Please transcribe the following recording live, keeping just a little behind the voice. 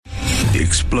The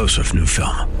explosive new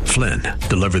film, Flynn,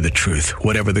 deliver the truth,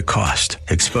 whatever the cost,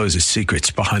 exposes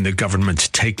secrets behind the government's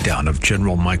takedown of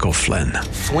General Michael Flynn.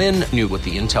 Flynn knew what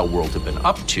the intel world had been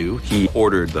up to. He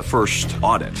ordered the first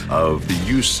audit of the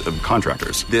use of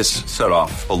contractors. This set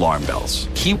off alarm bells.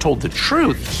 He told the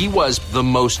truth. He was the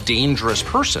most dangerous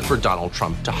person for Donald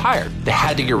Trump to hire. They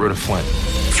had to get rid of Flynn.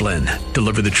 Flynn,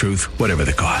 deliver the truth, whatever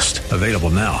the cost. Available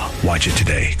now. Watch it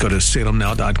today. Go to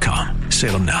salemnow.com.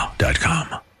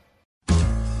 salemnow.com.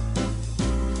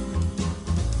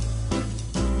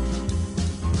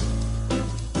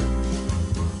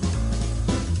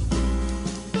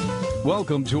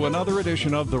 Welcome to another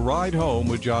edition of The Ride Home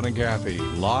with John and Kathy,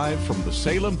 live from the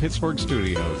Salem-Pittsburgh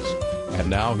studios. And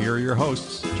now here are your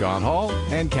hosts, John Hall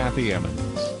and Kathy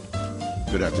Emmons.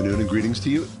 Good afternoon and greetings to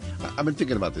you. I've been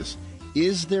thinking about this.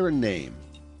 Is there a name,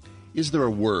 is there a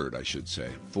word, I should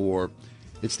say, for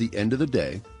it's the end of the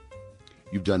day,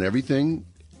 you've done everything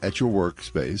at your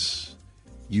workspace,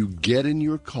 you get in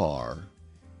your car,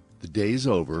 the day's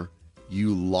over,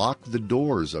 you lock the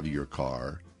doors of your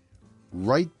car.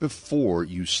 Right before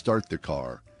you start the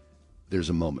car, there's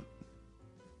a moment.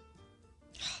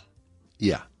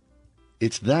 Yeah.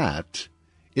 It's that.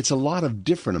 It's a lot of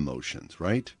different emotions,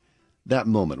 right? That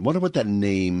moment. Wonder what that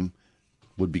name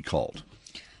would be called.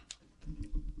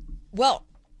 Well,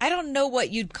 I don't know what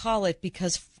you'd call it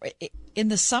because in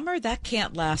the summer that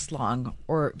can't last long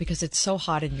or because it's so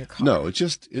hot in your car. No,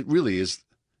 it really is.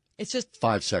 It's just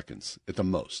 5 seconds at the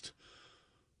most.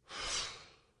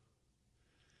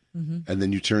 Mm-hmm. And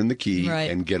then you turn the key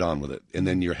right. and get on with it. And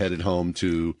then you're headed home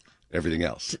to everything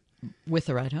else. With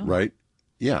the ride home. Right?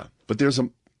 Yeah. But there's a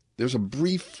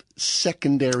brief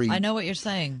secondary I know what you're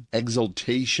saying.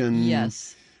 Exaltation.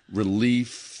 Yes.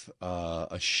 Relief,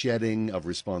 a shedding of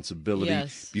responsibility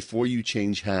yes. before you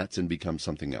change hats and become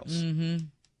something else. Mm-hmm.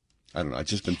 I don't know. I've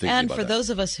just been thinking and about for that. Those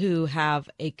of us who have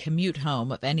a commute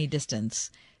home of any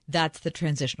distance, that's the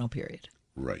transitional period.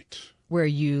 Right. Where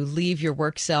you leave your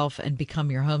work self and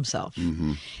become your home self.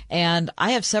 Mm-hmm. And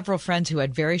I have several friends who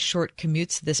had very short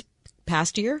commutes this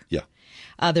past year. Yeah.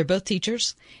 They're both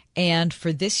teachers. And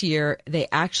for this year, they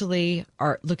actually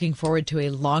are looking forward to a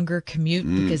longer commute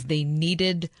because they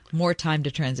needed more time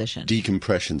to transition.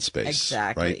 Decompression space.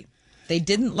 Exactly. Right? They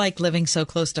didn't like living so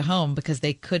close to home because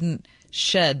they couldn't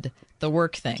shed the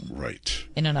work thing right.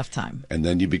 in enough time. And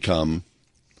then you become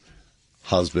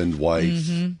husband, wife,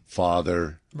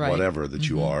 father, right. whatever that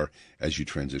you are as you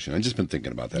transition. I've just been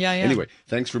thinking about that. Yeah. Anyway,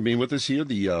 thanks for being with us here.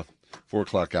 The 4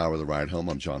 o'clock hour of the ride home.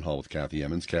 I'm John Hall with Kathy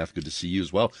Emmons. Kath, good to see you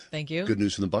as well. Thank you. Good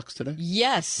news from the Bucks today?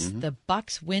 Yes, the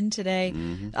Bucks win today.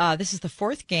 This is the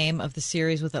fourth game of the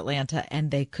series with Atlanta, and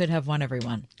they could have won every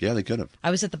one. Yeah, they could have. I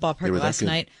was at the ballpark last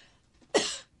night.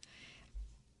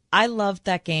 I loved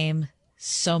that game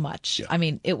so much. Yeah. I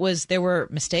mean, there were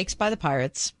mistakes by the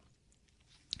Pirates.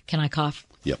 Can I cough?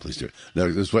 Yeah, please do. No,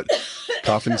 this is what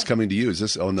coughing's coming to you. Is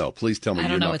this? Oh no! Please tell me. I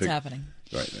don't you're know not what's happening.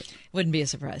 Right. Wouldn't be a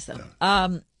surprise though.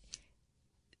 No.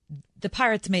 The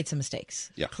Pirates made some mistakes.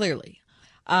 Yeah. Clearly.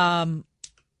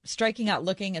 Striking out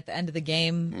looking at the end of the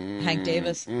game, Hank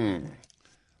Davis.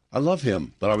 I love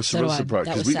him, but I was So do I. surprised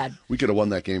That was we sad. we could have won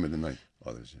that game in the ninth.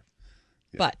 Oh, there's.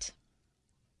 Yeah. But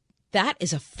that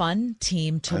is a fun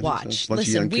team to I think so. watch. Bunch of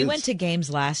Listen, young we kids. went to games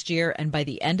last year, and by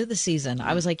the end of the season,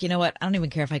 I was like, you know what? I don't even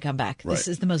care if I come back. Right. This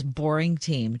is the most boring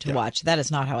team to watch. That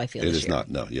is not how I feel It this is year. not.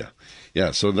 No. Yeah.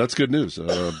 Yeah. So that's good news.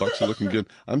 Bucks are looking good.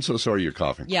 I'm so sorry you're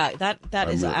coughing. Yeah, that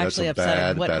is that's actually a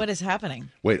upsetting. bad- What is happening?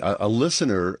 Wait, a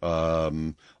listener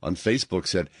on Facebook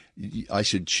said I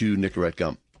should chew Nicorette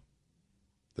gum.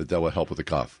 That will help with the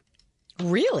cough.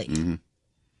 Really?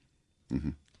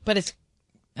 But it's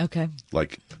okay.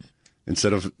 Like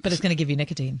instead of, But it's going to give you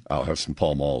nicotine. I'll have some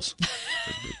Pall Malls,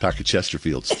 a pack of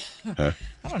Chesterfields, I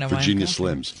don't know why Virginia I'm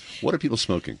coughing. Slims. What are people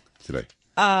smoking today?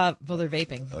 Well, they're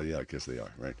vaping. Oh yeah, I guess they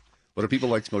are. Right. What do people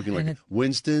like smoking? And Like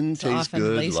Winston It's tastes often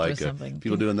good. laced Like with something.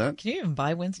 people doing that. Can you even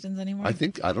buy Winston's anymore? I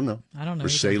think I don't know. I don't know Or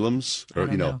either. Salem's, I or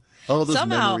don't know. oh, those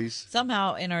somehow, memories.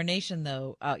 Somehow in our nation,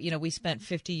 though, we spent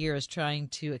 50 years trying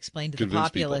to explain to the Convince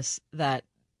populace that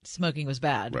smoking was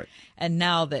bad. Right. And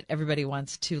now that everybody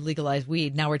wants to legalize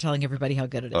weed, now we're telling everybody how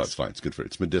good it is. Oh, it's fine. It's good for it.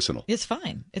 It's medicinal. It's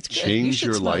fine. It's good. You Change should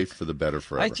your smoke. life for the better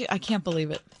forever. I can't believe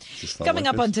it. Just not Coming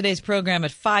like up this. on today's program at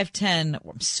 5:10,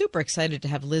 I'm super excited to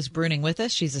have Liz Bruning with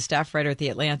us. She's a staff writer at The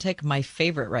Atlantic, my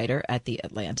favorite writer at The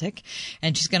Atlantic.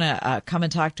 And she's going to come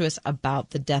and talk to us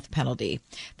about the death penalty.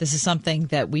 This is something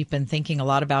that we've been thinking a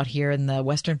lot about here in the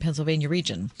Western Pennsylvania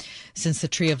region since the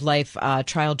Tree of Life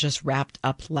trial just wrapped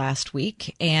up last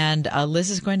week. and Liz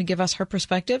is going to give us her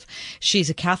perspective. She's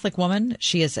a Catholic woman.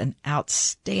 She is an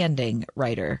outstanding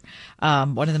writer,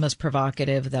 one of the most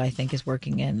provocative that I think is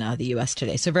working in the U.S.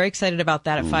 today. So very excited about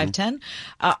that at 5:10.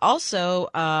 Also,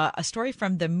 a story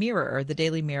from the Mirror, the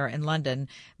Daily Mirror in London,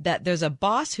 that there's a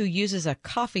boss who uses a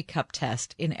coffee cup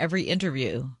test in every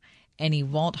interview, and he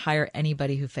won't hire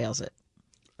anybody who fails it.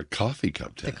 A coffee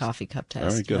cup test. The coffee cup test.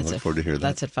 All right, good. Look forward to hear that.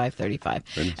 That's at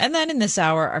 5:35. And then in this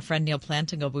hour, our friend Neil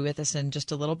Planting will be with us in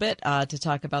just a little bit to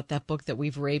talk about that book that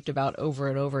we've raved about over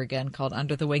and over again called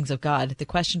Under the Wings of God. The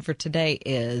question for today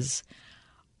is,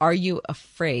 are you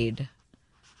afraid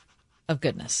of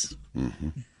goodness? Mm-hmm.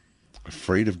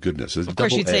 Afraid of goodness. Of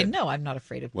course, you'd say, no, I'm not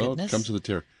afraid of goodness. Well, it comes with the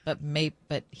terror. But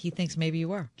he thinks maybe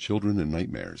you are. Children and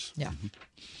nightmares. Yeah. Mm-hmm.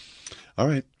 All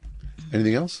right.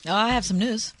 Anything else? Oh, I have some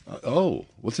news.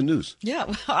 What's the news? Yeah,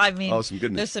 well, I mean, some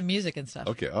good news. There's some music and stuff.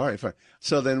 Okay, all right, fine.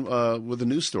 So then, with the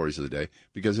news stories of the day,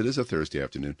 because it is a Thursday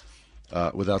afternoon,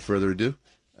 without further ado,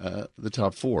 the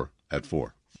top 4 at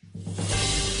 4.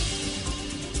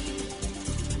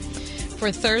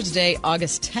 For Thursday,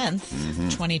 August 10th,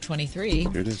 2023.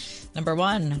 Here it is. Number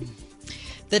 1.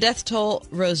 The death toll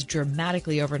rose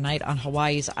dramatically overnight on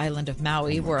Hawaii's island of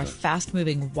Maui, where a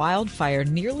fast-moving wildfire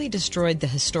nearly destroyed the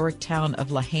historic town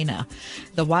of Lahaina.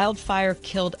 The wildfire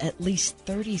killed at least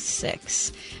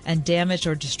 36 and damaged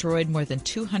or destroyed more than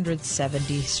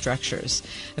 270 structures.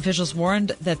 Officials warned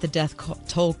that the death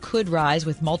toll could rise,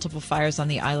 with multiple fires on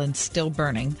the island still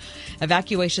burning.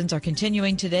 Evacuations are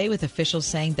continuing today, with officials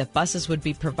saying that buses would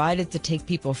be provided to take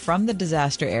people from the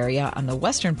disaster area on the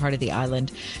western part of the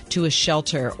island to a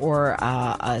shelter or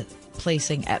a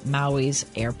placing at Maui's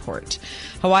airport.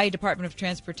 Hawaii Department of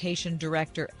Transportation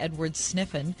Director Edward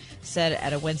Sniffen said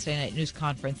at a Wednesday night news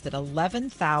conference that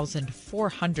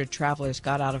 11,400 travelers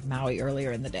got out of Maui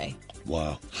earlier in the day.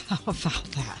 Wow. How about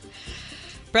that?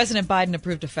 President Biden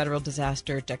approved a federal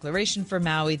disaster declaration for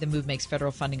Maui. The move makes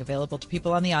federal funding available to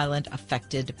people on the island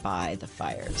affected by the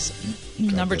fires.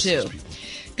 Number 2.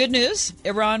 Good news.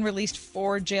 Iran released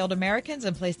 4 jailed Americans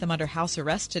and placed them under house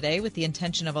arrest today with the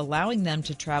intention of allowing them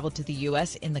to travel to the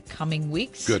U.S. in the coming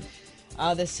weeks. Good.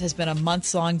 This has been a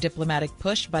months-long diplomatic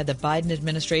push by the Biden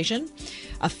administration.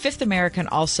 A 5th American,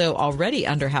 also already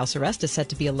under house arrest, is set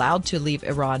to be allowed to leave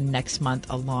Iran next month,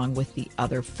 along with the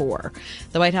other 4.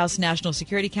 The White House National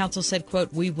Security Council said,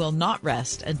 quote, "We will not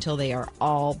rest until they are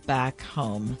all back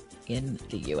home in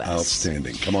the U.S."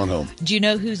 Outstanding. Come on home. Do you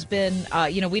know who's been,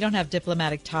 we don't have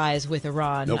diplomatic ties with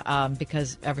Iran Nope.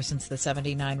 Because ever since the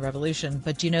 79 revolution,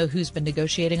 but do you know who's been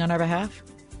negotiating on our behalf?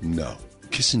 No.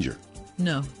 Kissinger.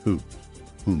 No. Who?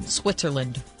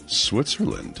 Switzerland.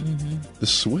 Switzerland. Mm-hmm. The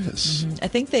Swiss. Mm-hmm. I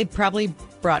think they probably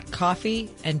brought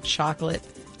coffee and chocolate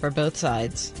for both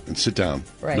sides. And sit down.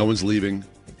 Right. No one's leaving.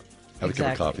 Have a cup of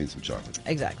Exactly. coffee and some chocolate.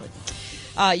 Exactly.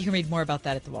 You can read more about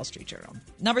that at the Wall Street Journal.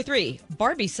 Number 3,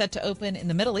 Barbie set to open in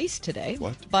the Middle East today.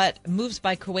 What? But moves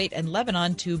by Kuwait and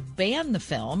Lebanon to ban the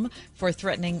film for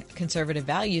threatening conservative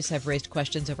values have raised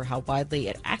questions over how widely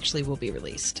it actually will be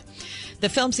released. The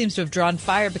film seems to have drawn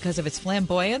fire because of its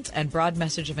flamboyance and broad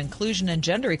message of inclusion and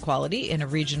gender equality in a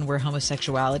region where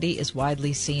homosexuality is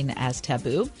widely seen as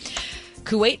taboo.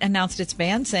 Kuwait announced its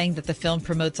ban, saying that the film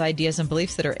promotes ideas and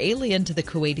beliefs that are alien to the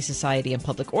Kuwaiti society and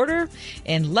public order.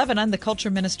 In Lebanon, the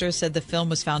culture minister said the film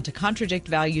was found to contradict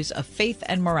values of faith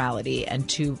and morality and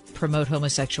to promote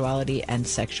homosexuality and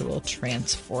sexual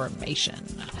transformation.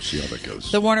 See how that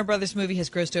goes. The Warner Brothers movie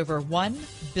has grossed over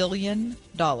 $1 billion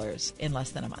in less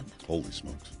than a month. Holy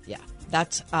smokes. Yeah,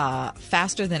 that's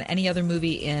faster than any other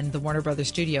movie in the Warner Brothers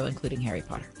studio, including Harry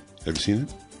Potter. Have you seen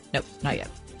it? Nope, not yet.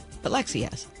 But Lexi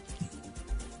has.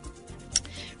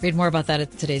 Read more about that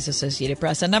at today's Associated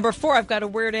Press. And number 4, I've got a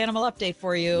weird animal update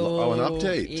for you. Oh, an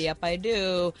update. Yep, I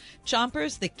do.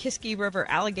 Chompers, the Kiski River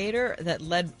alligator that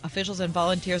led officials and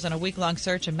volunteers on a week-long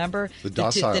search. And remember,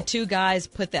 the 2 guys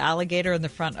put the alligator in the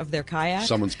front of their kayak?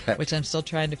 Someone's pet. Which I'm still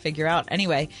trying to figure out.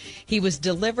 Anyway, he was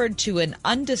delivered to an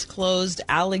undisclosed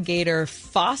alligator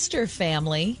foster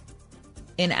family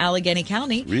in Allegheny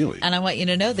County. Really? And I want you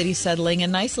to know that he's settling in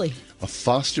nicely. A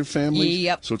foster family?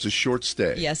 Yep. So it's a short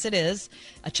stay. Yes, it is.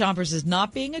 Chompers is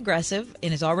not being aggressive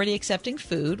and is already accepting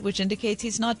food, which indicates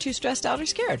he's not too stressed out or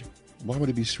scared. Why would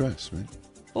he be stressed, right?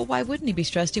 Well, why wouldn't he be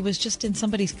stressed? He was just in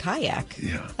somebody's kayak.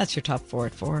 Yeah. That's your top 4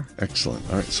 at 4. Excellent.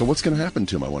 All right. So what's going to happen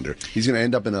to him, I wonder? He's going to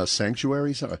end up in a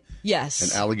sanctuary? Yes.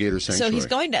 An alligator sanctuary? So he's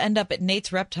going to end up at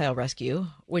Nate's Reptile Rescue,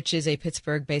 which is a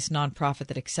Pittsburgh-based nonprofit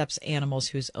that accepts animals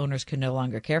whose owners can no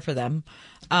longer care for them.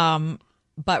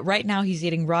 But right now he's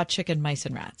eating raw chicken, mice,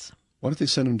 and rats. Why don't they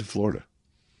send him to Florida?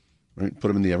 Right? Put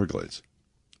him in the Everglades.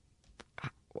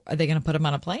 Are they going to put him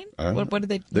on a plane? What do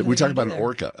they? We're talking about an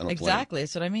orca on a plane. Exactly,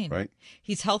 that's what I mean. Right?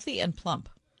 He's healthy and plump,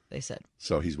 they said.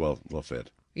 So he's well fed.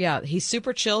 Yeah, he's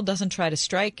super chill, doesn't try to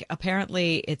strike.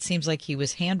 Apparently, it seems like he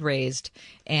was hand-raised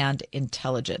and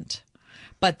intelligent.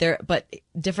 But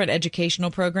different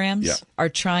educational programs are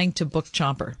trying to book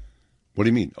Chomper. What do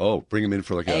you mean? Oh, bring him in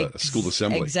for like a school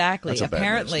assembly. Exactly. That's a bad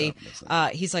Apparently, news.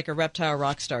 he's like a reptile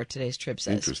rock star, today's trip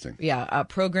says. Interesting. Yeah.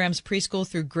 Programs preschool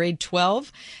through grade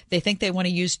 12. They think they want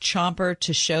to use Chomper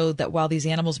to show that while these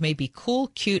animals may be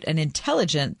cool, cute, and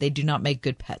intelligent, they do not make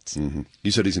good pets. Mm-hmm.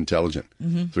 You said he's intelligent.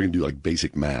 Mm-hmm. So he can do like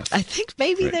basic math. I think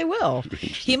maybe they will.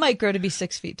 He might grow to be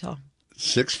 6 feet tall.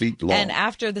 6 feet long. And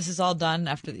after this is all done,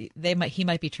 he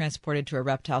might be transported to a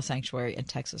reptile sanctuary in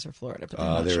Texas or Florida.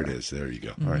 But there it is. There you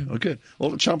go. All right. Oh, good. Well,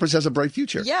 Chompers has a bright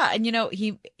future. Yeah, and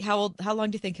how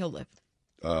long do you think he'll live?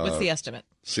 What's the estimate?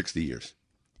 60 years.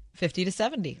 50 to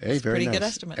 70. Hey, very pretty nice. good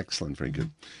estimate. Excellent. Very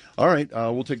good. All right.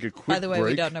 We'll take a quick break. By the way,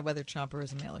 we don't know whether Chomper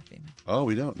is a male or female. Oh,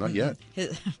 we don't. Not yet.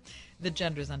 The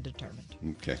gender is undetermined.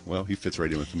 Okay. Well, he fits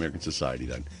right in with American society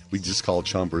then. We just call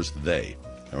Chompers they.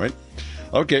 All right.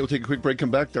 Okay, we'll take a quick break. Come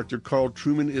back. Dr. Carl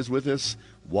Trueman is with us.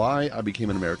 Why I became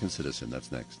an American citizen. That's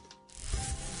next.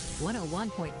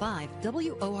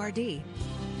 101.5 WORD.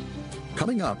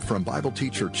 Coming up from Bible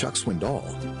teacher Chuck Swindoll.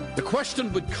 The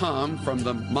question would come from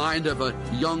the mind of a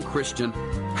young Christian,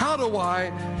 how do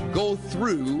I go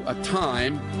through a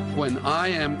time when I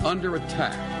am under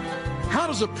attack? How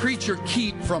does a preacher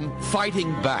keep from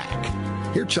fighting back?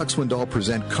 Hear Chuck Swindoll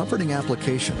present comforting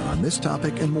application on this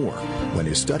topic and more when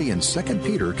his study in 2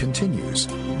 Peter continues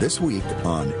this week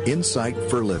on Insight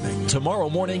for Living. Tomorrow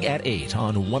morning at 8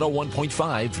 on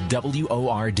 101.5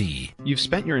 WORD. You've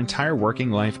spent your entire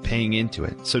working life paying into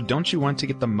it, so don't you want to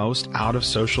get the most out of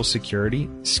Social Security,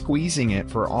 squeezing it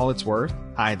for all it's worth?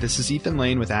 Hi, this is Ethan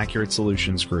Lane with Accurate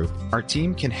Solutions Group. Our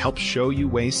team can help show you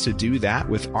ways to do that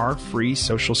with our free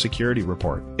Social Security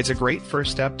report. It's a great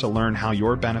first step to learn how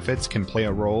your benefits can play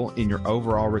a role in your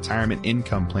overall retirement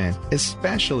income plan,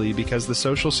 especially because the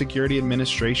Social Security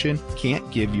Administration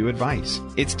can't give you advice.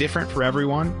 It's different for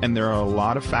everyone, and there are a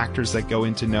lot of factors that go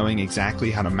into knowing exactly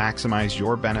how to maximize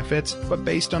your benefits, but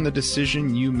based on the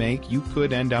decision you make, you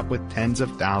could end up with tens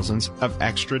of thousands of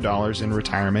extra dollars in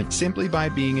retirement simply by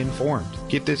being informed.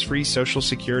 Get this free Social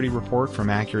Security report from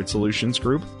Accurate Solutions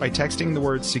Group by texting the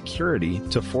word security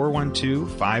to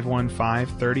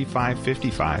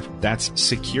 412-515-3555. That's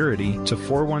security to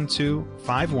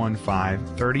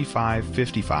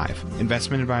 412-515-3555.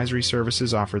 Investment advisory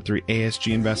services offered through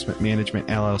ASG Investment Management,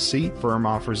 LLC. Firm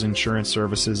offers insurance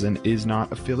services and is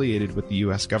not affiliated with the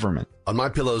U.S. government. On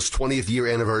MyPillow's 20th year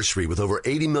anniversary with over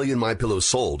 80 million MyPillows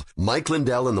sold, Mike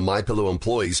Lindell and the MyPillow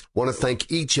employees want to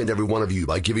thank each and every one of you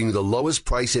by giving you the lowest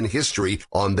price in history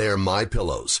on their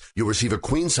MyPillows. You'll receive a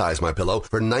queen-size MyPillow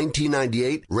for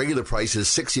 $19.98. Regular price is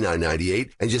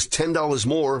 $69.98 and just $10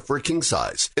 more for a king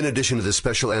size. In addition to this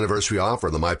special anniversary offer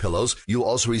on the MyPillows, you'll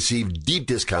also receive deep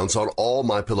discounts on all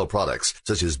MyPillow products,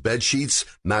 such as bed sheets,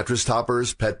 mattress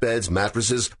toppers, pet beds,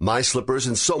 mattresses, My Slippers,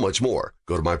 and so much more.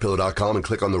 Go to MyPillow.com and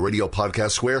click on the radio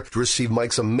podcast square to receive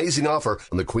Mike's amazing offer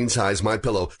on the queen size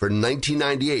MyPillow for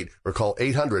 $19.98 or call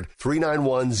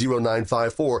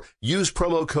 800-391-0954. Use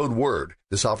promo code WORD.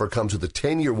 This offer comes with a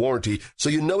 10-year warranty, so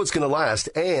you know it's going to last,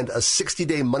 and a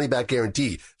 60-day money-back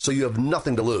guarantee, so you have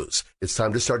nothing to lose. It's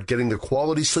time to start getting the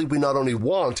quality sleep we not only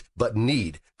want, but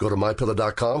need. Go to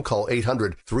MyPillow.com, call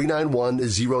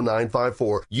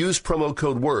 800-391-0954. Use promo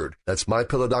code WORD. That's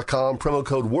MyPillow.com, promo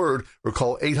code WORD, or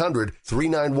call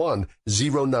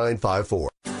 800-391-0954.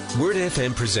 Word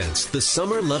FM presents the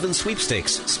Summer Lovin'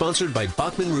 Sweepstakes, sponsored by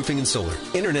Bachman Roofing and Solar.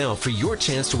 Enter now for your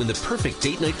chance to win the perfect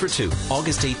date night for two.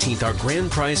 August 18th, our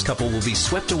grand prize couple will be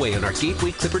swept away on our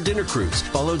Gateway Clipper dinner cruise,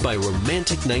 followed by a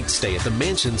romantic night stay at the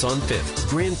Mansions on 5th.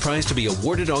 Grand prize to be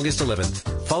awarded August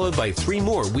 11th, followed by 3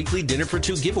 more weekly dinner for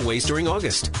two giveaways during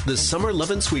August. The Summer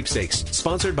Lovin' Sweepstakes,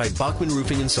 sponsored by Bachman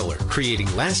Roofing and Solar,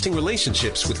 creating lasting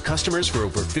relationships with customers for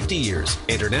over 50 years.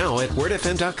 Enter now at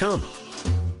wordfm.com.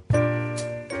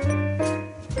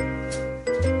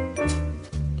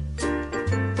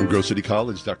 From Grove City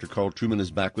College, Dr. Carl Trueman is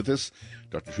back with us.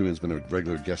 Dr. Trueman has been a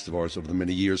regular guest of ours over the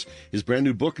many years. His brand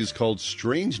new book is called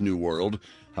Strange New World,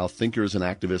 How Thinkers and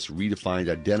Activists Redefined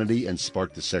Identity and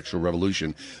Sparked the Sexual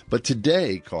Revolution. But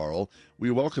today, Carl, we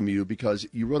welcome you because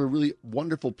you wrote a really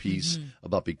wonderful piece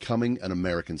about becoming an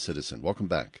American citizen. Welcome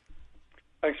back.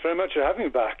 Thanks very much for having me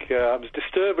back. I was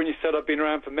disturbed when you said I've been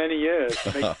around for many years.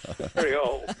 Very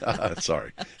old.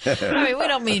 Sorry. I mean, we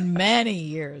don't mean many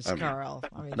years, Carl.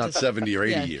 I mean, not just, 70 or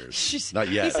 80 years. Not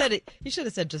yet. He should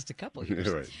have said just a couple years.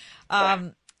 Right.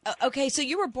 Okay, so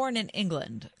you were born in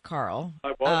England, Carl.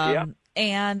 I was, yeah.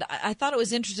 And I thought it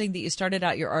was interesting that you started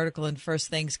out your article in First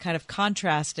Things kind of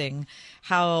contrasting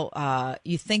how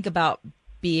you think about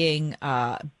being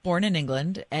born in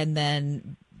England and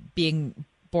then being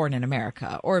born in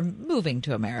America or moving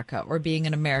to America or being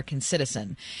an American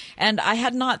citizen. And I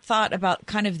had not thought about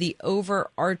kind of the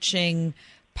overarching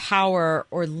power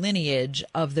or lineage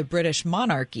of the British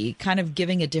monarchy kind of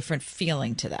giving a different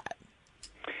feeling to that.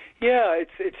 Yeah,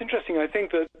 it's interesting. I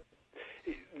think that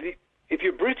if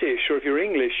you're British or if you're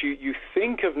English, you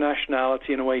think of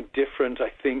nationality in a way different, I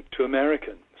think, to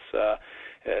Americans.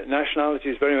 Nationality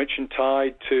is very much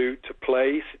tied to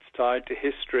place. It's tied to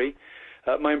history.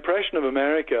 My impression of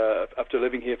America, after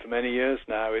living here for many years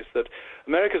now, is that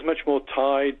America is much more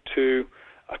tied to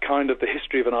a kind of the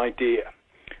history of an idea,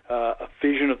 a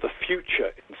vision of the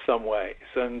future in some ways.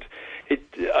 And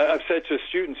I've said to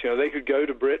students, they could go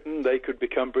to Britain, they could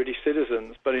become British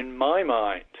citizens, but in my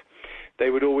mind, they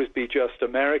would always be just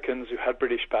Americans who had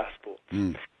British passports.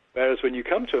 Whereas when you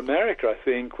come to America, I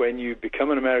think when you become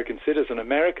an American citizen,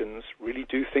 Americans really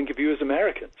do think of you as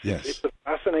Americans. Yes. It's a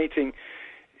fascinating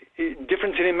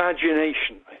difference in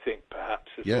imagination, I think, perhaps.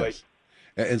 Is the way.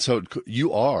 And so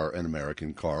you are an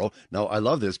American, Carl. Now, I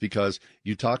love this because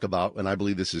you talk about, and I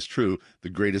believe this is true, the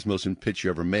greatest motion picture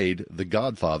ever made, The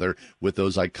Godfather, with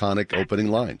those iconic opening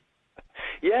line.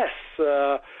 Yes.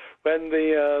 When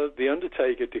the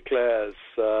Undertaker declares,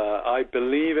 I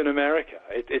believe in America,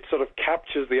 it sort of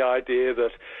captures the idea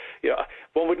that,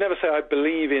 one would never say, I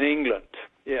believe in England.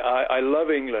 Yeah, I love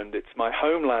England. It's my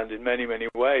homeland in many, many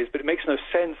ways, but it makes no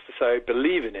sense to say I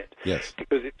believe in it. Yes.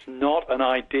 Because it's not an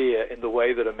idea in the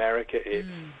way that America is.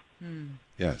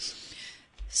 Yes.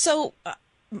 So,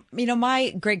 my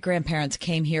great-grandparents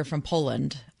came here from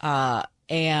Poland,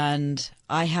 and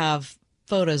I have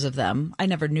photos of them. I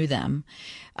never knew them.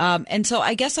 And so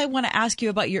I guess I want to ask you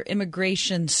about your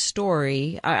immigration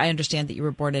story. I understand that you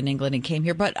were born in England and came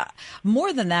here, but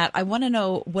more than that, I want to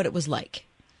know what it was like.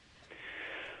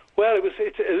 Well,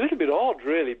 it's a little bit odd,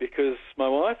 really, because my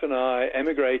wife and I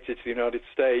emigrated to the United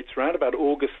States around about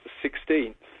August the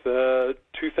 16th,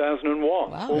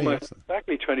 2001, wow. Almost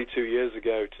exactly 22 years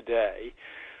ago today.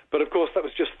 But, of course, that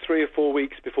was just 3 or 4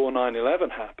 weeks before 9/11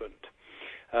 happened.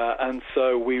 And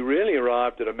so we really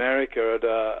arrived at America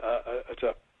at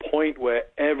a point where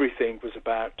everything was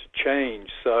about to change.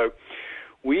 So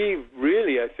we've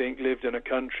really, I think, lived in a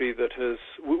country that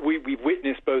we've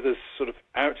witnessed both as sort of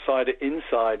outsider,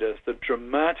 insiders, the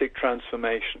dramatic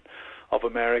transformation of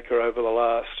America over the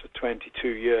last 22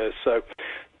 years. So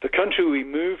the country we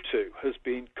moved to has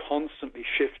been constantly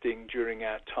shifting during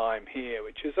our time here,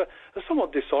 which is a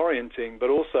somewhat disorienting, but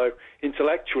also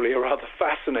intellectually a rather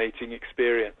fascinating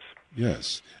experience.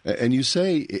 Yes. And you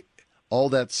say all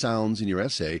that sounds in your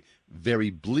essay very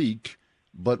bleak,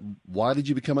 but why did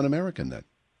you become an American then?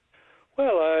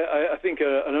 Well, I think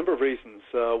a number of reasons.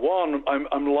 One,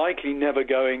 I'm likely never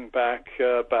going back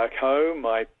home.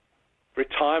 My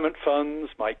retirement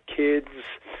funds, my kids,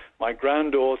 my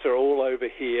granddaughter are all over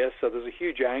here, so there's a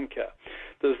huge anchor.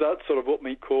 There's that sort of what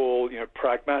we call,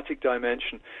 pragmatic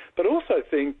dimension. But also I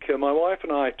think my wife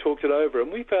and I talked it over,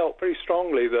 and we felt very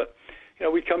strongly that,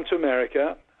 we come to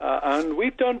America, and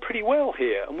we've done pretty well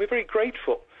here, and we're very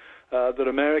grateful that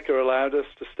America allowed us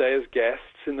to stay as guests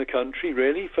in the country,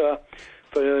 really, for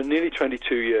nearly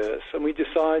 22 years. And we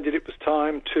decided it was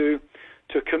time to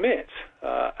commit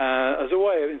as a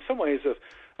way, in some ways, of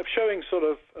showing sort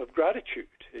of gratitude,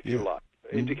 if you like,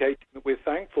 indicating that we're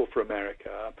thankful for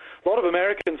America. A lot of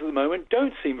Americans at the moment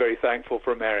don't seem very thankful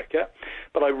for America,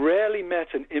 but I rarely met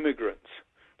an immigrant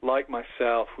like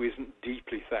myself who isn't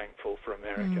deeply thankful for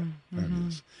America.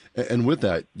 And with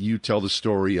that, you tell the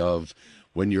story of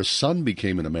when your son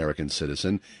became an American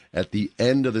citizen. At the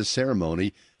end of the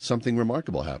ceremony, something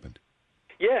remarkable happened.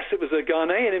 Yes, it was a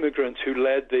Ghanaian immigrant who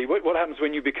led what happens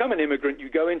when you become an immigrant, you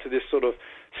go into this sort of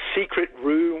secret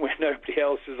room where nobody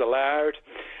else is allowed,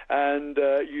 and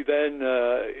you then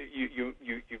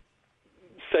you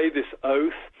say this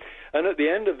oath. And at the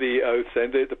end of the oath,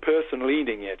 then, the person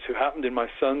leading it, who happened in my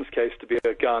son's case to be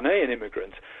a Ghanaian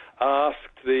immigrant, asked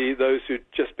those who'd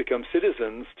just become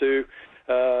citizens to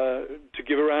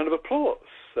give a round of applause.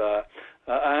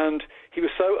 And he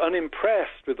was so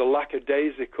unimpressed with the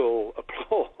lackadaisical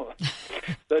applause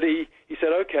that he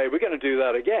said, okay, we're going to do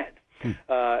that again.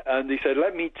 And he said,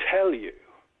 let me tell you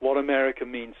what America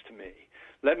means to me.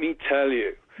 Let me tell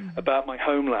you about my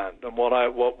homeland and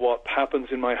what happens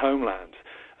in my homeland.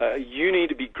 You need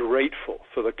to be grateful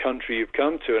for the country you've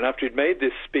come to. And after he'd made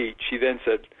this speech, he then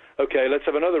said, okay, let's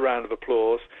have another round of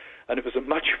applause. And it was a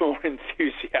much more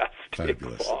enthusiastic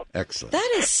applause. Excellent.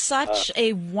 That is such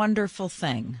a wonderful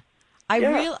thing.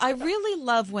 I really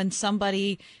love when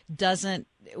somebody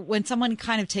when someone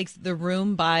kind of takes the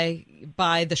room by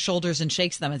the shoulders and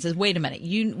shakes them and says, wait a minute,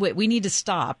 we need to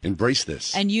stop. Embrace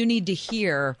this. And you need to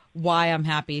hear why I'm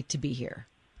happy to be here.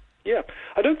 Yeah.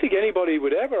 I don't think anybody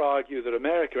would ever argue that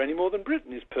America, any more than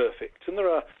Britain, is perfect. And there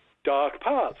are dark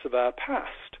parts of our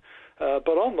past.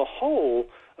 But on the whole,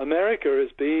 America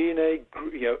has been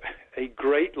a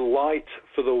great light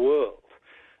for the world.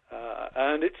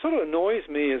 And it sort of annoys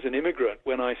me as an immigrant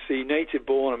when I see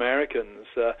native-born Americans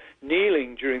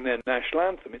kneeling during their national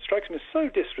anthem. It strikes me as so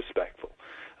disrespectful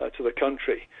to the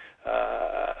country.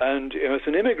 And as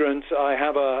an immigrant, I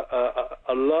have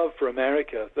a love for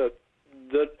America that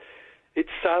it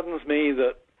saddens me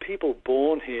that people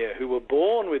born here who were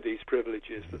born with these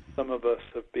privileges that some of us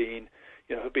have been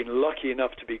lucky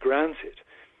enough to be granted.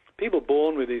 People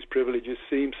born with these privileges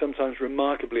seem sometimes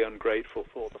remarkably ungrateful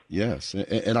for them. Yes,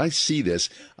 and I see this.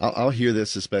 I'll hear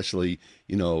this, especially,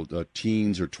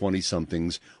 teens or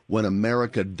 20-somethings. When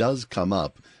America does come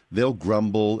up, they'll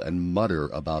grumble and mutter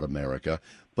about America.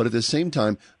 But at the same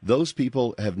time, those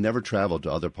people have never traveled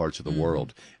to other parts of the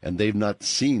world, and they've not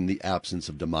seen the absence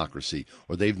of democracy,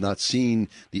 or they've not seen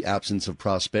the absence of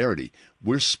prosperity.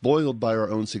 We're spoiled by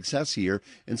our own success here,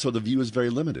 and so the view is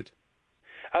very limited.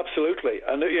 Absolutely.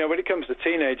 And, when it comes to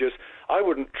teenagers, I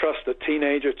wouldn't trust a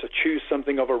teenager to choose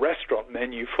something of a restaurant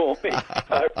menu for me.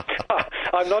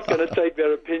 I'm not going to take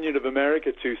their opinion of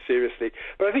America too seriously.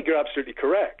 But I think you're absolutely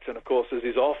correct. And, of course, as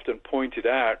is often pointed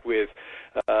out with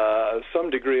some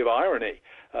degree of irony,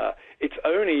 it's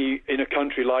only in a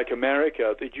country like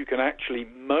America that you can actually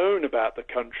moan about the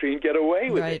country and get away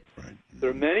with it. Right. There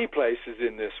are many places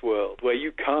in this world where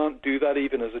you can't do that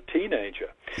even as a teenager.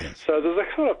 Yes. So there's a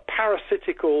sort of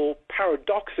paradoxical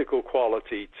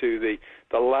quality to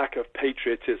the lack of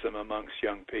patriotism amongst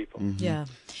young people. Mm-hmm. Yeah.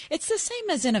 It's the same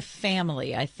as in a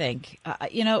family, I think.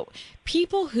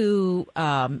 People who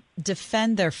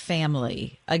defend their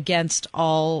family against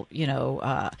all,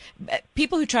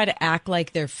 people who try to act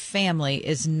like their family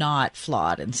is not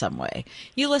flawed in some way.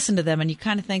 You listen to them and you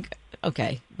kind of think,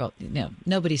 okay, well,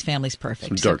 nobody's family's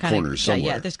perfect. Some dark corners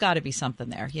somewhere. Yeah, there's got to be something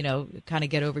there. Kind of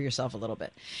get over yourself a little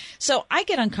bit. So I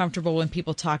get uncomfortable when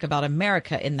people talk about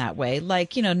America in that way,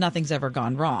 like, nothing's ever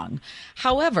gone wrong.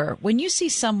 However, when you see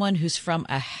someone who's from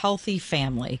a healthy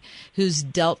family, who's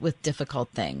dealt with difficult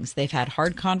things, they've had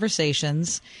hard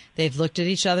conversations, they've looked at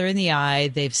each other in the eye,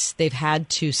 they've had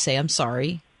to say, I'm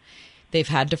sorry, they've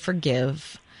had to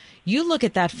forgive. You look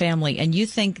at that family and you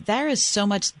think there is so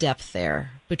much depth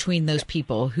there between those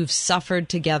people who've suffered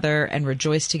together and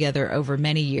rejoiced together over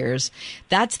many years.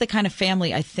 That's the kind of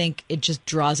family I think it just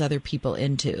draws other people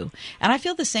into. And I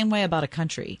feel the same way about a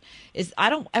country. I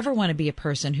don't ever want to be a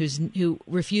person who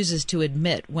refuses to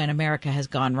admit when America has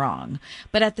gone wrong.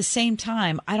 But at the same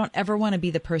time, I don't ever want to be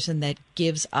the person that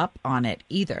gives up on it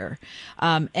either,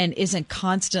 and isn't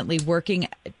constantly working,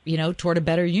 toward a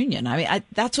better union. I mean,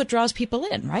 that's what draws people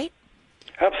in, right?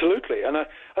 Absolutely. And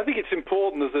I think it's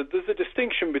important. There's a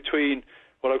distinction between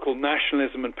what I call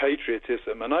nationalism and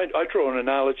patriotism. And I draw an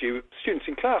analogy with students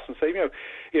in class and say,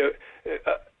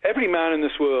 every man in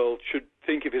this world should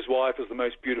think of his wife as the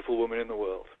most beautiful woman in the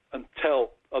world and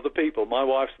tell other people, my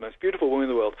wife's the most beautiful woman in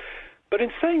the world. But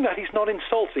in saying that, he's not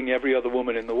insulting every other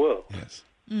woman in the world. Yes.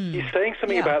 He's saying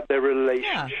something about their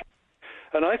relationship.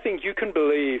 Yeah. And I think you can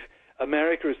believe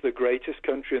America is the greatest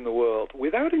country in the world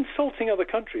without insulting other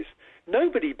countries.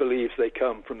 Nobody believes they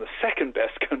come from the second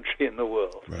best country in the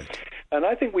world. Right. And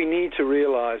I think we need to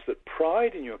realize that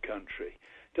pride in your country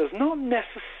does not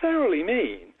necessarily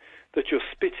mean that you're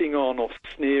spitting on or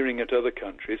sneering at other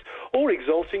countries or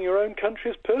exalting your own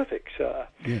country as perfect.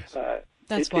 Yes.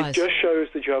 That's wise. It just shows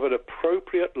that you have an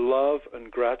appropriate love and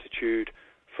gratitude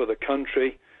for the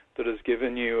country that has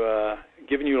given you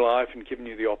life and given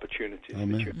you the opportunities.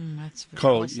 Amen.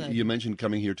 Carl, you mentioned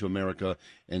coming here to America,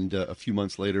 and a few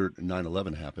months later,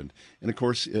 9/11 happened. And, of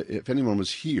course, if anyone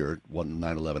was here when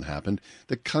 9/11 happened,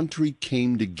 the country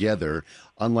came together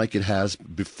unlike it has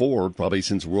before, probably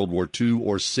since World War II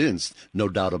or since, no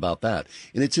doubt about that.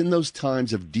 And it's in those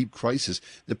times of deep crisis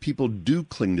that people do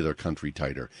cling to their country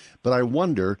tighter. But I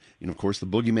wonder, of course, the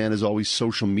boogeyman is always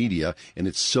social media, and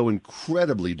it's so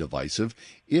incredibly divisive,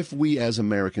 if we as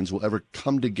Americans will ever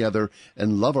come together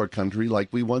and love our country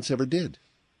like we once ever did.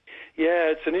 Yeah,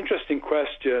 it's an interesting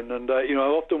question, and I've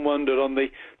often wondered on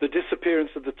the disappearance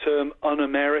of the term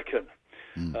un-American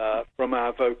from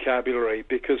our vocabulary,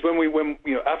 because when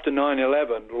after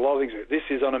 9/11, a lot of things, this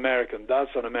is un-American, that's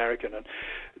un-American, and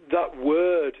that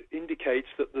word indicates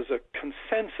that there's a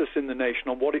consensus in the nation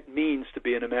on what it means to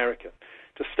be an American.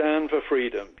 to stand for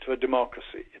freedom, for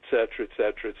democracy, etc.,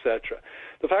 etc., etc.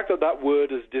 The fact that that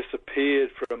word has disappeared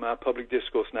from our public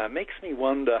discourse now makes me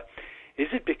wonder, is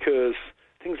it because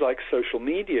things like social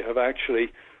media have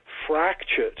actually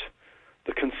fractured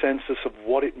the consensus of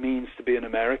what it means to be an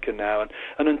American now?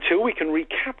 And until we can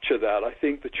recapture that, I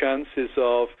think the chances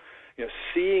of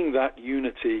seeing that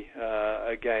unity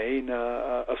again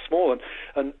are small.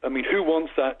 And I mean, who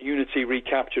wants that unity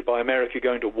recaptured by America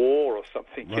going to war or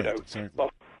something? Right, exactly. Well,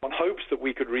 one hopes that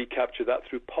we could recapture that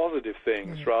through positive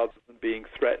things rather than being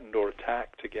threatened or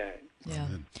attacked again. Yeah.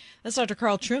 That's Dr.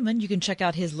 Carl Trueman. You can check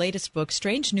out his latest book,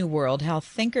 Strange New World, How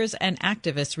Thinkers and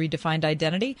Activists Redefined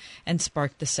Identity and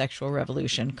Sparked the Sexual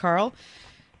Revolution. Carl,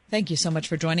 thank you so much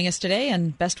for joining us today,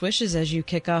 and best wishes as you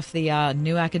kick off the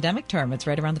new academic term. It's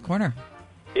right around the corner.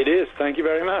 It is. Thank you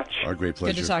very much. Our great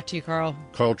pleasure. Good to talk to you, Carl.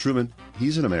 Carl Trueman,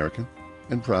 he's an American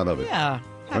and proud of it. Yeah.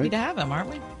 Happy right? to have him, aren't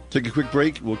we? Take a quick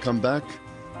break. We'll come back.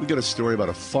 We got a story about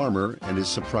a farmer and his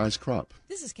surprise crop.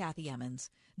 This is Kathy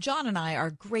Emmons. John and I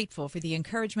are grateful for the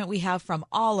encouragement we have from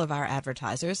all of our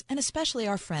advertisers, and especially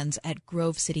our friends at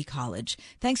Grove City College.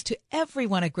 Thanks to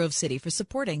everyone at Grove City for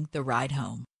supporting The Ride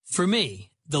Home. For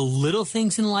me, the little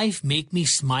things in life make me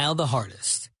smile the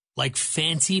hardest, like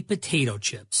fancy potato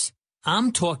chips.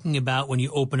 I'm talking about when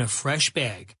you open a fresh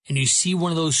bag and you see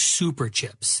one of those super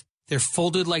chips. They're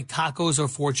folded like tacos or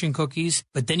fortune cookies,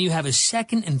 but then you have a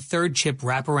second and third chip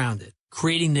wrap around it,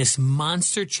 creating this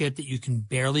monster chip that you can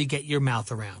barely get your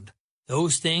mouth around.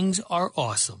 Those things are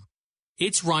awesome.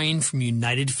 It's Ryan from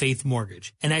United Faith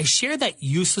Mortgage, and I share that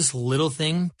useless little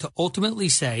thing to ultimately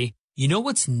say, you know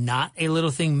what's not a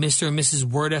little thing, Mr. and Mrs.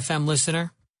 Word FM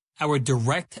listener? Our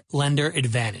direct lender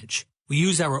advantage. We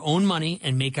use our own money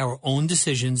and make our own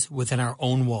decisions within our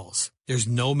own walls. There's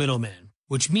no middleman,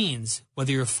 which means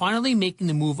whether you're finally making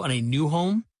the move on a new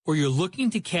home or you're looking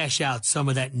to cash out some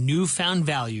of that newfound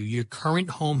value your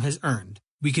current home has earned,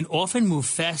 we can often move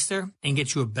faster and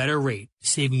get you a better rate,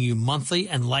 saving you monthly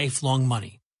and lifelong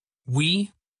money.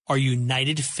 We are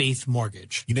United Faith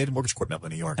Mortgage. United Mortgage Corp, Melville,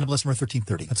 New York. NMLS number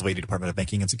 1330. Pennsylvania Department of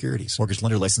Banking and Securities. Mortgage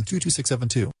lender license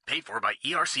 22672. Paid for by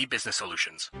ERC Business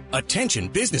Solutions. Attention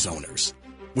business owners.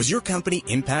 Was your company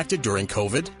impacted during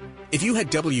COVID? If you had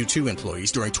W-2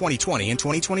 employees during 2020 and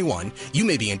 2021, you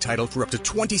may be entitled for up to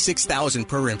 $26,000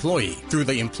 per employee through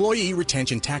the Employee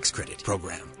Retention Tax Credit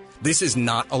program. This is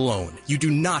not a loan. You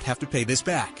do not have to pay this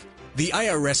back. The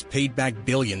IRS paid back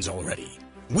billions already.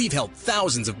 We've helped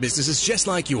thousands of businesses just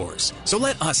like yours, so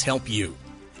let us help you.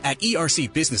 At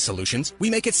ERC Business Solutions, we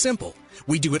make it simple.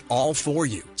 We do it all for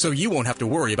you, so you won't have to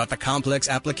worry about the complex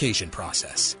application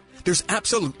process. There's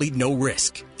absolutely no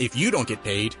risk. If you don't get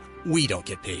paid, we don't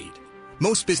get paid.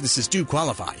 Most businesses do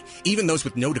qualify, even those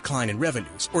with no decline in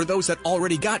revenues or those that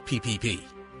already got PPP.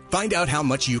 Find out how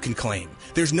much you can claim.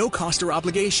 There's no cost or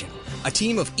obligation. A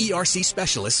team of ERC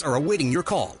specialists are awaiting your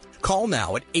call. Call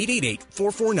now at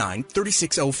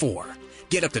 888-449-3604.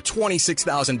 Get up to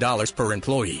 $26,000 per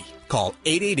employee. Call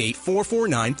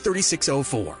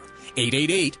 888-449-3604.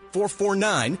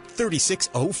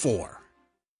 888-449-3604.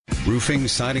 Roofing,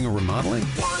 siding, or remodeling?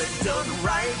 Want it done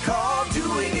right, call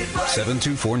doing it right.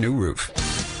 724 New Roof.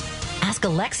 Ask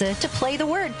Alexa to play the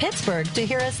word Pittsburgh to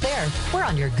hear us there. We're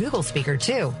on your Google speaker,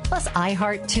 too. Plus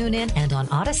iHeart, TuneIn, and on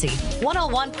Odyssey.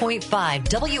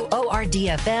 101.5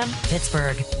 WORD-FM,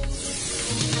 Pittsburgh.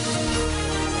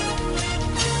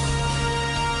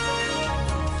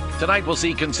 Tonight we'll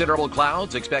see considerable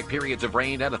clouds. Expect periods of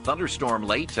rain and a thunderstorm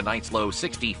late. Tonight's low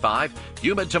 65.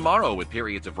 Humid tomorrow with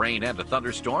periods of rain and a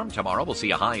thunderstorm. Tomorrow we'll see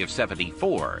a high of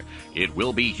 74. It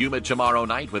will be humid tomorrow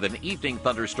night with an evening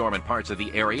thunderstorm in parts of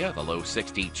the area. The low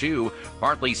 62.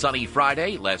 Partly sunny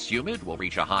Friday. Less humid. We'll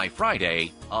reach a high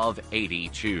Friday of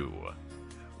 82.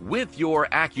 With your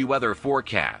AccuWeather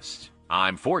forecast,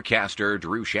 I'm forecaster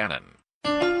Drew Shannon.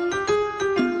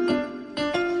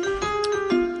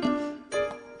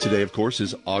 Today, of course,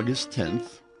 is August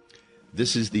 10th.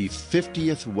 This is the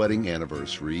 50th wedding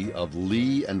anniversary of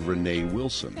Lee and Renee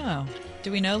Wilson. Oh,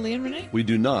 do we know Lee and Renee? We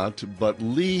do not, but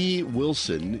Lee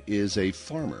Wilson is a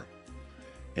farmer.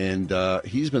 And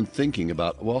he's been thinking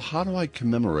about, well, how do I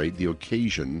commemorate the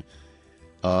occasion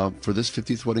for this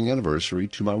 50th wedding anniversary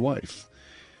to my wife?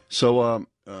 So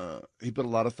he put a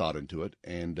lot of thought into it.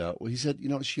 And he said,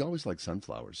 she always liked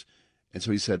sunflowers. And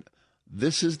so he said,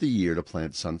 this is the year to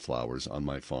plant sunflowers on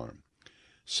my farm.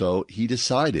 So he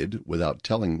decided, without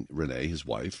telling Renee, his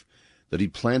wife, that he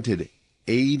planted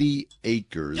 80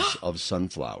 acres of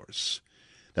sunflowers.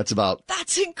 That's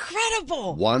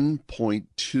incredible.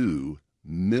 1.2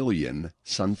 million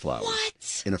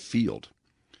sunflowers in a field.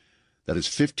 That is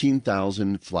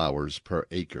 15,000 flowers per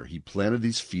acre. He planted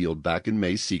these fields back in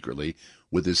May secretly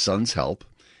with his son's help,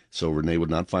 so Renee would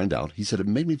not find out. He said, it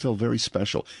made me feel very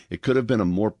special. It couldn't have been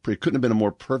a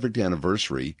more perfect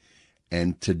anniversary.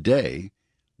 And today,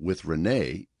 with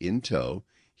Renee in tow,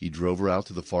 he drove her out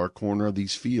to the far corner of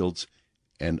these fields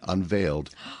and unveiled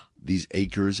these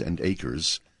acres and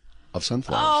acres of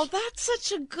sunflowers. Oh, that's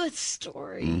such a good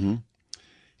story. Mm-hmm.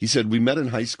 He said, we met in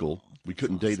high school. We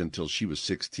couldn't date until she was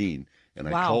 16, and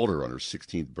I called her on her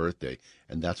 16th birthday,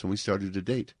 and that's when we started to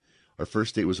date. Our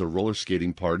first date was a roller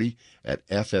skating party at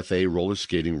FFA roller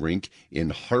skating rink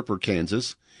in Harper,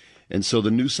 Kansas. And so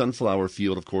the new sunflower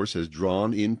field, of course, has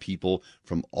drawn in people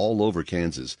from all over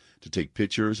Kansas to take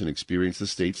pictures and experience the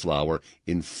state flower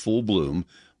in full bloom,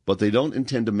 but they don't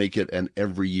intend to make it an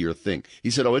every year thing. He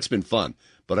said, it's been fun,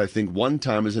 but I think one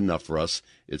time is enough for us.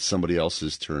 It's somebody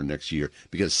else's turn next year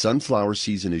because sunflower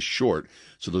season is short,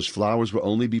 so those flowers will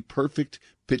only be perfect,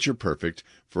 picture perfect,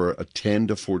 for a 10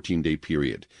 to 14-day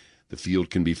period. The field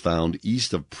can be found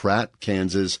east of Pratt,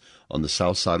 Kansas, on the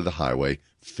south side of the Highway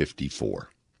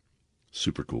 54.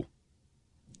 Super cool.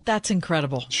 That's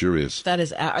incredible. Sure is. That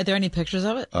is. Are there any pictures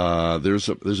of it? There's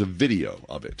a video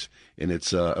of it, and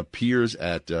it appears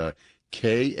at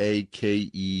KAKE.com,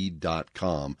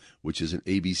 which is an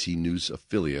ABC News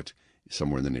affiliate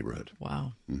somewhere in the neighborhood.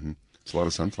 Wow. Mm-hmm. It's a lot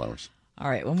of sunflowers. All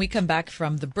right. When we come back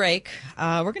from the break,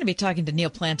 we're going to be talking to Neil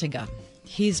Plantinga.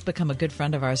 He's become a good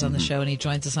friend of ours on the show, and he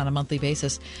joins us on a monthly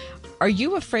basis. Are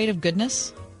you afraid of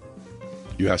goodness?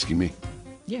 You asking me?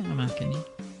 Yeah, I'm asking you.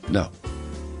 No.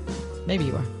 Maybe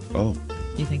you are. Oh.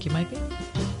 You think you might be?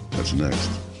 That's next.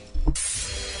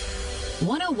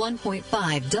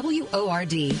 101.5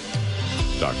 WORD.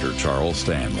 Dr. Charles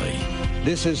Stanley.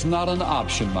 This is not an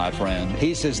option, my friend.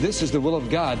 He says this is the will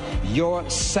of God, your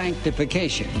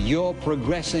sanctification, your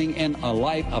progressing in a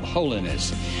life of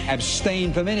holiness.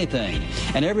 Abstain from anything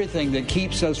and everything that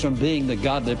keeps us from being the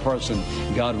godly person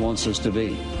God wants us to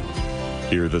be.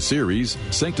 Hear the series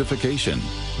Sanctification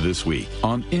this week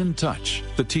on In Touch,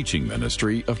 the teaching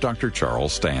ministry of Dr.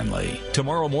 Charles Stanley.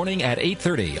 Tomorrow morning at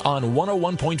 8:30 on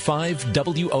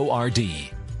 101.5 WORD.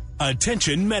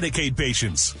 Attention Medicaid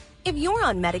patients. If you're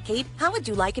on Medicaid, how would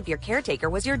you like if your caretaker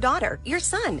was your daughter, your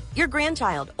son, your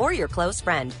grandchild, or your close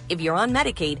friend? If you're on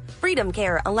Medicaid, Freedom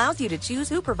Care allows you to choose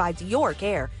who provides your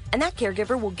care, and that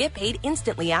caregiver will get paid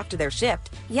instantly after their shift.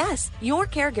 Yes, your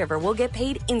caregiver will get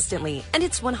paid instantly, and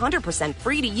it's 100%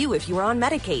 free to you if you are on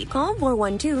Medicaid. Call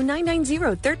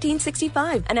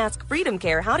 412-990-1365 and ask Freedom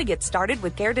Care how to get started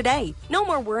with care today. No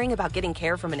more worrying about getting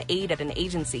care from an aide at an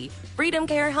agency. Freedom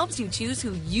Care helps you choose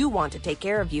who you want to take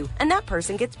care of you, and that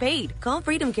person gets paid. Call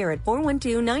Freedom Care at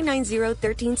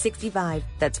 412-990-1365.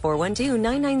 That's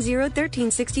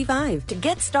 412-990-1365. To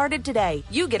get started today,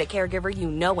 you get a caregiver you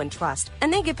know and trust,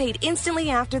 and they get paid instantly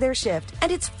after their shift,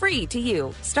 and it's free to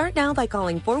you. Start now by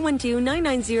calling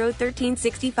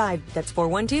 412-990-1365. That's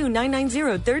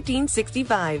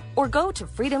 412-990-1365. Or go to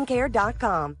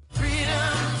freedomcare.com.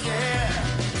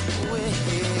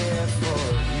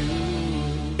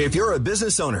 If you're a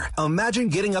business owner, imagine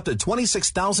getting up to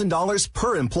 $26,000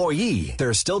 per employee.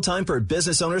 There's still time for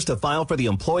business owners to file for the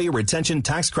Employee Retention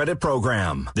Tax Credit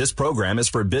Program. This program is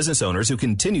for business owners who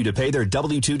continue to pay their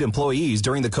W-2 employees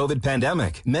during the COVID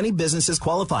pandemic. Many businesses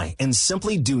qualify and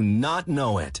simply do not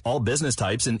know it. All business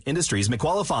types and industries may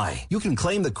qualify. You can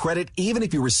claim the credit even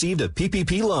if you received a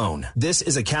PPP loan. This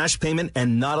is a cash payment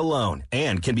and not a loan,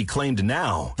 and can be claimed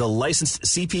now. The licensed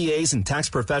CPAs and tax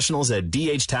professionals at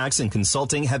DH Tax and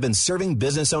Consulting have been serving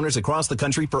business owners across the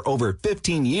country for over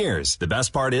 15 years. The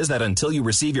best part is that until you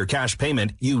receive your cash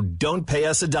payment, you don't pay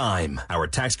us a dime. Our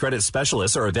tax credit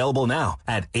specialists are available now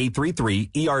at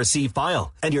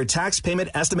 833-ERC-FILE, and your tax payment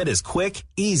estimate is quick,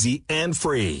 easy, and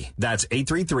free. That's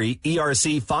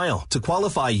 833-ERC-FILE to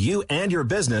qualify you and your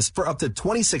business for up to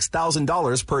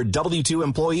 $26,000 per W-2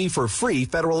 employee for free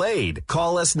federal aid.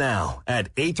 Call us now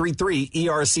at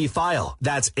 833-ERC-FILE.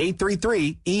 That's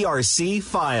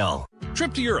 833-ERC-FILE.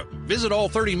 Trip to Europe. Visit all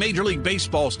 30 Major League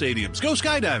Baseball stadiums. Go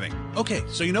skydiving. Okay,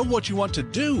 so you know what you want to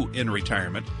do in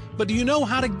retirement, but do you know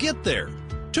how to get there?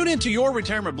 Tune in to Your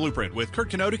Retirement Blueprint with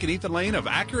Kurt Kenotic and Ethan Lane of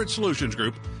Accurate Solutions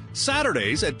Group,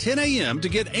 Saturdays at 10 a.m. to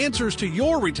get answers to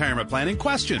your retirement planning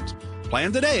questions.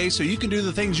 Plan today so you can do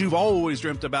the things you've always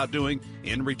dreamt about doing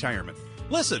in retirement.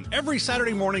 Listen every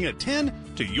Saturday morning at 10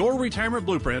 to Your Retirement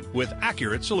Blueprint with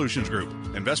Accurate Solutions Group.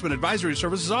 Investment advisory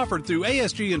services offered through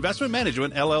ASG Investment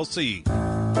Management, LLC.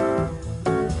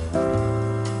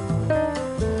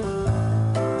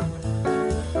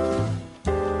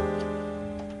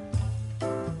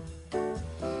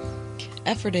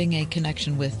 Efforting a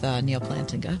connection with Neil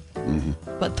Plantinga,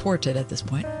 but thwarted at this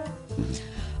point.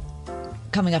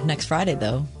 Coming up next Friday,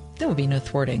 though, there will be no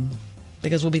thwarting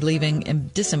because we'll be leaving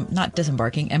and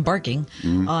embarking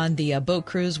on the boat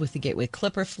cruise with the Gateway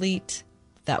Clipper fleet.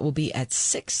 That will be at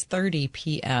 6:30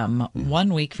 p.m.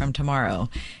 1 week from tomorrow.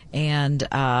 And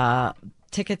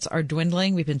tickets are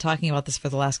dwindling. We've been talking about this for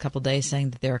the last couple of days,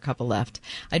 saying that there are a couple left.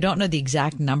 I don't know the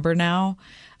exact number now,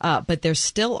 but there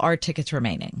still are tickets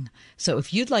remaining. So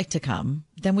if you'd like to come,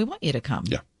 then we want you to come.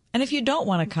 Yeah. And if you don't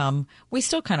want to come, we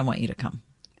still kind of want you to come.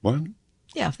 What?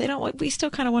 Yeah, if they don't, we still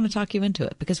kind of want to talk you into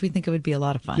it because we think it would be a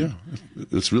lot of fun. Yeah,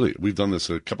 it's really, we've done this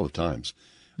a couple of times.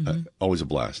 Always a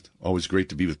blast. Always great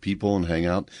to be with people and hang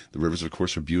out. The rivers, of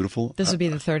course, are beautiful. This would be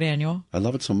the third annual. I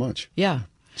love it so much. Yeah.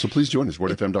 So please join us,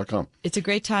 wordfm.com. It's a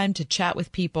great time to chat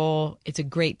with people. It's a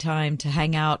great time to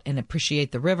hang out and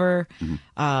appreciate the river.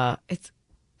 It's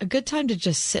a good time to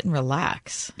just sit and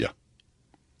relax. Yeah.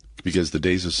 Because the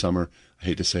days of summer, I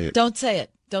hate to say it. Don't say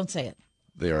it. Don't say it.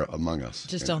 They are among us.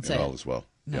 Just don't say it. All as well.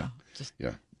 No.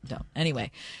 Yeah. Don't.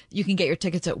 Anyway, you can get your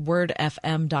tickets at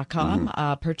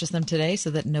wordfm.com. Purchase them today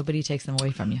so that nobody takes them away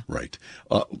from you. Right.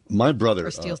 My brother...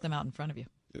 Or steals them out in front of you.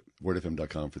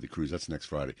 Wordfm.com for the cruise. That's next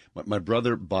Friday. My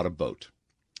brother bought a boat,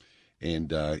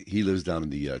 and he lives down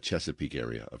in the Chesapeake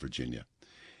area of Virginia.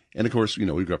 And, of course, we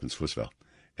grew up in Swissvale.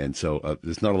 And so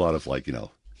there's not a lot of,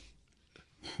 we're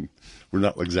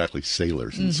not exactly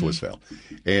sailors in Swissvale.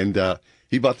 And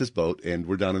he bought this boat, and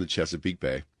we're down in the Chesapeake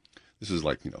Bay. This was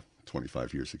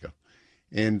 25 years ago.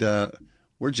 And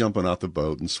we're jumping off the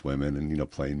boat and swimming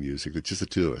and, playing music. It's just the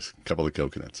two of us, a couple of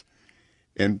coconuts.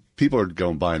 And people are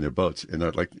going by in their boats, and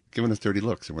they're, giving us dirty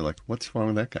looks. And we're like, what's wrong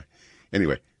with that guy?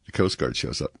 Anyway, the Coast Guard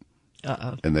shows up.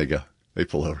 Uh-oh. And they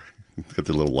pull over. Got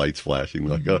their little lights flashing.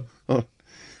 We're like, oh.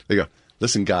 They go,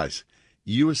 listen, guys,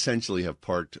 you essentially have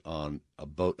parked on a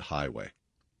boat highway.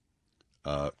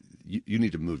 You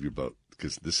need to move your boat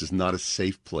because this is not a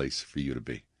safe place for you to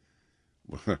be.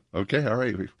 Okay, all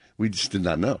right. We just did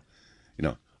not know.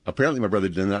 Apparently my brother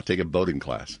did not take a boating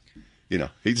class.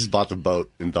 He just bought the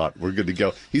boat and thought, we're good to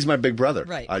go. He's my big brother.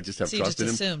 Right. I just have trust in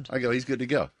him. Assumed. I go, he's good to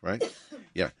go, right?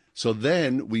 Yeah. So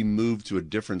then we moved to a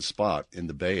different spot in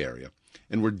the Bay Area,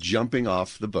 and we're jumping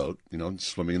off the boat,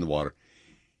 swimming in the water.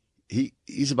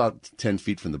 He's about 10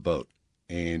 feet from the boat,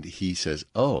 and he says,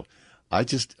 oh, I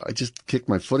just kicked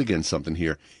my foot against something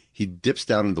here. He dips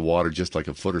down into the water just like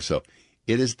a foot or so.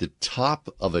 It is the top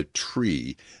of a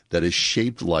tree that is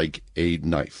shaped like a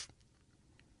knife.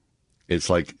 It's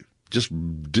just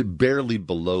barely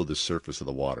below the surface of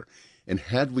the water. And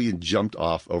had we jumped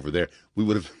off over there, we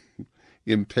would have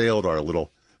impaled our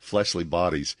little fleshly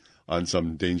bodies on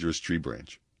some dangerous tree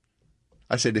branch.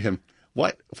 I said to him,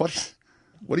 what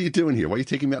are you doing here? Why are you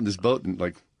taking me out in this boat? And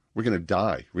we're going to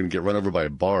die. We're going to get run over by a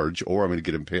barge, or I'm going to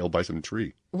get impaled by some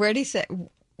tree. Where did he say?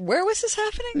 Where was this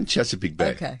happening? In Chesapeake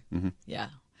Bay. Okay. Yeah.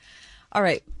 All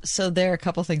right. So there are a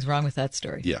couple things wrong with that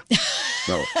story. Yeah.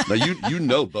 No. Now you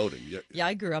know boating. Yeah,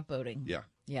 I grew up boating. Yeah.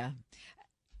 Yeah.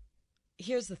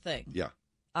 Here's the thing. Yeah.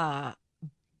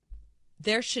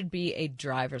 There should be a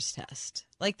driver's test,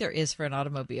 like there is for an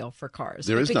automobile for cars.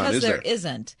 There is not, because is there there?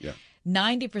 Isn't. Yeah.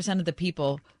 90% of the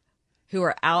people who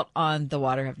are out on the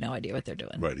water have no idea what they're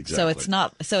doing. Right. Exactly.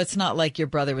 So it's not like your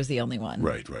brother was the only one.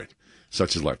 Right.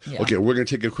 Such is life. Yeah. Okay, we're going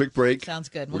to take a quick break. Sounds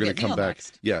good. We're going to come back.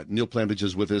 Next. Yeah, Neil Plandage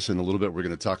is with us in a little bit. We're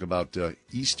going to talk about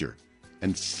Easter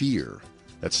and fear.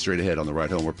 That's straight ahead on the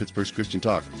ride home. We're Pittsburgh's Christian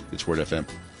Talk. It's Word FM.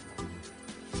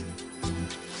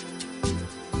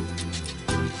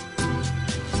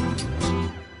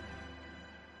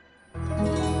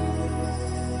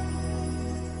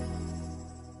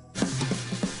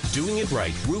 Doing it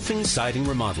right, roofing, siding,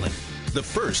 remodeling. The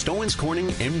first Owens Corning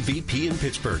MVP in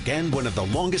Pittsburgh and one of the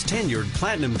longest tenured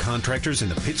platinum contractors in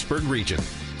the Pittsburgh region.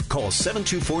 Call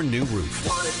 724-NEW-ROOF.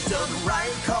 Want it done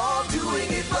right, call Doing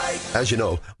It Right. As you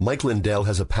know, Mike Lindell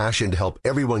has a passion to help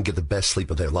everyone get the best sleep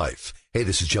of their life. Hey,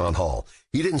 this is John Hall.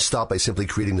 He didn't stop by simply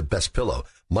creating the best pillow.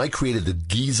 Mike created the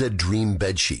Giza Dream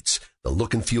Bed Sheets. They'll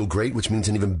look and feel great, which means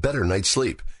an even better night's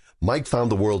sleep. Mike found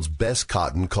the world's best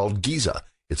cotton called Giza.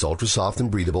 It's ultra soft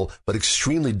and breathable, but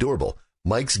extremely durable.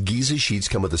 Mike's Giza sheets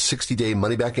come with a 60-day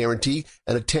money-back guarantee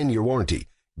and a 10-year warranty.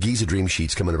 Giza Dream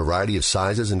Sheets come in a variety of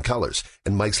sizes and colors.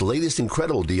 And Mike's latest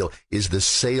incredible deal is the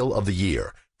sale of the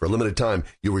year. For a limited time,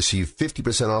 you'll receive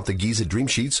 50% off the Giza Dream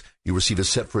Sheets. You'll receive a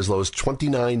set for as low as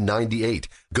 $29.98.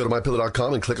 Go to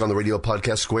MyPillow.com and click on the radio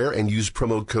podcast square and use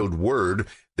promo code WORD.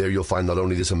 There you'll find not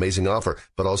only this amazing offer,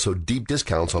 but also deep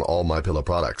discounts on all MyPillow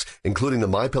products, including the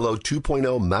MyPillow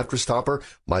 2.0 mattress topper,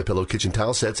 MyPillow kitchen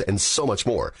towel sets, and so much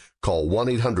more. Call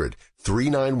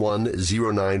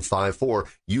 1-800-391-0954.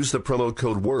 Use the promo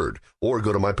code WORD, or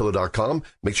go to MyPillow.com.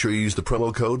 Make sure you use the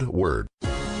promo code WORD.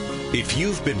 If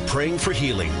you've been praying for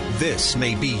healing, this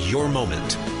may be your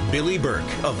moment. Billy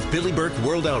Burke of Billy Burke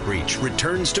World Outreach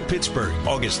returns to Pittsburgh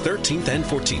August 13th and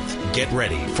 14th. Get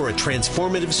ready for a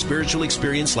transformative spiritual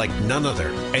experience like none other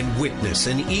and witness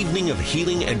an evening of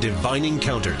healing and divine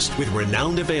encounters with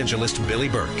renowned evangelist Billy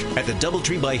Burke at the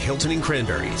Doubletree by Hilton in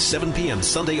Cranberry, 7 p.m.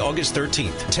 Sunday, August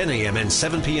 13th, 10 a.m. and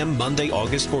 7 p.m. Monday,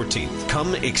 August 14th.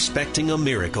 Come expecting a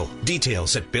miracle.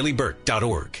 Details at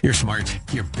billyburke.org. You're smart,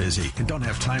 you're busy, and don't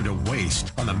have time to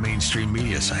waste on the mainstream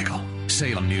media cycle.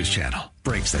 Salem News Channel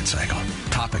breaks that cycle.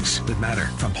 Topics that matter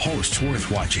from hosts worth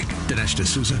watching. Dinesh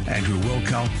D'Souza, Andrew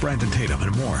Wilkow, Brandon Tatum,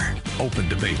 and more. Open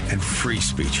debate and free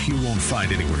speech you won't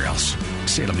find anywhere else.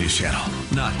 Salem News Channel.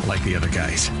 Not like the other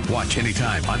guys. Watch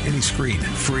anytime on any screen.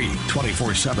 Free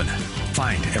 24/7.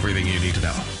 Find everything you need to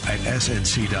know at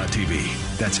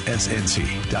snc.tv. That's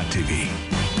snc.tv.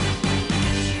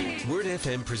 Word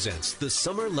FM presents the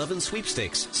Summer Lovin'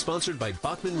 Sweepstakes, sponsored by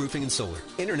Bachman Roofing and Solar.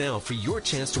 Enter now for your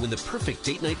chance to win the perfect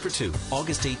date night for two.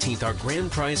 August 18th, our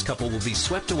grand prize couple will be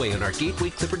swept away on our Gateway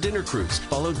Clipper dinner cruise,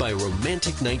 followed by a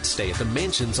romantic night stay at the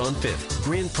Mansions on 5th.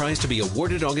 Grand prize to be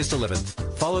awarded August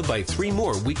 11th, followed by 3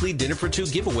 more weekly dinner for two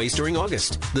giveaways during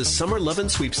August. The Summer Lovin'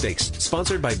 Sweepstakes,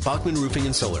 sponsored by Bachman Roofing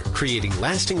and Solar, creating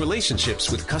lasting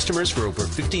relationships with customers for over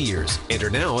 50 years. Enter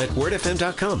now at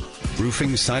wordfm.com.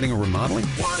 Roofing, siding, or remodeling?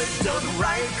 Want it done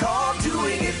right, call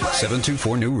Doing It Right.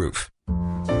 724 New Roof.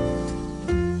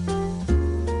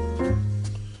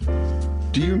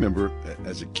 Do you remember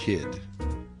as a kid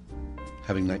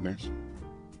having nightmares?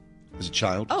 As a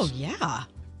child? Oh, yeah.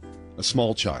 A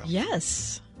small child?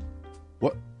 Yes.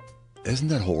 What? Isn't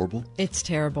that horrible? It's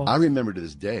terrible. I remember to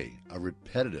this day a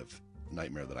repetitive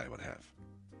nightmare that I would have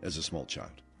as a small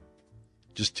child.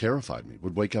 Just terrified me.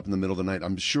 Would wake up in the middle of the night.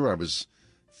 I'm sure I was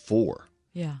 4.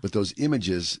 Yeah. But those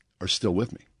images are still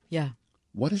with me. Yeah.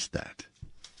 What is that?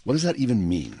 What does that even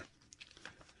mean?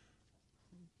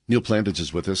 Neil Plantich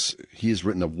is with us. He has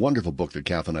written a wonderful book that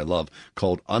Kath and I love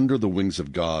called Under the Wings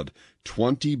of God,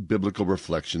 20 Biblical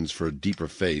Reflections for a Deeper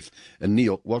Faith. And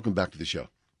Neil, welcome back to the show.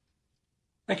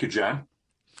 Thank you, John.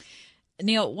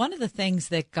 Neil, one of the things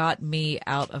that got me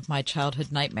out of my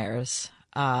childhood nightmares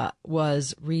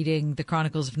was reading the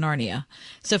Chronicles of Narnia.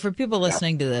 So for people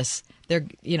listening to this, they're,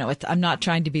 I'm not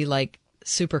trying to be like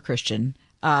super Christian,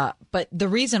 but the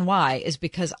reason why is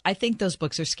because I think those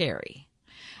books are scary.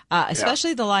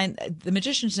 Especially The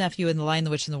Magician's Nephew and The Lion,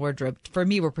 the Witch, and the Wardrobe, for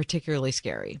me, were particularly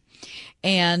scary.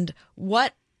 And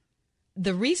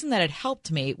the reason that it helped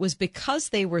me was because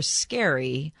they were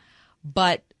scary,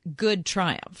 but good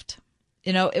triumphed.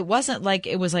 It wasn't like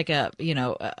it was like a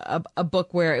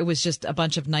book where it was just a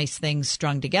bunch of nice things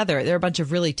strung together. There are a bunch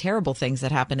of really terrible things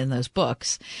that happen in those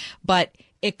books, but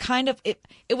it kind of, it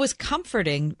was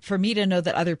comforting for me to know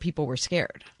that other people were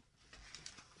scared.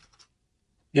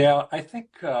 Yeah, I think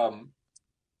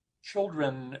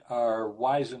children are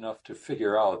wise enough to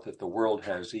figure out that the world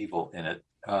has evil in it.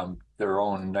 Their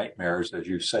own nightmares, as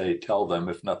you say, tell them,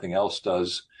 if nothing else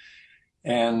does.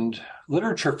 And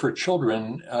literature for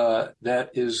children that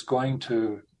is going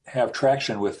to have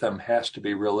traction with them has to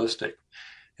be realistic.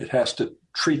 It has to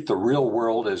treat the real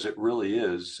world as it really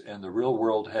is, and the real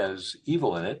world has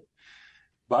evil in it.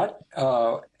 But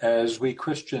as we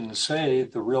Christians say,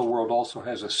 the real world also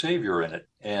has a savior in it.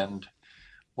 And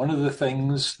one of the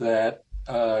things that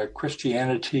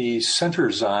Christianity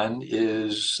centers on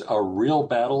is a real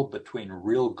battle between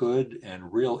real good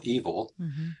and real evil,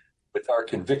 with our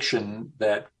conviction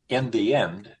that in the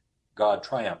end, God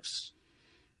triumphs.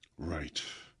 Right.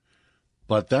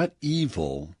 But that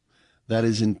evil that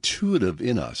is intuitive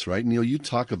in us, right? Neil, you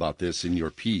talk about this in your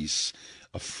piece,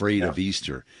 Afraid of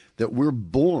Easter, that we're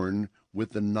born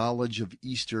with the knowledge of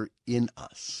Easter in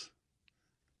us.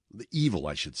 The evil,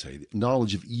 I should say, the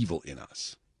knowledge of evil in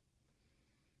us.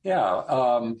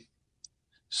 Yeah.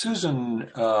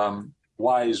 Susan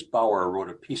Wise Bauer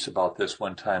wrote a piece about this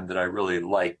one time that I really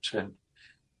liked. And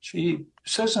she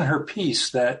says in her piece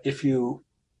that if you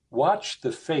watch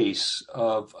the face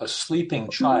of a sleeping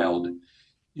child,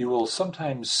 you will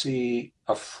sometimes see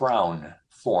a frown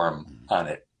form on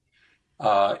it.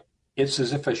 It's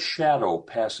as if a shadow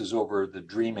passes over the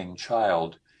dreaming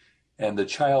child, and the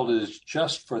child is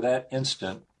just for that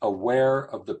instant aware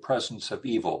of the presence of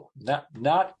evil.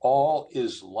 Not all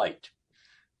is light.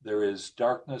 There is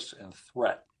darkness and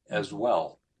threat as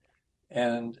well.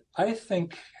 And I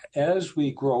think as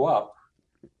we grow up,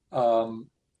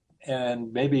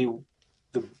 and maybe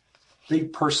the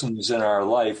big persons in our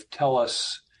life tell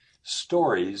us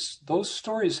stories, those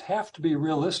stories have to be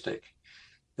realistic.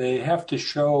 They have to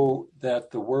show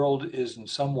that the world is in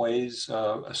some ways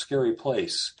a scary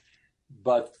place,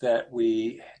 but that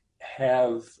we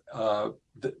have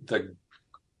the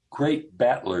great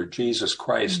battler, Jesus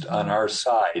Christ, on our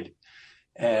side.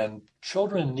 And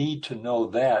children need to know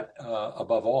that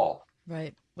above all.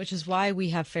 Right. Which is why we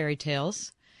have fairy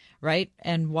tales, right?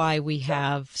 And why we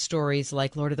have stories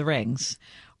like Lord of the Rings,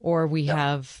 or we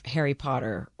have Harry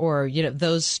Potter, or,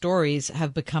 those stories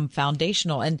have become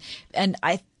foundational. And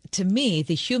to me,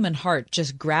 the human heart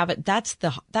just that's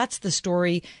the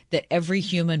story that every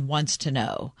human wants to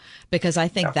know, because I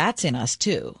think that's in us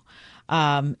too.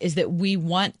 Is that we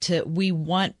want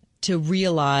to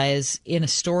realize in a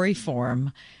story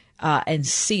form and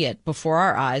see it before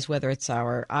our eyes, whether it's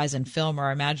our eyes in film or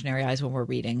our imaginary eyes when we're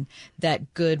reading,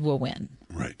 that good will win.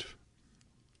 Right.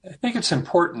 I think it's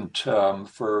important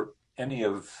for any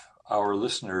of our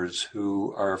listeners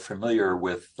who are familiar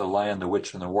with The Lion, the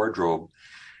Witch, and the Wardrobe,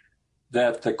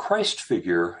 that the Christ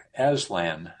figure,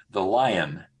 Aslan, the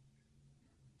lion,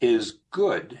 is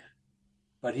good,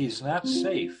 but he's not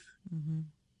safe. Mm-hmm.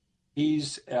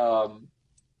 He's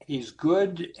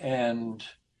good and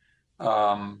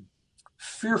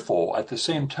fearful at the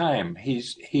same time.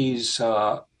 He's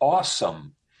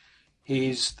awesome.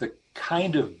 He's the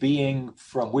kind of being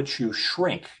from which you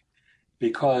shrink,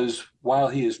 because while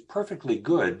he is perfectly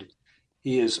good,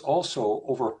 he is also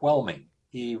overwhelming.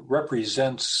 He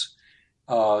represents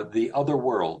the other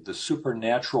world, the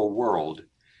supernatural world.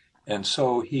 And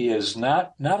so he is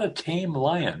not a tame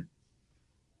lion.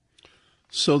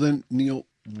 So then, Neil,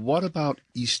 what about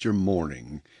Easter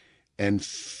morning and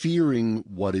fearing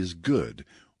what is good?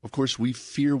 Of course, we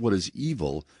fear what is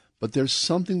evil, but there's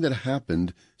something that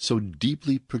happened so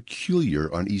deeply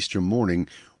peculiar on Easter morning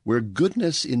where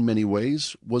goodness in many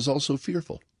ways was also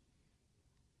fearful.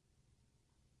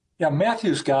 Yeah,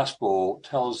 Matthew's gospel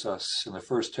tells us in the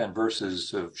first 10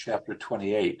 verses of chapter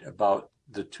 28 about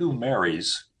the two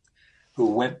Marys who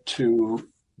went to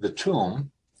the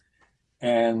tomb,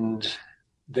 and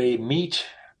they meet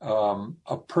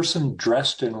a person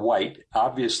dressed in white,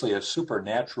 obviously a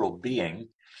supernatural being,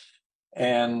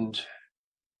 and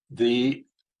the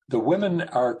women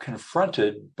are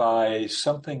confronted by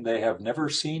something they have never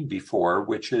seen before,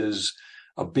 which is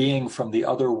a being from the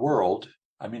other world.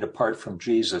 I mean, apart from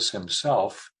Jesus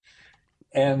himself,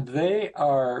 and they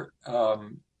are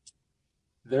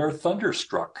they're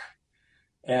thunderstruck.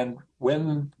 And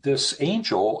when this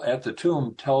angel at the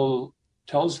tomb tells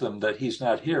them that he's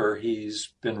not here,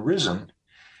 he's been risen,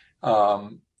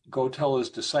 go tell his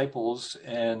disciples,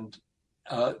 and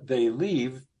they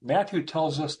leave. Matthew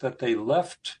tells us that they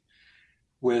left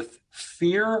with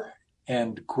fear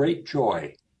and great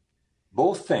joy,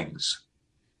 both things.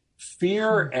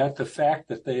 Fear at the fact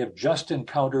that they have just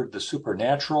encountered the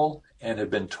supernatural and have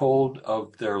been told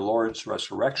of their Lord's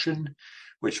resurrection,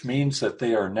 which means that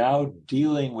they are now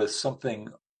dealing with something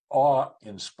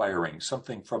awe-inspiring,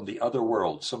 something from the other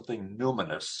world, something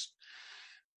numinous.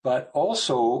 But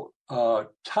also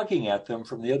tugging at them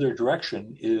from the other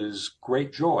direction is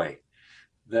great joy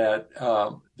that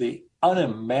the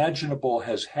unimaginable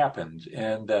has happened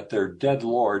and that their dead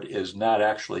Lord is not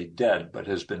actually dead, but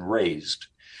has been raised.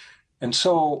 And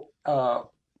so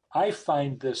I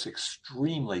find this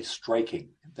extremely striking,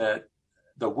 that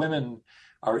the women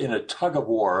are in a tug of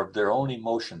war of their own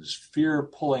emotions, fear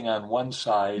pulling on one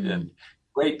side and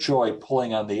great joy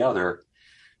pulling on the other.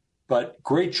 But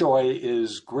great joy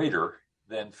is greater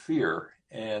than fear.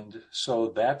 And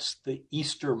so that's the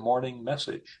Easter morning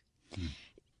message.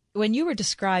 When you were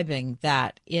describing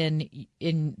that in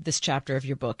this chapter of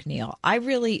your book, Neil, I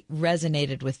really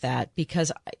resonated with that, because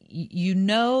you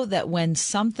know that when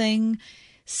something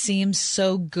seems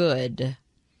so good,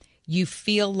 you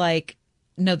feel like,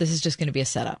 no, this is just going to be a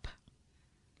setup.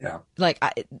 Yeah. Like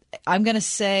I'm going to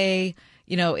say,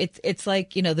 it's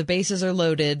like, the bases are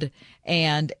loaded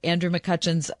and Andrew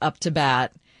McCutcheon's up to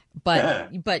bat,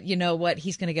 but you know what?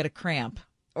 He's going to get a cramp.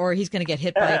 Or he's going to get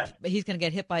hit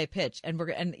by a pitch,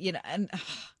 and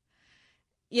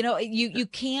you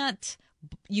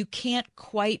can't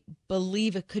quite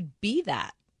believe it could be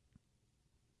that.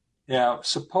 Yeah,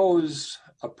 suppose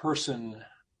a person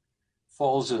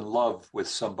falls in love with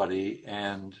somebody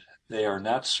and they are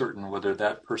not certain whether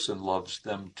that person loves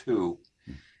them too.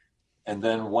 And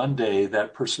then one day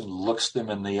that person looks them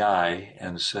in the eye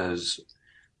and says,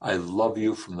 "I love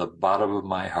you from the bottom of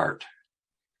my heart."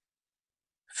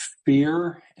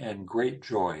 Fear and great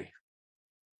joy.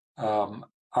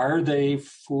 Are they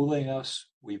fooling us?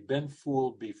 We've been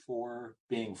fooled before.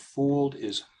 Being fooled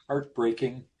is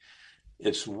heartbreaking.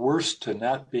 It's worse to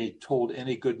not be told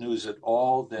any good news at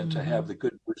all than to have the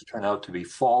good news turn out to be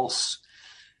false.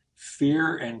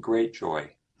 Fear and great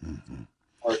joy.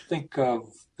 Or think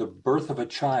of the birth of a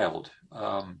child.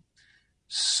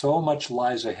 so much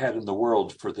lies ahead in the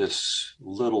world for this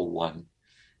little one.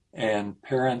 And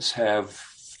parents have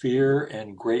fear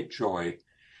and great joy.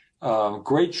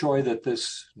 Great joy that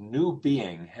this new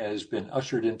being has been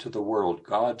ushered into the world,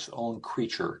 God's own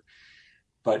creature.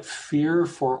 But fear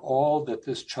for all that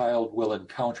this child will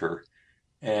encounter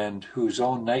and whose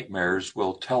own nightmares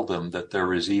will tell them that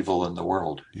there is evil in the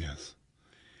world. Yes.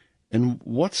 And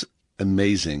what's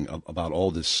amazing about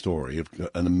all this story,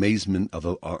 an amazement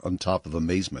on top of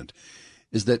amazement,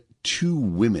 is that two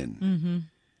women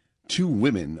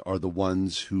are the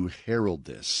ones who herald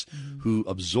this, who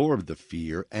absorb the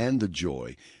fear and the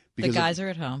joy. The guys are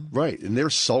at home. Right. And they're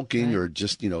sulking or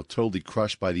just, totally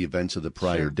crushed by the events of the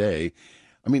prior day.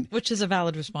 I mean, which is a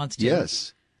valid response to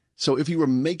yes. So if you were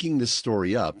making this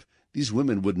story up, these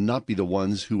women would not be the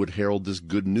ones who would herald this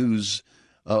good news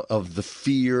of the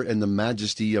fear and the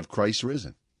majesty of Christ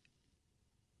risen.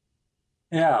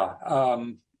 Yeah.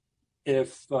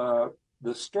 If the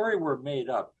story were made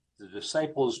up, the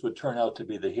disciples would turn out to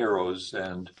be the heroes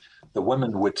and the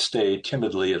women would stay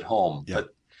timidly at home. Yeah.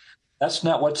 But that's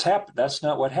not what's happened. That's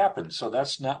not what happened. So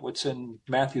that's not what's in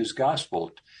Matthew's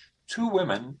gospel. Two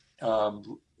women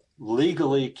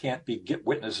legally can't be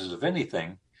witnesses of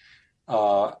anything,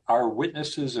 are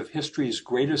witnesses of history's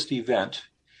greatest event,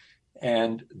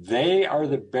 and they are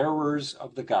the bearers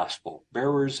of the gospel,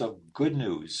 bearers of good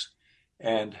news,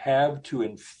 and have to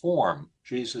inform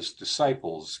Jesus'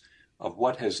 disciples of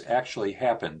what has actually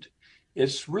happened.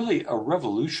 It's really a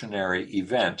revolutionary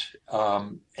event,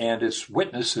 and its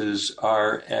witnesses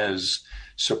are as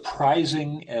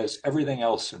surprising as everything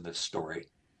else in this story.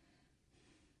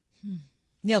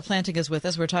 Neil Planting is with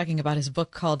us. We're talking about his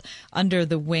book called Under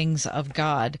the Wings of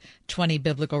God, 20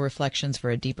 Biblical Reflections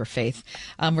for a Deeper Faith.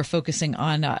 We're focusing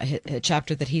on a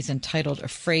chapter that he's entitled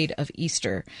Afraid of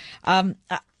Easter.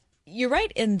 You're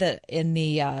right in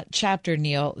the chapter,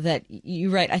 Neil, that you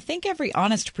write, I think every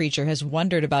honest preacher has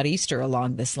wondered about Easter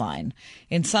along this line.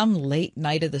 In some late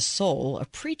night of the soul, a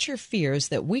preacher fears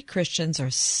that we Christians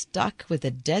are stuck with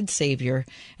a dead Savior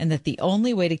and that the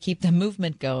only way to keep the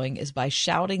movement going is by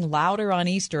shouting louder on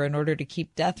Easter in order to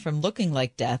keep death from looking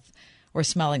like death or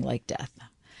smelling like death.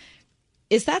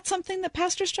 Is that something that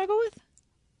pastors struggle with?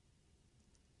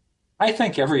 I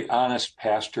think every honest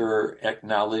pastor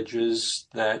acknowledges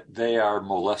that they are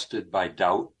molested by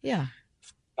doubt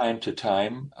from time to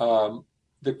time.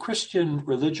 The Christian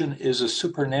religion is a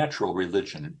supernatural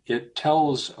religion. It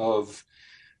tells of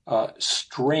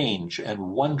strange and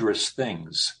wondrous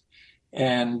things.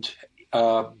 And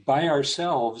by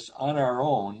ourselves, on our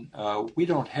own, we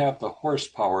don't have the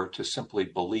horsepower to simply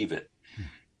believe it.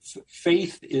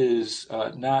 Faith is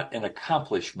not an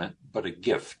accomplishment, but a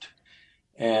gift.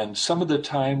 And some of the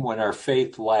time when our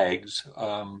faith lags,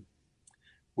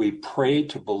 we pray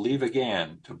to believe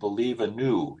again, to believe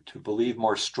anew, to believe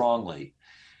more strongly.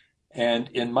 And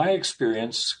in my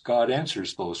experience, God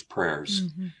answers those prayers.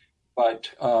 Mm-hmm.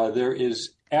 But there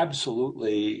is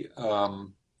absolutely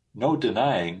no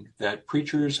denying that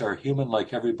preachers are human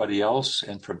like everybody else.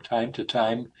 And from time to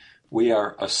time, we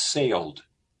are assailed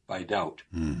by doubt.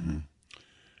 Mm-hmm.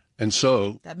 And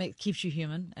so that keeps you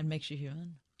human and makes you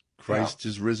human. Christ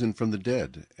is risen from the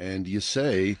dead. And you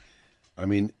say,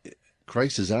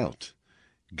 Christ is out.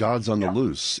 God's on the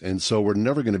loose. And so we're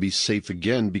never going to be safe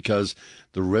again because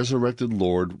the resurrected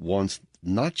Lord wants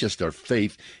not just our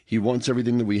faith, he wants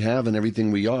everything that we have and everything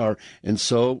we are. And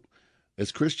so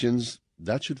as Christians,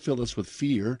 that should fill us with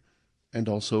fear and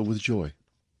also with joy.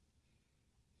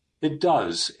 It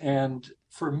does. And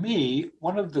for me,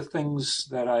 one of the things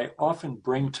that I often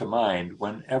bring to mind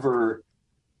whenever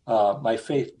my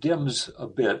faith dims a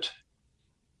bit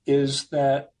is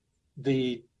that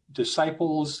the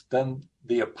disciples, then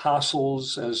the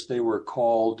apostles, as they were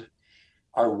called,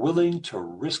 are willing to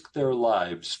risk their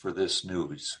lives for this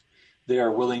news. They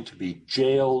are willing to be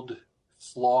jailed,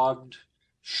 flogged,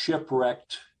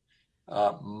 shipwrecked,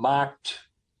 mocked,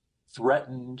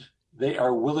 threatened. They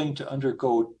are willing to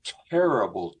undergo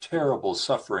terrible, terrible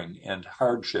suffering and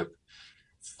hardship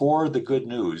for the good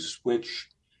news, which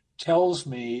tells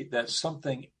me that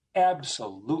something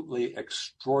absolutely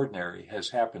extraordinary has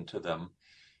happened to them.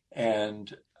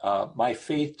 And my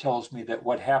faith tells me that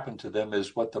what happened to them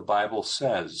is what the Bible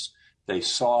says. They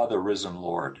saw the risen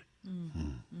Lord.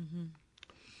 Mm-hmm.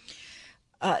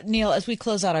 Neil, as we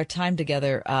close out our time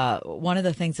together, one of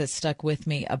the things that stuck with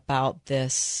me about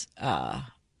this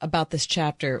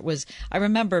chapter was I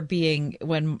remember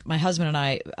when my husband and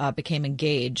I became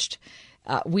engaged.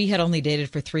 We had only dated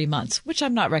for 3 months, which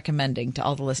I'm not recommending to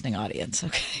all the listening audience.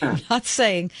 Okay, I'm not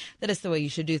saying that it's the way you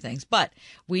should do things, but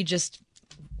we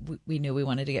we knew we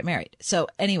wanted to get married. So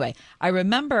anyway, I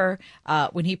remember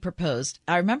when he proposed,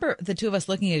 I remember the two of us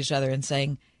looking at each other and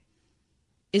saying,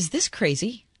 is this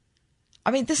crazy?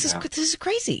 I mean, this is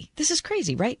crazy. This is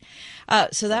crazy, right?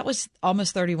 So that was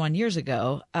almost 31 years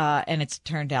ago, and it's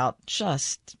turned out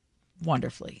just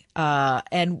wonderfully.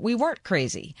 And we weren't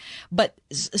crazy. But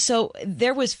so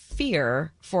there was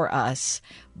fear for us,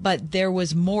 but there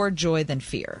was more joy than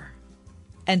fear.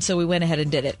 And so we went ahead and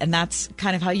did it. And that's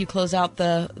kind of how you close out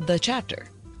the chapter.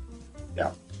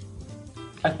 Yeah,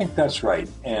 I think that's right.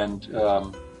 And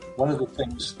one of the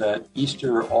things that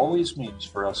Easter always means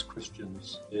for us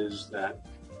Christians is that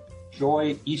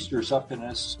joy Easters up in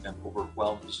us and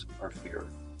overwhelms our fear.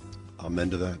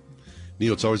 Amen to that.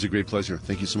 Neil, it's always a great pleasure.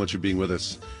 Thank you so much for being with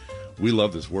us. We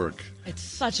love this work. It's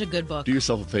such a good book. Do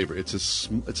yourself a favor. It's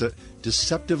a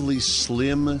deceptively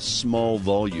slim, small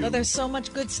volume. Oh, there's so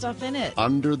much good stuff in it.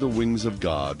 Under the Wings of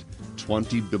God,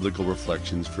 20 Biblical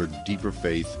Reflections for Deeper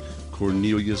Faith,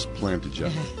 Cornelius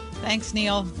Plantagenet. Thanks,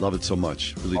 Neil. Love it so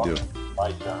much. Really do.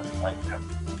 Bye, John. Bye, Tim.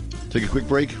 Take a quick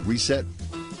break, reset.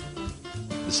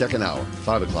 The second hour,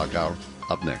 5 o'clock hour,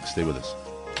 up next. Stay with us.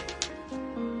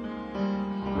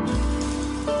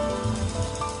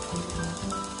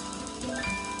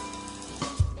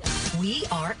 We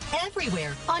are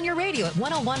everywhere on your radio at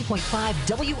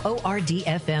 101.5 WORD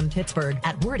FM Pittsburgh,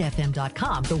 at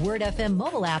wordfm.com, the Word FM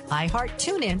mobile app, iHeart,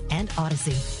 TuneIn, and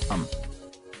Odyssey.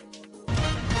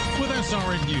 With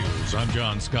SRN News, I'm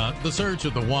John Scott. The search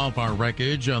of the wildfire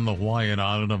wreckage on the Hawaiian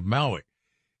island of Maui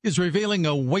is revealing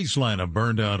a wasteland of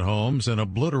burned-out homes and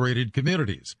obliterated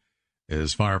communities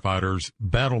as firefighters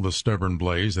battle the stubborn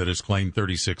blaze that has claimed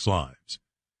 36 lives.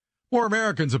 More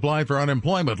Americans applied for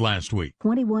unemployment last week.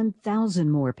 21,000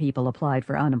 more people applied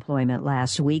for unemployment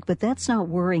last week, but that's not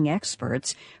worrying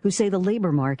experts who say the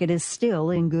labor market is still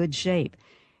in good shape.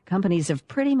 Companies have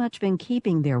pretty much been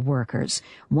keeping their workers.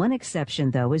 One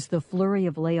exception, though, is the flurry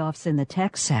of layoffs in the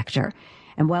tech sector.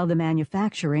 And while the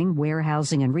manufacturing,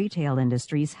 warehousing, and retail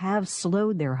industries have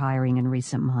slowed their hiring in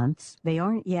recent months, they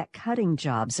aren't yet cutting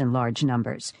jobs in large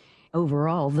numbers.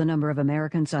 Overall, the number of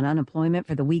Americans on unemployment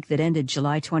for the week that ended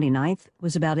July 29th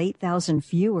was about 8,000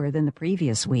 fewer than the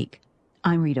previous week.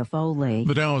 I'm Rita Foley.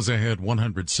 The Dow is ahead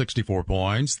 164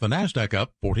 points. The Nasdaq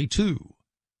up 42.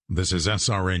 This is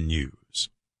SRN News.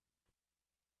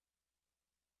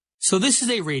 So this is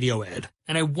a radio ad,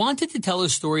 and I wanted to tell a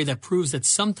story that proves that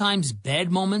sometimes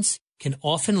bad moments can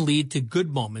often lead to good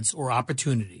moments or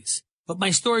opportunities. But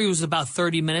my story was about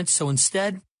 30 minutes, so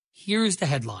instead, here's the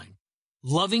headline.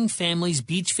 Loving family's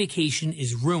beach vacation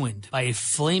is ruined by a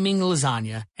flaming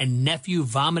lasagna and nephew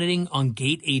vomiting on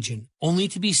gate agent, only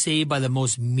to be saved by the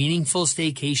most meaningful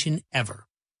staycation ever.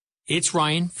 It's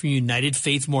Ryan from United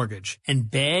Faith Mortgage,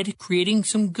 and bad creating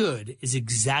some good is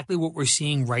exactly what we're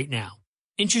seeing right now.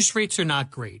 Interest rates are not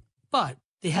great, but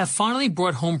they have finally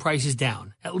brought home prices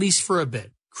down, at least for a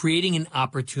bit, creating an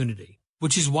opportunity.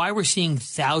 Which is why we're seeing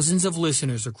thousands of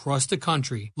listeners across the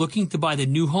country looking to buy the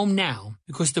new home now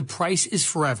because the price is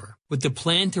forever, with the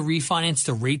plan to refinance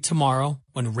the rate tomorrow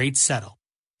when rates settle.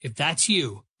 If that's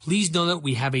you, please know that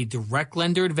we have a direct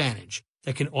lender advantage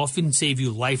that can often save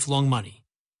you lifelong money.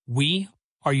 We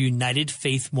are United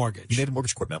Faith Mortgage. United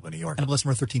Mortgage Corp, Melville, New York. NMLS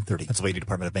number 1330. Pennsylvania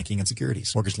Department of Banking and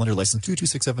Securities. Mortgage lender license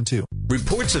 22672.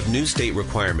 Reports of new state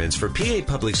requirements for PA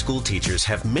public school teachers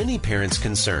have many parents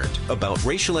concerned. About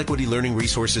racial equity learning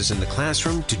resources in the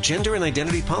classroom to gender and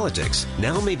identity politics,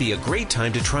 now may be a great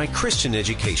time to try Christian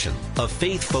education, a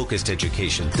faith-focused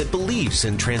education that believes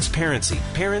in transparency,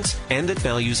 parents, and that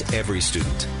values every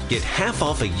student. Get half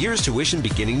off a year's tuition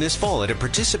beginning this fall at a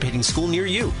participating school near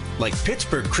you, like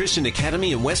Pittsburgh Christian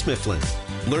Academy in West Mifflin.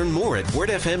 Learn more at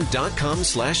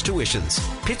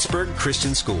wordfm.com/tuitions. Pittsburgh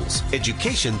Christian Schools.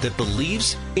 Education that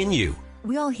believes in you.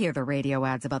 We all hear the radio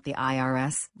ads about the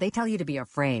IRS. They tell you to be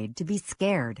afraid, to be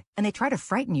scared, and they try to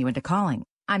frighten you into calling.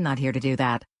 I'm not here to do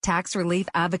that. Tax Relief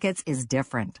Advocates is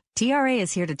different. TRA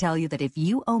is here to tell you that if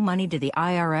you owe money to the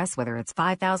IRS, whether it's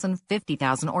 $5,000,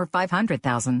 $50,000, or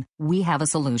 $500,000, we have a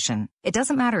solution. It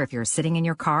doesn't matter if you're sitting in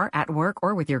your car, at work,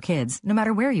 or with your kids. No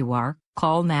matter where you are,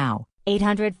 call now.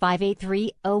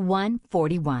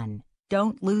 800-583-0141.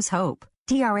 Don't lose hope.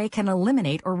 TRA can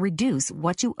eliminate or reduce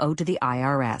what you owe to the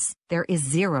IRS. There is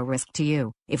zero risk to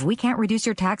you. If we can't reduce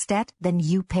your tax debt, then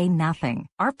you pay nothing.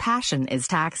 Our passion is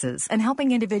taxes and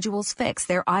helping individuals fix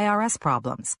their IRS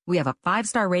problems. We have a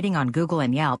 5-star rating on Google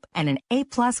and Yelp and an A+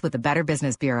 with the Better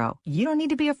Business Bureau. You don't need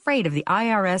to be afraid of the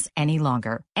IRS any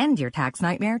longer. End your tax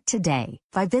nightmare today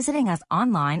by visiting us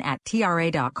online at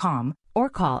TRA.com or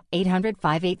call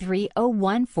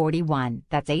 800-583-0141.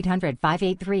 That's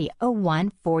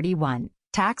 800-583-0141.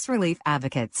 Tax Relief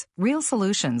Advocates. Real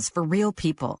solutions for real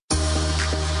people.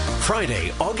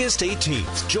 Friday, August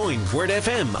 18th, join Word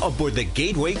FM aboard the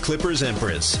Gateway Clippers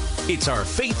Empress. It's our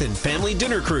Faith and Family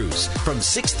Dinner Cruise from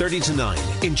 6:30 to 9.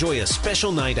 Enjoy a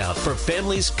special night out for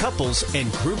families, couples,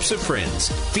 and groups of friends,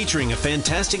 featuring a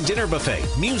fantastic dinner buffet,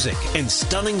 music, and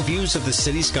stunning views of the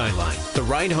city skyline. The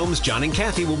Ride Home's John and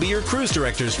Kathy will be your cruise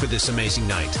directors for this amazing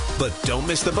night. But don't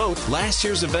miss the boat. Last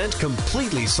year's event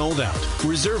completely sold out.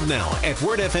 Reserve now at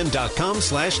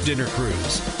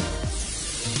wordfm.com/dinnercruise.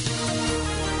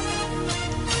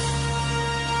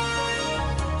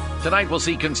 Tonight we'll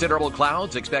see considerable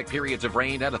clouds. Expect periods of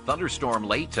rain and a thunderstorm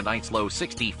late. Tonight's low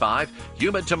 65.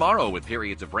 Humid tomorrow with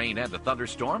periods of rain and a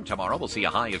thunderstorm. Tomorrow we'll see a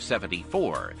high of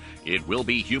 74. It will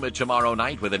be humid tomorrow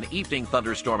night with an evening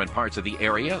thunderstorm in parts of the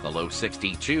area. The low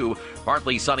 62.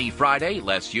 Partly sunny Friday.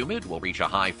 Less humid. We'll reach a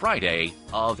high Friday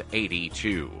of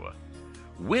 82.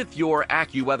 With your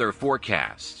AccuWeather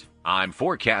forecast, I'm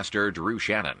forecaster Drew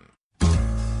Shannon.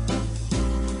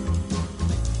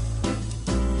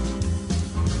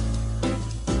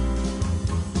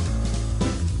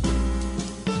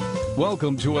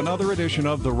 Welcome to another edition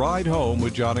of The Ride Home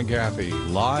with John and Kathy,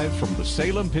 live from the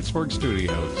Salem-Pittsburgh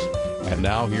studios. And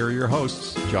now here are your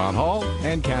hosts, John Hall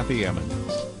and Kathy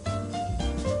Emmons.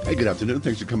 Hey, good afternoon.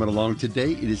 Thanks for coming along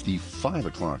today. It is the 5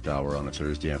 o'clock hour on a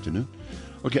Thursday afternoon.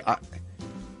 Okay,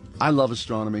 I love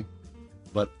astronomy,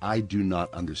 but I do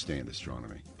not understand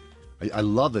astronomy. I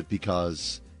love it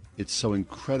because it's so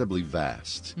incredibly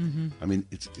vast. Mm-hmm. I mean,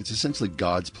 it's essentially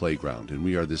God's playground, and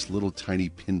we are this little tiny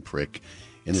pinprick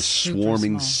in a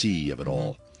swarming sea of it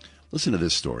all. Listen to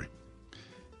this story.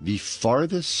 The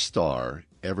farthest star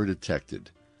ever detected,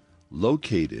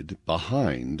 located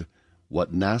behind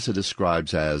what NASA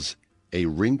describes as a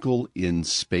wrinkle in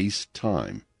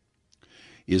space-time,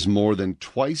 is more than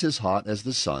twice as hot as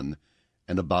the sun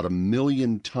and about 1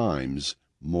 million times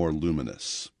more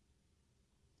luminous.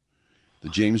 The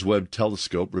James Webb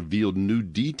Telescope revealed new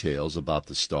details about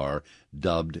the star,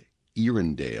 dubbed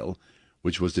Earendale,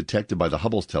 which was detected by the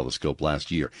Hubble telescope last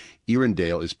year.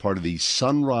 Earendale is part of the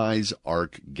Sunrise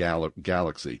Arc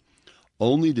galaxy,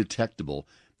 only detectable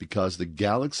because the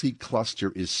galaxy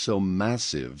cluster is so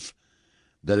massive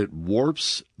that it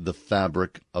warps the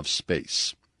fabric of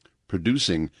space,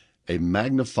 producing a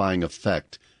magnifying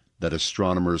effect that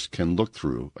astronomers can look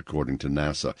through, according to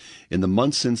NASA. In the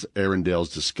months since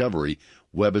Earendale's discovery,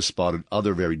 Webb has spotted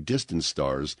other very distant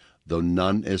stars, though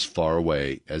none as far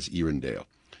away as Earendale.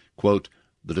 Quote,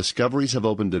 the discoveries have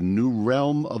opened a new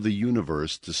realm of the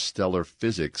universe to stellar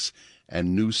physics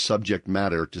and new subject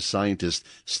matter to scientists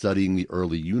studying the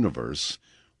early universe,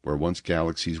 where once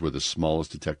galaxies were the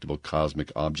smallest detectable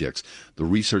cosmic objects. The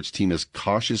research team has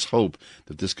cautious hope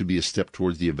that this could be a step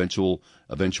towards the eventual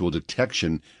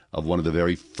detection of one of the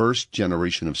very first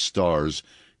generation of stars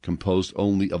composed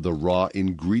only of the raw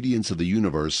ingredients of the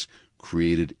universe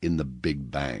created in the Big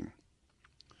Bang.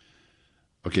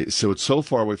 Okay, so it's so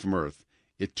far away from Earth,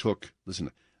 it took, listen,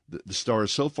 the star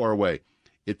is so far away,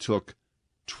 it took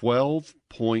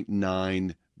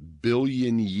 12.9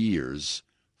 billion years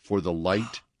for the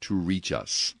light to reach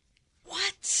us.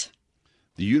 What?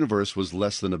 The universe was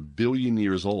less than 1 billion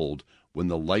years old when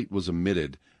the light was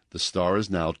emitted. The star is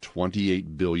now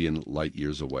 28 billion light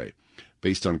years away.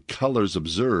 Based on colors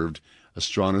observed,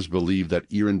 astronomers believe that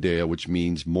Earendale, which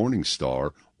means morning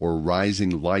star or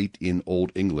rising light in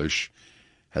Old English,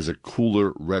 has a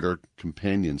cooler, redder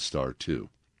companion star, too.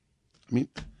 I mean,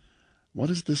 what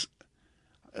is this?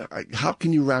 How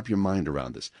can you wrap your mind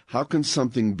around this? How can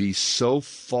something be so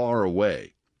far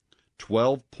away,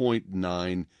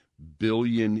 12.9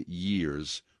 billion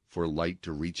years for light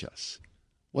to reach us?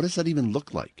 What does that even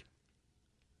look like?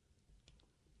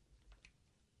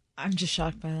 I'm just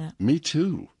shocked by that. Me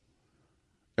too.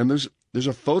 And there's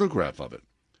a photograph of it.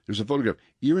 There's a photograph.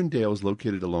 Earendale is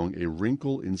located along a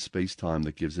wrinkle in space-time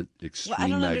that gives it extreme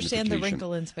magnification. I don't understand the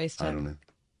wrinkle in space-time. I don't know.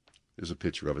 There's a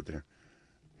picture of it there.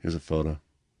 Here's a photo.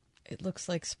 It looks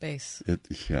like space.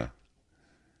 Yeah.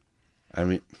 I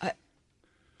mean,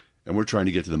 and we're trying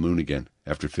to get to the moon again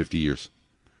after 50 years.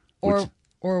 Or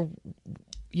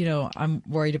you know, I'm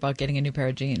worried about getting a new pair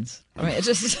of jeans. I mean, it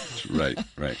just right.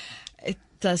 It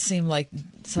does seem like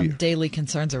some daily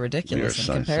concerns are ridiculous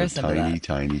in comparison so tiny, to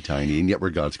that. Tiny, and yet we're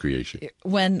God's creation.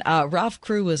 When Ralph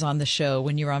Crew was on the show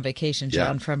when you were on vacation,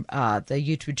 John, from the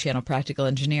YouTube channel Practical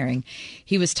Engineering,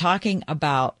 he was talking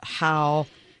about how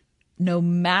no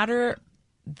matter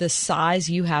the size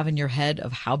you have in your head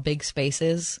of how big space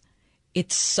is,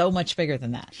 it's so much bigger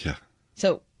than that. Yeah.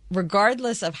 So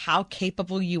regardless of how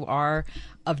capable you are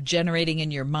of generating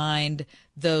in your mind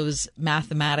those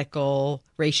mathematical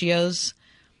ratios,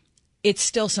 it's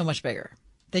still so much bigger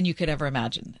than you could ever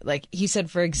imagine. Like he said,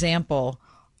 for example,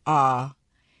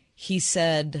 he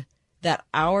said that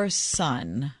our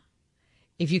sun,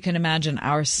 if you can imagine,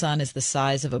 our sun is the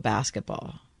size of a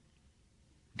basketball.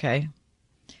 Okay.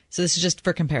 So this is just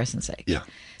for comparison's sake. Yeah.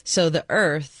 So the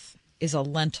Earth is a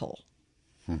lentil.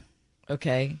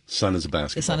 Okay. Sun is a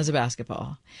basketball. The sun is a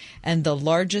basketball. And the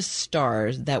largest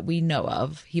star that we know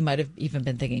of, he might have even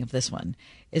been thinking of this one,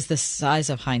 is the size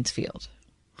of Heinz Field.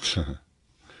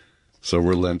 So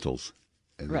we're lentils.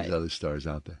 And Right. there's other stars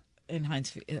out there. In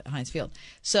Heinz Field.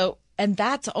 So, and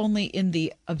that's only in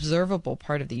the observable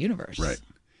part of the universe. Right.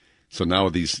 So now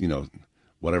these,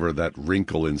 whatever that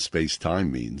wrinkle in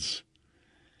space-time means.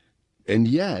 And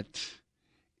yet,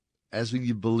 as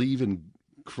you believe in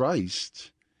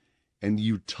Christ and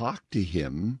you talk to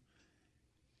him,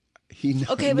 he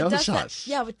knows us.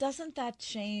 But doesn't that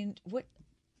change?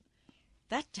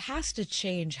 That has to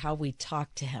change how we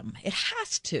talk to him. It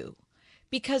has to.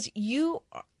 Because you...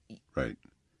 Right.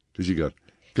 Because you go,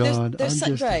 God,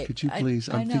 right. Could you please?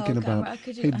 I'm know, thinking God, about,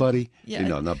 could you, hey, buddy. Yeah.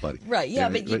 No, not buddy. Right, yeah,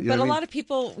 but a lot of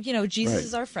people, Jesus Right.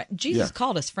 is our friend. Jesus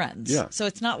called us friends. Yeah. So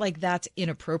it's not like that's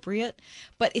inappropriate,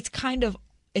 but it's kind of,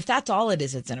 if that's all it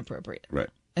is, it's inappropriate. Right.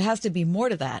 It has to be more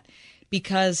to that,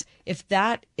 because if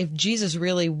Jesus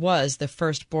really was the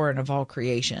firstborn of all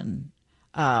creation,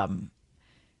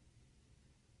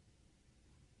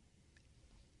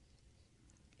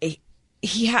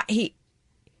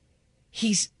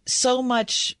 he's so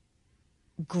much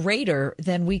greater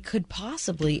than we could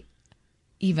possibly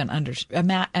even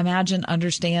imagine,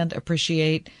 understand,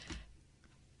 appreciate.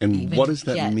 And what does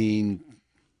that mean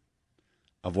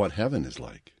of what heaven is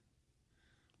like?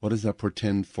 What does that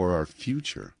portend for our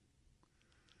future?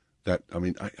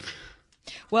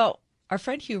 Well, our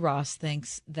friend Hugh Ross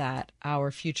thinks that our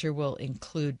future will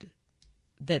include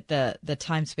that the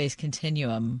time-space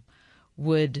continuum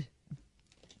would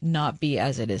not be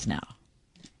as it is now.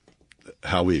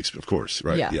 How we, of course,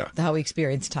 right? Yeah. How we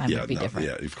experience time would be different.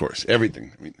 Yeah, of course.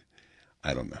 Everything.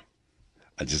 I don't know.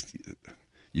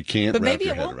 You can't but wrap maybe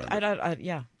your it head won't. around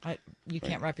it. You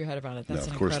can't wrap your head around it. That's no,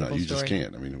 an of course incredible not. You story. just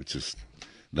can't. It's just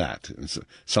that. And so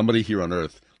somebody here on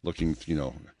Earth looking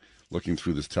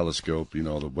through this telescope,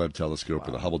 the Webb telescope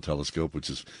or the Hubble telescope, which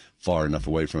is far enough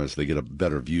away from us, they get a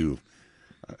better view.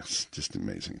 It's just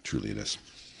amazing. Truly it is.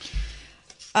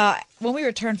 When we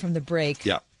return from the break,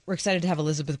 we're excited to have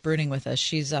Elizabeth Bruning with us.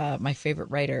 She's my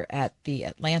favorite writer at The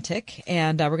Atlantic,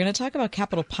 and we're going to talk about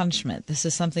capital punishment. This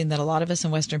is something that a lot of us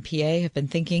in Western PA have been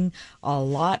thinking a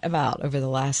lot about over the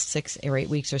last 6 or 8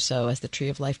 weeks or so as the Tree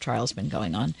of Life trial has been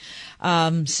going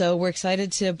on. So we're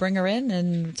excited to bring her in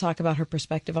and talk about her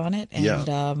perspective on it and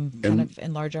kind of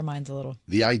enlarge our minds a little.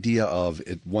 The idea of,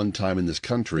 at one time in this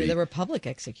country, there were public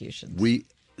executions. We,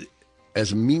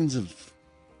 as a means of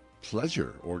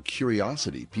pleasure or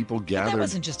curiosity, people gathered. That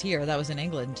wasn't just here. That was in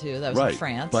England too. That was in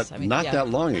France. But not that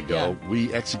long ago,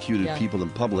 we executed people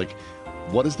in public.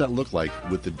 What does that look like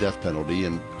with the death penalty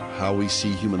and how we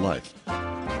see human life?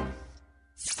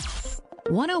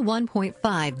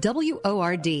 101.5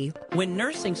 WORD. When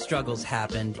nursing struggles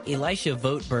happened, Elisha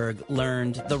Vogtberg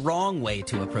learned the wrong way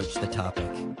to approach the topic.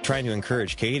 Trying to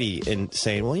encourage Katie and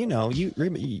saying, well,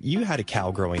 you had a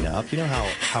cow growing up. You know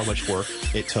how much work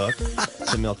it took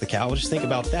to milk the cow. Well, just think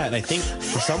about that. And I think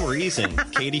for some reason,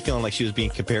 Katie feeling like she was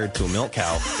being compared to a milk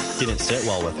cow didn't sit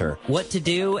well with her. What to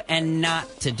do and not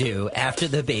to do after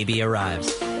the baby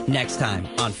arrives. Next time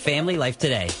on Family Life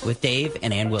Today with Dave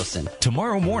and Ann Wilson.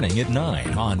 Tomorrow morning at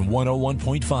 9 on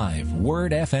 101.5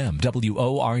 Word FM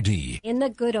WORD. In the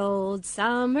good old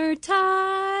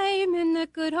summertime, in the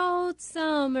good old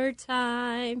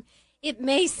summertime. It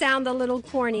may sound a little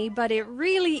corny, but it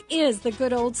really is the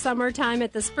good old summertime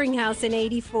at the Spring House in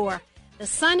 84. The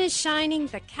sun is shining,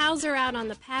 the cows are out on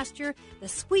the pasture, the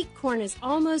sweet corn is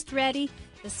almost ready,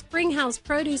 the Springhouse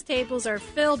produce tables are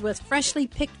filled with freshly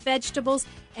picked vegetables,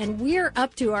 and we're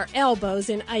up to our elbows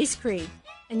in ice cream.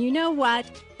 And you know what?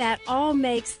 That all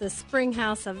makes the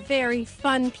Springhouse a very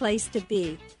fun place to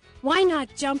be. Why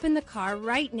not jump in the car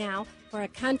right now for a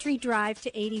country drive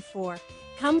to 84?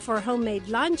 Come for homemade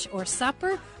lunch or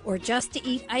supper, or just to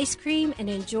eat ice cream and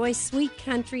enjoy sweet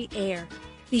country air.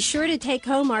 Be sure to take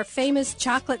home our famous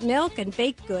chocolate milk and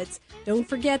baked goods. Don't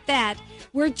forget that.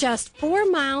 We're just 4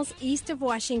 miles east of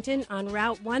Washington on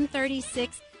Route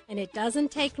 136, and it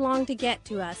doesn't take long to get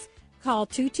to us. Call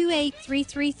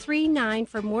 228-3339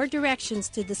 for more directions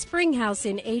to the Springhouse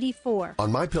in 84.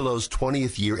 On MyPillow's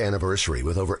 20th year anniversary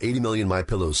with over 80 million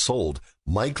MyPillows sold,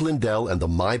 Mike Lindell and the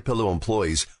MyPillow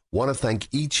employees want to thank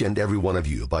each and every one of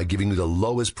you by giving you the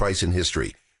lowest price in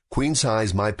history. Queen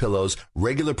size MyPillow's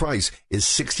regular price is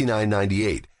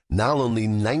 $69.98. Now only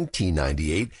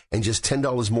 $19.98 and just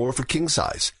 $10 more for king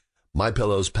size.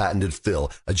 MyPillow's patented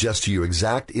fill adjusts to your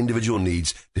exact individual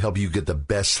needs to help you get the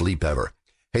best sleep ever.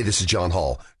 Hey, this is John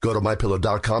Hall. Go to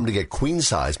MyPillow.com to get queen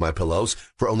size MyPillows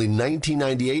for only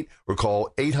 $19.98 or call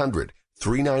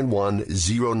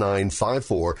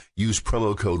 800-391-0954. Use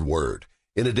promo code WORD.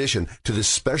 In addition to this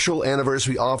special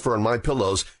anniversary offer on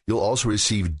MyPillows, you'll also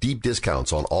receive deep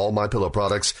discounts on all MyPillow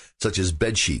products such as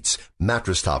bed sheets,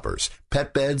 mattress toppers,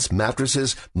 pet beds,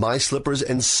 mattresses, My Slippers,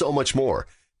 and so much more.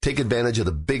 Take advantage of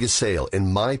the biggest sale in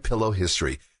MyPillow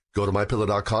history. Go to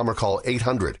MyPillow.com or call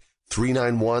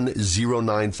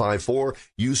 800-391-0954.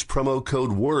 Use promo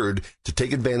code WORD to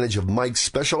take advantage of Mike's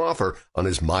special offer on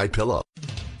his MyPillow.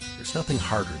 There's nothing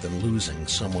harder than losing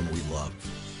someone we love.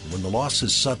 When the loss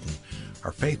is sudden,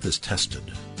 our faith is tested.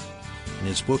 In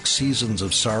his book, Seasons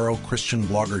of Sorrow, Christian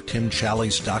blogger Tim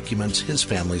Challies documents his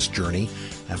family's journey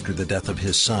after the death of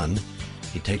his son.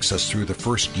 He takes us through the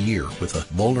first year with a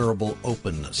vulnerable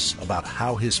openness about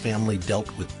how his family dealt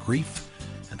with grief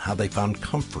and how they found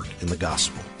comfort in the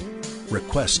gospel.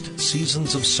 Request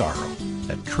Seasons of Sorrow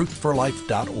at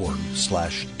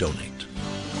truthforlife.org/donate.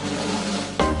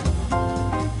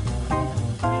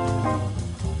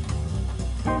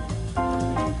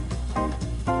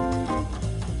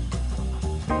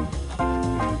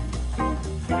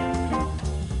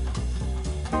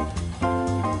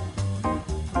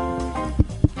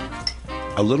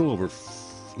 A little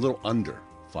under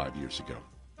 5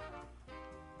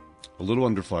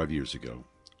 years ago,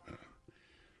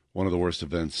 one of the worst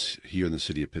events here in the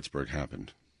city of Pittsburgh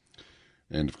happened.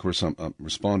 And, of course, I'm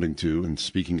responding to and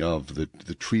speaking of the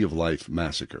Tree of Life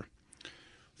massacre.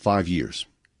 5 years.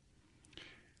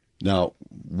 Now,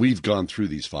 we've gone through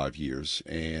these 5 years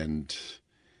and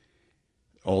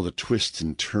all the twists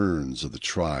and turns of the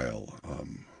trial,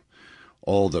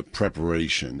 all the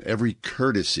preparation, every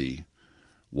courtesy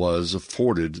was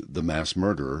afforded the mass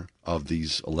murderer of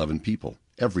these 11 people.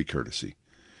 Every courtesy.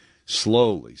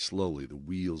 Slowly, the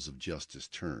wheels of justice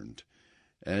turned.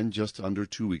 And just under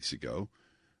 2 weeks ago,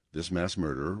 this mass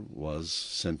murderer was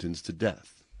sentenced to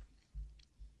death.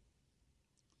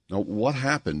 Now, what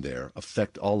happened there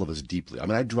affect all of us deeply. I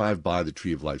mean, I drive by the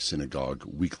Tree of Life Synagogue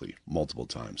weekly, multiple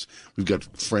times. We've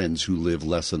got friends who live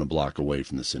less than a block away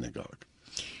from the synagogue.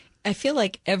 I feel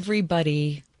like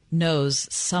everybody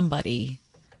knows somebody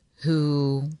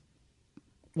who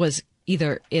was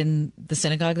either in the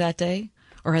synagogue that day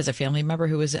or has a family member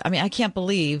who was. I mean, I can't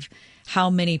believe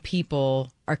how many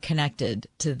people are connected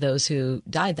to those who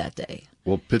died that day.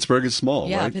 Well, Pittsburgh is small,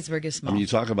 yeah, right? Pittsburgh is small. I mean, you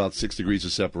talk about 6 degrees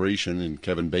of separation and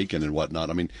Kevin Bacon and whatnot.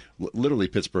 I mean, literally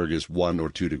Pittsburgh is 1 or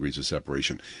 2 degrees of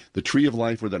separation. The Tree of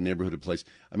Life, where that neighborhood had placed,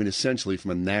 I mean, essentially from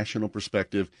a national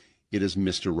perspective, it is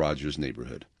Mr. Rogers'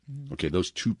 neighborhood. Mm-hmm. Okay, those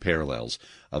two parallels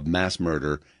of mass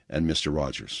murder and Mr.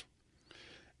 Rogers.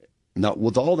 Now,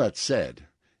 with all that said,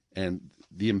 and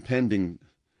the impending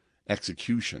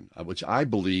execution, which I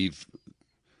believe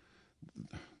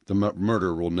the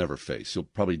murderer will never face. He'll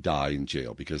probably die in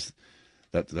jail because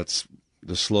that's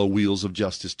the slow wheels of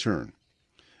justice turn.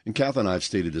 And Kath and I have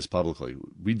stated this publicly.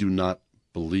 We do not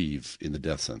believe in the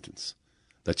death sentence.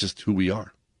 That's just who we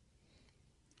are.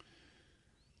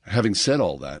 Having said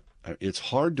all that, it's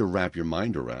hard to wrap your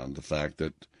mind around the fact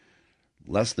that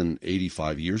less than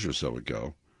 85 years or so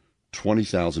ago,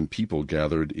 20,000 people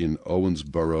gathered in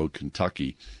Owensboro,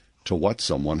 Kentucky, to watch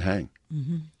someone hang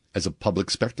as a public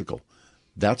spectacle.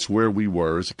 That's where we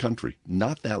were as a country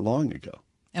not that long ago.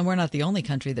 And we're not the only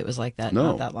country that was like that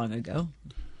not that long ago,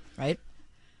 right?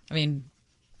 I mean,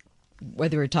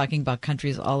 whether we're talking about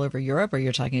countries all over Europe or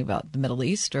you're talking about the Middle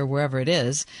East or wherever it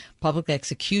is, public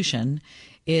execution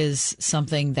is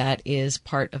something that is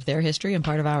part of their history and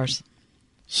part of ours.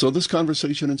 So this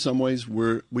conversation, in some ways,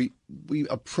 we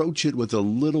approach it with a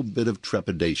little bit of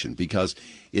trepidation because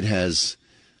it has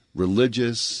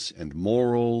religious and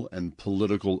moral and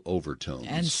political overtones.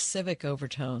 And civic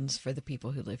overtones for the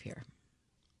people who live here.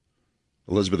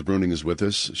 Elizabeth Bruning is with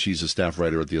us. She's a staff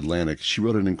writer at The Atlantic. She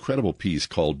wrote an incredible piece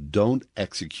called Don't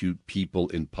Execute People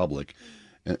in Public.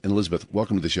 And Elizabeth,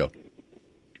 welcome to the show.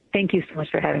 Thank you so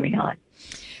much for having me on.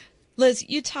 Liz,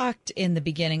 you talked in the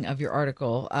beginning of your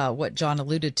article, what John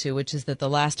alluded to, which is that the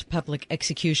last public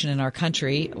execution in our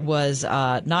country was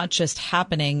not just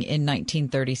happening in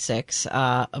 1936,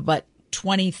 but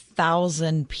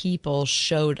 20,000 people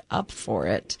showed up for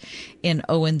it in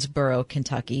Owensboro,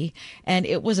 Kentucky, and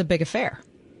it was a big affair.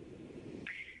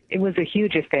 It was a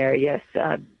huge affair, yes.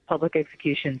 Public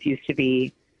executions used to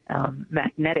be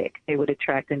magnetic. They would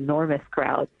attract enormous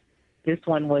crowds. This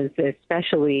one was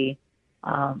especially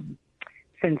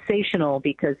sensational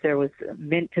because there was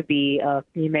meant to be a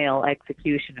female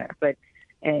executioner, but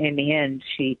in the end,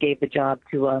 she gave the job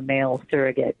to a male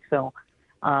surrogate. So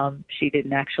she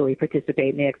didn't actually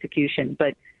participate in the execution.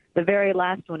 But the very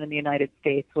last one in the United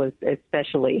States was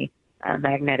especially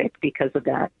magnetic because of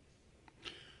that.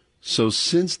 So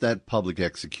since that public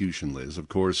execution, Liz, of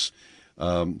course,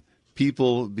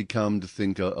 people become to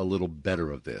think a little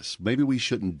better of this. Maybe we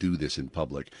shouldn't do this in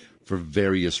public for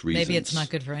various reasons. Maybe it's not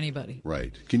good for anybody.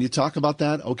 Right. Can you talk about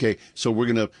that? Okay, so we're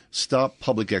going to stop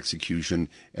public execution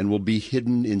and we'll be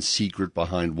hidden in secret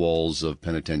behind walls of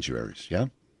penitentiaries, yeah?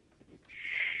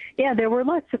 Yeah, there were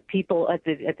lots of people at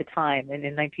the time, and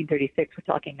in 1936,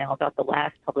 we're talking now about the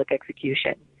last public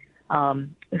execution,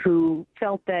 who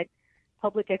felt that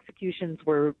public executions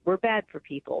were bad for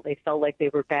people. They felt like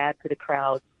they were bad for the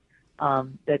crowds,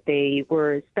 that they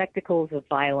were spectacles of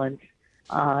violence,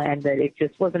 and that it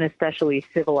just wasn't especially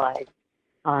civilized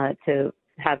to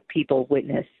have people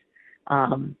witness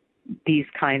these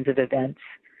kinds of events.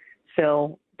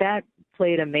 So that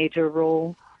played a major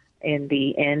role in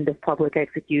the end of public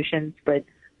executions. But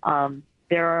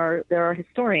there are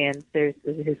historians. There's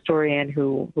a historian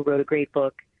who wrote a great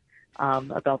book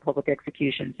about public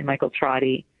executions, Michael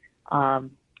Trotty,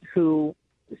 who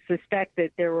suspect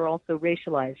that there were also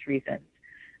racialized reasons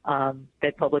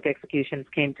that public executions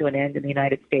came to an end in the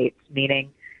United States,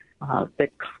 meaning the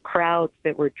crowds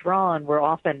that were drawn were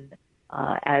often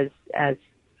as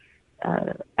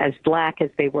black as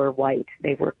they were white.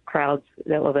 They were crowds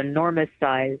of enormous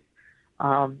size,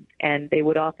 and they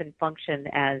would often function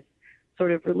as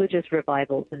sort of religious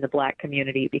revivals in the black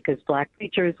community because black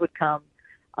preachers would come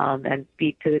and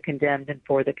speak to the condemned and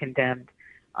for the condemned.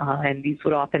 And these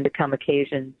would often become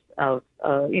occasions of,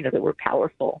 that were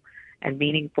powerful and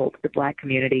meaningful to the black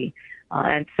community.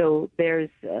 And so there's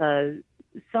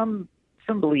some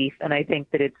belief, and I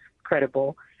think that it's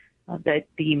credible, that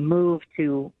the move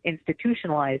to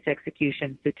institutionalize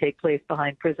executions to take place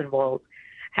behind prison walls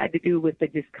had to do with the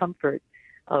discomfort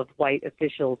of white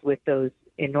officials with those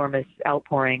enormous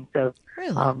outpourings of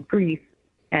grief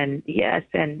and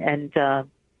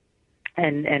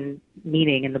and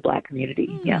meaning in the black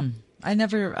community. Yeah, I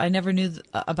never knew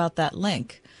about that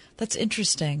link. That's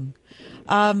interesting.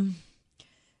 Do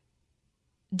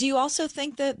you also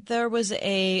think that there was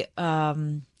a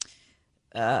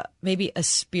maybe a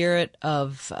spirit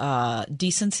of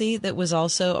decency that was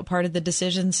also a part of the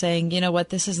decision, saying, you know what,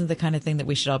 this isn't the kind of thing that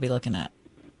we should all be looking at?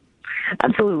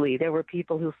 Absolutely. There were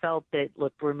people who felt that,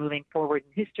 look, we're moving forward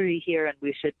in history here and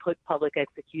we should put public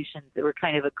executions that were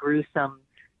kind of a gruesome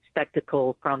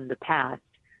spectacle from the past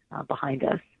behind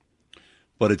us.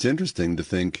 But it's interesting to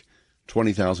think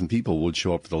 20,000 people would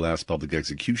show up for the last public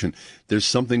execution. There's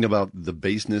something about the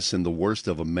baseness and the worst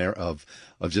of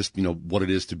just, what it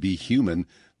is to be human,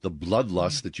 the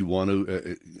bloodlust that you want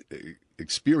to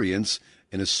experience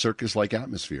in a circus-like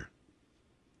atmosphere.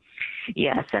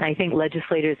 Yes, and I think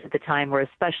legislators at the time were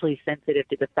especially sensitive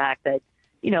to the fact that,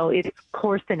 it's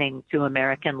coarsening to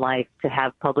American life to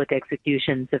have public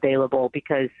executions available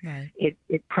because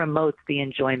it promotes the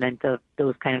enjoyment of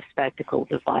those kind of spectacles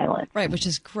of violence. Right, which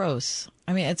is gross.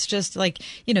 I mean, it's just like,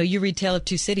 you read Tale of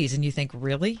Two Cities and you think,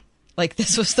 really? Like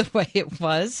this was the way it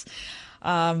was?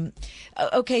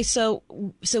 Okay, so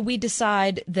we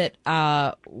decide that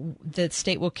the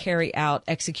state will carry out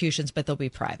executions, but they'll be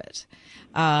private.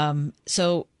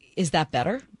 So is that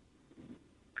better?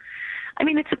 I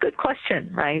mean, it's a good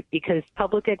question, right? Because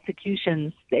public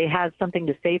executions, they have something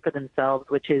to say for themselves,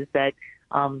 which is that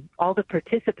all the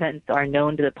participants are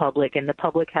known to the public, and the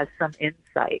public has some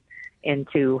insight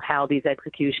into how these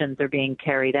executions are being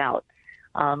carried out.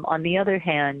 On the other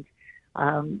hand,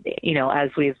 as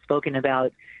we have spoken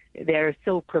about, they're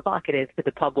so provocative to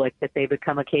the public that they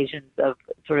become occasions of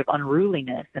sort of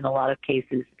unruliness in a lot of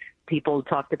cases. People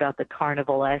talked about the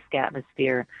carnival-esque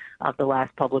atmosphere of the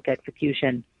last public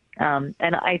execution. And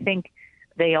I think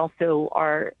they also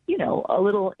are, a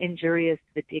little injurious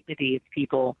to the dignity of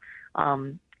people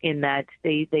in that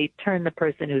they turn the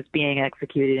person who's being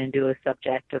executed into a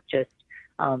subject of just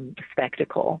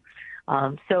spectacle.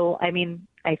 So, I mean,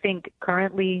 I think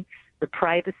currently the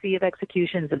privacy of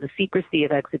executions and the secrecy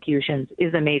of executions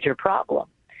is a major problem.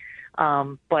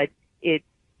 But it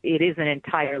isn't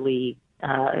entirely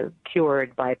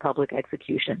cured by public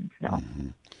executions, no. Mm-hmm.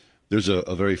 There's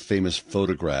a very famous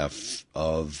photograph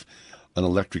of an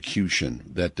electrocution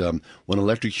that when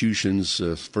electrocutions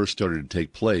first started to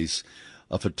take place,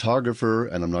 a photographer,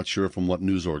 and I'm not sure from what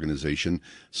news organization,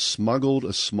 smuggled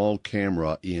a small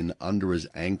camera in under his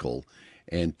ankle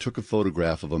and took a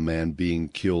photograph of a man being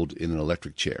killed in an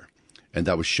electric chair. And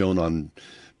that was shown on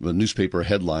newspaper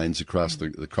headlines across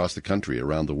the country,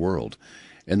 around the world.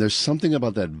 And there's something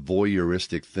about that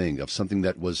voyeuristic thing of something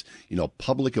that was,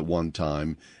 public at one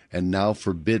time and now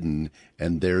forbidden,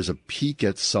 and there's a peek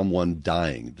at someone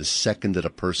dying the second that a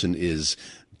person is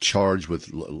charged with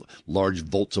large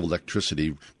volts of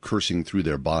electricity coursing through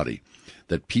their body,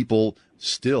 that people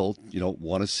still,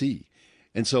 want to see.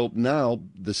 And so now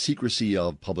the secrecy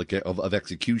of of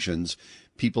executions,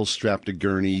 people strapped to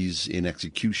gurneys in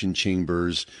execution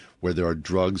chambers where there are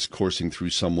drugs coursing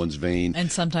through someone's vein.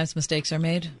 And sometimes mistakes are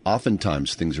made.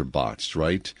 Oftentimes things are botched,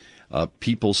 right?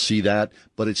 People see that,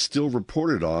 but it's still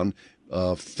reported on.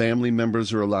 Family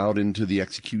members are allowed into the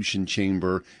execution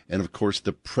chamber, and of course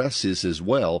the press is as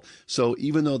well. So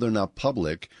even though they're not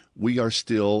public, we are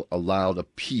still allowed a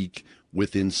peek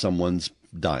within someone's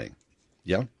dying.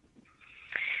 Yeah?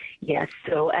 Yes.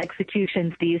 So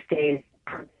executions these days,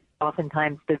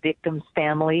 oftentimes the victim's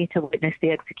family to witness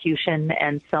the execution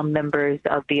and some members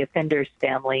of the offender's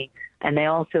family, and they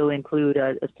also include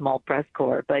a small press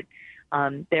corps. But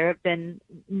there have been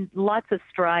lots of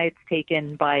strides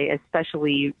taken by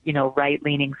especially,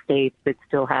 right-leaning states that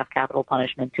still have capital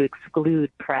punishment to exclude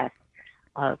press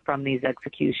from these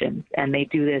executions. And they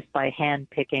do this by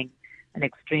hand-picking an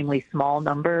extremely small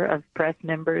number of press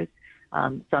members.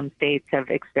 Some states have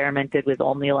experimented with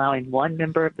only allowing one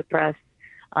member of the press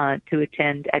to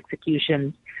attend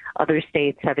executions. Other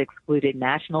states have excluded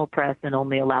national press and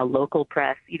only allow local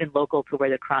press, even local to where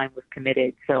the crime was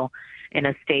committed. So in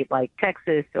a state like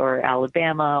Texas or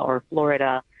Alabama or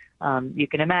Florida, you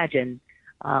can imagine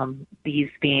these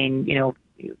being,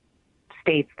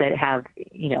 states that have,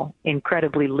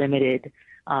 incredibly limited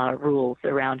rules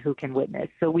around who can witness.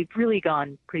 So we've really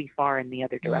gone pretty far in the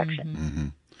other direction. Mm-hmm.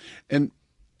 And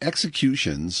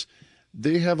executions,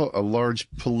 they have a large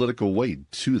political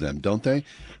weight to them, don't they?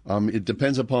 It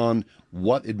depends upon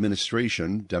what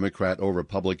administration, Democrat or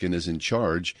Republican, is in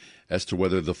charge as to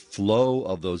whether the flow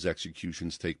of those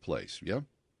executions take place. Yeah?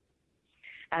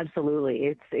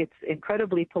 Absolutely. It's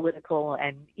incredibly political.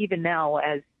 And even now,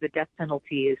 as the death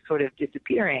penalty is sort of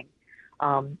disappearing,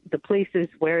 the places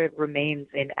where it remains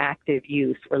in active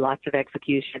use, where lots of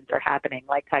executions are happening,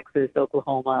 like Texas,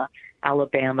 Oklahoma,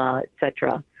 Alabama,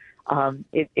 etc.,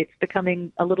 it's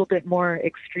becoming a little bit more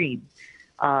extreme.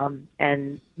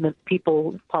 And the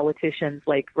politicians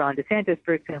like Ron DeSantis,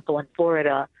 for example, in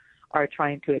Florida, are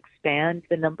trying to expand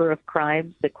the number of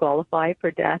crimes that qualify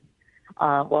for death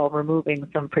while removing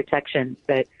some protections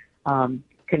that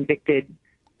convicted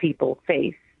people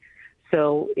face.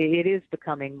 So it is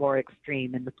becoming more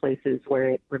extreme in the places where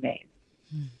it remains.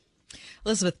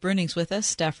 Elizabeth Bruning's with us,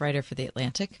 staff writer for The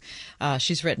Atlantic.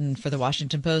 She's written for The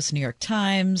Washington Post, New York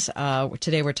Times.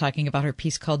 Today we're talking about her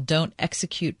piece called Don't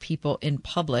Execute People in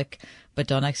Public, but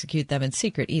Don't Execute Them in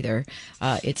Secret either.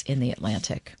 It's in The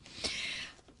Atlantic.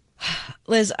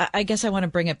 Liz, I guess I want to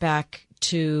bring it back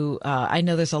to, I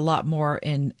know there's a lot more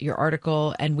in your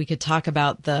article, and we could talk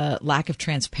about the lack of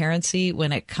transparency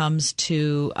when it comes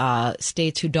to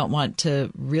states who don't want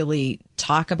to really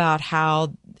talk about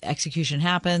how execution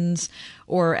happens,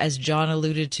 or as John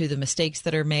alluded to, the mistakes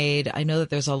that are made. I know that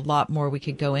there's a lot more we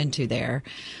could go into there.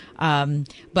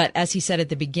 But as he said at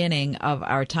the beginning of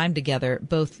our time together,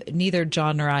 neither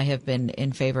John nor I have been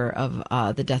in favor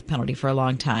of the death penalty for a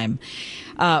long time.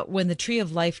 When the Tree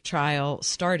of Life trial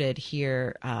started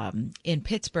here in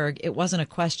Pittsburgh, it wasn't a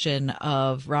question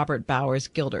of Robert Bauer's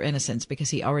guilt or innocence because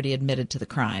he already admitted to the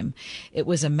crime. It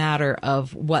was a matter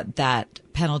of what that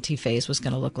penalty phase was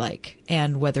going to look like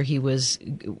and whether he was,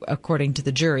 according to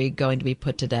the jury, going to be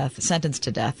put to death, sentenced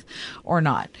to death or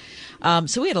not.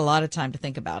 So we had a lot of time to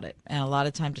think about it and a lot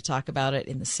of time to talk about it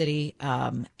in the city.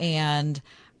 And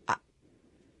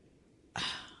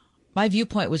my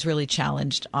viewpoint was really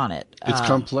challenged on it. It's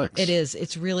complex. It is.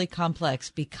 It's really complex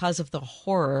because of the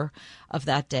horror of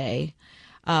that day,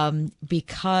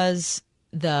 because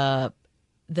the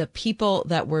people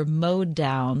that were mowed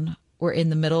down were in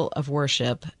the middle of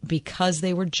worship, because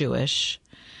they were Jewish,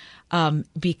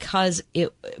 because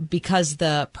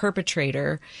the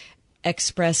perpetrator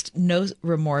expressed no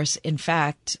remorse. In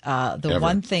fact, the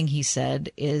one thing he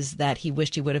said is that he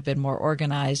wished he would have been more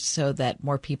organized so that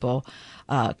more people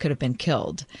could have been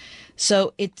killed.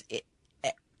 So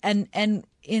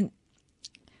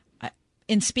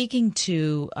in speaking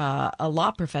to a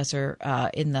law professor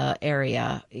in the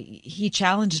area, he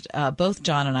challenged both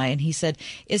John and I, and he said,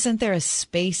 isn't there a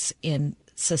space in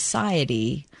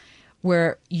society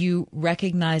where you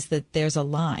recognize that there's a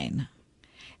line?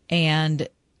 And,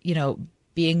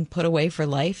 being put away for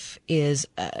life is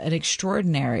an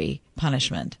extraordinary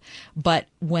punishment. But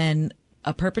when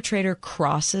a perpetrator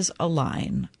crosses a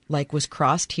line, like was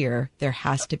crossed here, there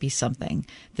has to be something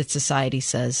that society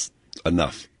says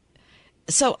enough.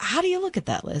 So how do you look at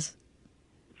that, Liz?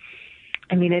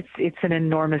 I mean, it's an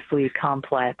enormously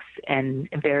complex and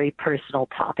very personal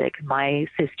topic. My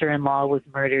sister-in-law was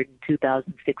murdered in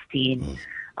 2016,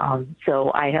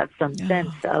 so I have some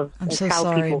sense of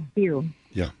how people feel.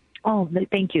 Yeah. Oh,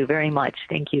 thank you very much.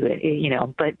 Thank you.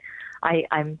 But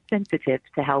I'm sensitive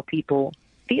to how people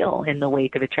feel in the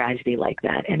wake of a tragedy like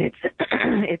that, and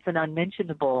it's an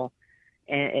unmentionable,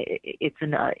 it's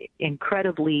an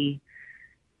incredibly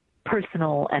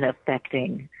personal and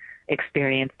affecting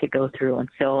experience to go through. And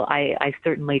so I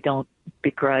certainly don't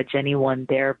begrudge anyone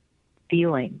their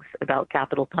feelings about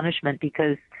capital punishment,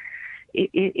 because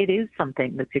it is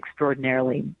something that's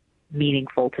extraordinarily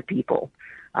meaningful to people,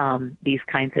 these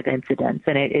kinds of incidents,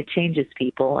 and it changes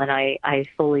people. And I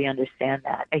fully understand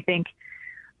that. I think,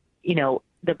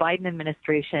 the Biden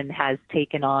administration has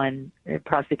taken on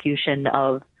prosecution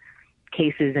of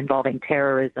cases involving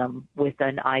terrorism with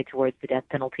an eye towards the death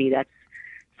penalty. That's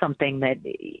something that,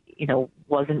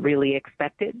 wasn't really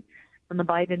expected from the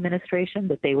Biden administration,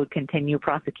 that they would continue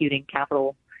prosecuting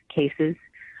capital cases.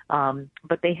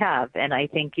 But they have, and I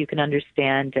think you can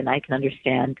understand, and I can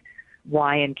understand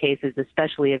why in cases,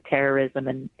 especially of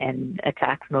terrorism and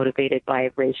attacks motivated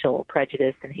by racial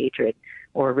prejudice and hatred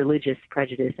or religious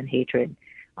prejudice and hatred,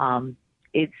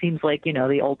 it seems like,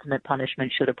 the ultimate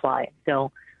punishment should apply.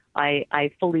 So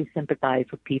I fully sympathize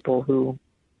with people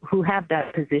who have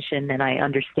that position, and I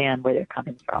understand where they're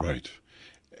coming from. Right.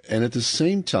 And at the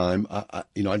same time, I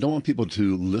don't want people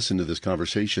to listen to this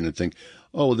conversation and think,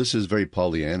 oh, this is very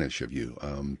Pollyannish of you.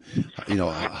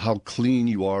 How clean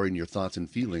you are in your thoughts and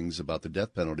feelings about the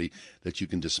death penalty that you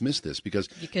can dismiss this because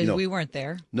we weren't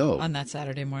there on that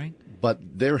Saturday morning. But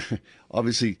there,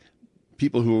 obviously,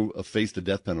 people who have faced the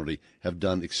death penalty have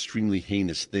done extremely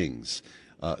heinous things.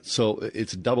 So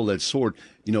it's a double-edged sword.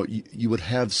 You would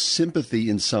have sympathy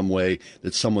in some way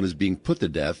that someone is being put to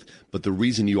death, but the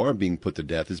reason you are being put to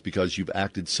death is because you've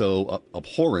acted so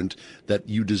abhorrent that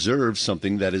you deserve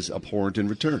something that is abhorrent in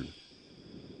return.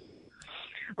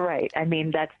 Right. I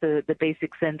mean, that's the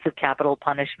basic sense of capital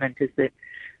punishment, is that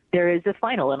there is a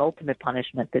final and ultimate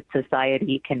punishment that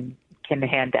society can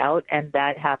hand out, and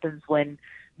that happens when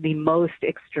the most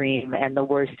extreme and the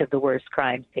worst of the worst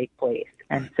crimes take place.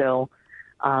 And so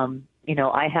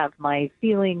I have my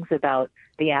feelings about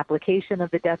the application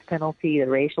of the death penalty, the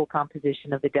racial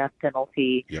composition of the death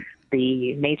penalty,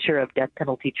 the nature of death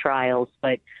penalty trials,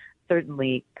 but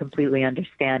certainly completely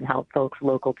understand how folks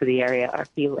local to the area are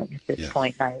feeling at this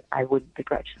point. I wouldn't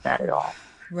begrudge that at all.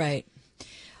 Right.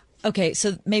 Okay,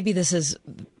 so maybe this is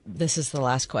the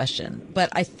last question, but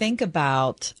I think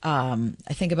about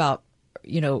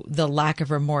the lack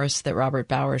of remorse that Robert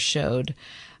Bowers showed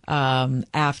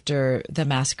after the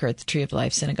massacre at the Tree of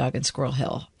Life Synagogue in Squirrel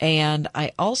Hill. And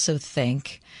I also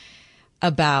think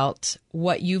about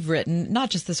what you've written, not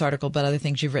just this article, but other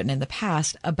things you've written in the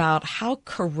past, about how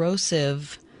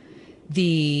corrosive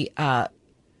the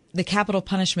capital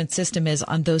punishment system is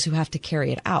on those who have to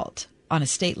carry it out on a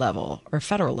state level or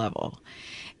federal level.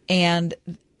 And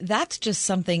that's just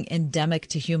something endemic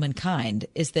to humankind,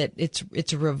 is that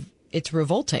it's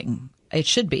revolting. It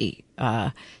should be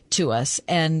to us.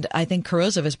 And I think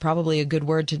corrosive is probably a good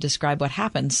word to describe what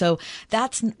happened. So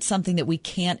that's something that we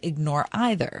can't ignore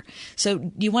either. So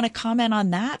do you want to comment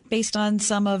on that based on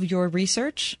some of your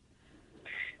research?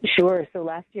 Sure. So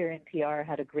last year, NPR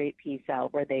had a great piece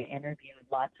out where they interviewed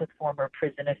lots of former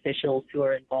prison officials who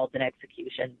are involved in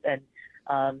executions. And,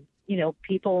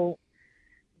 people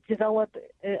develop,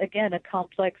 again, a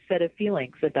complex set of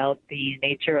feelings about the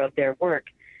nature of their work.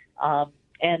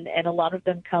 And a lot of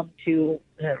them come to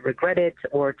regret it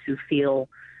or to feel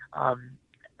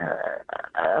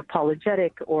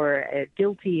apologetic or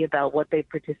guilty about what they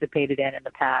participated in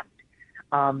the past.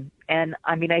 And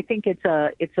I mean, I think it's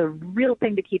a real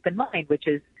thing to keep in mind, which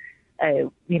is,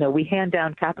 we hand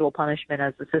down capital punishment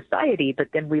as a society, but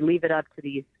then we leave it up to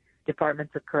these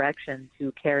departments of correction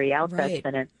to carry out that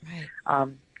sentence. Right.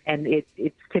 And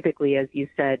it's typically, as you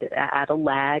said, at a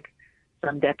lag,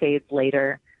 some decades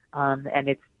later. And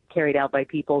it's carried out by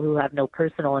people who have no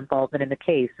personal involvement in the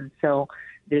case. And so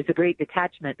there's a great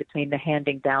detachment between the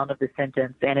handing down of the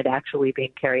sentence and it actually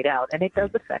being carried out. And it does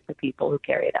affect the people who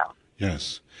carry it out.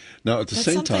 Yes. Now, at the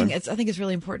same time, I think it's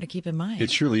really important to keep in mind.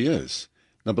 It surely is.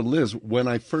 Now, but Liz, when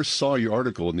I first saw your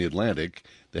article in The Atlantic,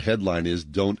 the headline is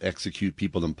 "Don't Execute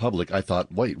People in Public," I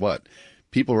thought, wait, what?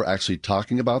 People were actually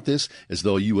talking about this as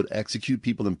though you would execute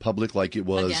people in public like it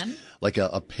was like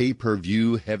a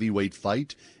pay-per-view heavyweight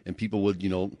fight, and people would,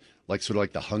 like sort of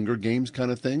like the Hunger Games kind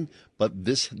of thing. But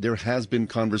there has been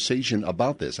conversation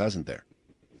about this, hasn't there?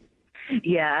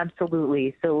 Yeah,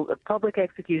 absolutely. So public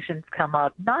executions come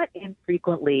up not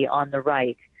infrequently on the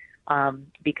right,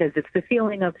 because it's the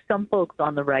feeling of some folks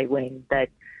on the right wing that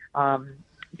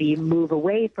the move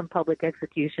away from public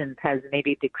executions has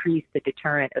maybe decreased the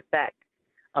deterrent effect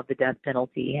of the death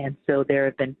penalty. And so there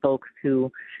have been folks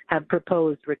who have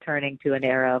proposed returning to an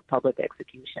era of public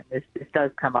execution. This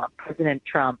does come up. President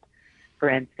Trump, for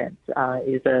instance,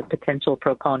 is a potential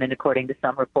proponent, according to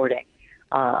some reporting,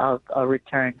 of a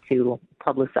return to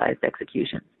publicized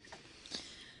executions.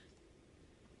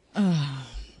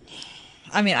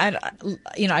 I mean,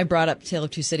 I brought up Tale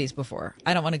of Two Cities before.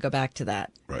 I don't want to go back to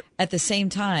that. Right. At the same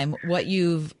time, what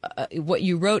you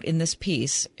wrote in this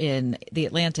piece in The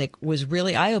Atlantic was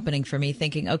really eye-opening for me,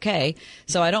 thinking, okay,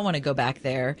 so I don't want to go back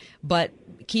there, but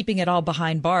keeping it all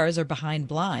behind bars or behind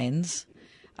blinds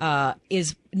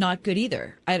is not good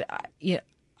either.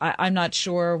 I'm not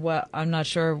sure where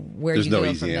There's you no go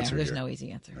easy from there. answer There's here. no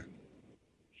easy answer. Right.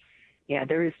 Yeah,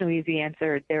 there is no easy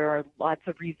answer. There are lots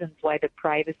of reasons why the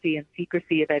privacy and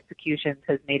secrecy of executions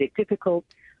has made it difficult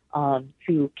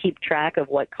to keep track of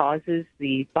what causes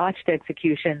the botched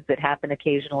executions that happen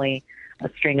occasionally. A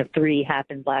string of 3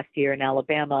 happened last year in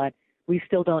Alabama. We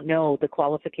still don't know the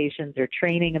qualifications or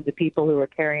training of the people who are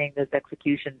carrying those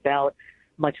executions out,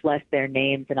 much less their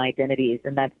names and identities,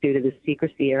 and that's due to the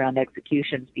secrecy around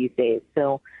executions these days.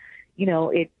 So,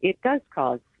 it does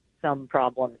cause some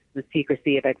problems, the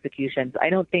secrecy of executions. I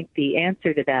don't think the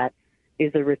answer to that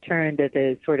is a return to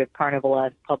the sort of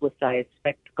carnivalesque, publicized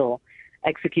spectacle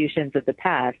executions of the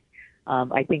past.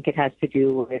 I think it has to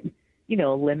do with,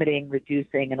 limiting,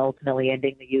 reducing, and ultimately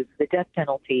ending the use of the death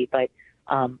penalty. But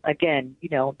again,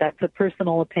 that's a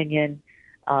personal opinion,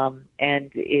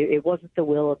 and it wasn't the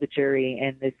will of the jury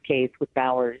in this case with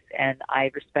Bowers, and I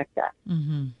respect that.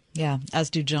 Mm-hmm. Yeah, as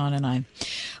do John and I.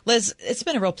 Liz, it's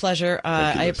been a real pleasure.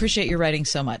 I appreciate your writing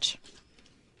so much.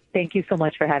 Thank you so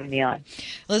much for having me on.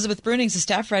 Elizabeth Bruning's a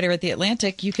staff writer at The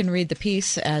Atlantic. You can read the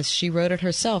piece as she wrote it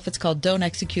herself. It's called Don't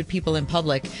Execute People in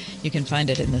Public. You can find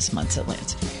it in this month's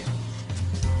Atlantic.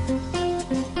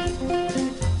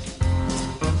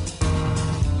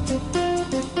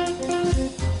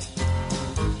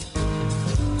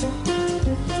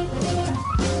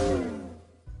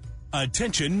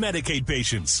 Attention Medicaid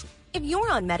patients. If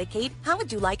you're on Medicaid, how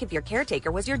would you like if your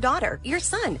caretaker was your daughter, your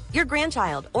son, your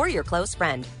grandchild, or your close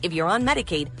friend? If you're on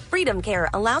Medicaid, Freedom Care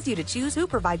allows you to choose who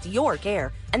provides your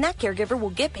care, and that caregiver will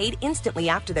get paid instantly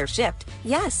after their shift.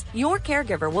 Yes, your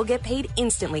caregiver will get paid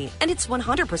instantly, and it's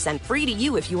 100% free to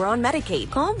you if you are on Medicaid.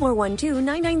 Call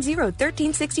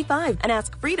 412-990-1365 and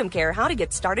ask Freedom Care how to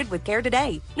get started with care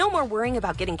today. No more worrying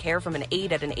about getting care from an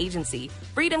aide at an agency.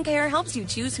 Freedom Care helps you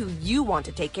choose who you want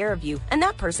to take care of you, and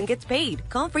that person gets paid.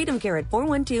 Call Freedom Care at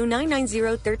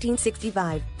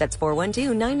 412-990-1365. That's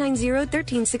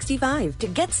 412-990-1365. To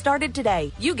get started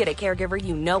today, you get a caregiver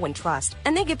you know and trust,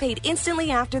 and they get paid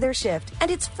instantly after their shift, and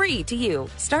it's free to you.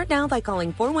 Start now by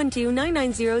calling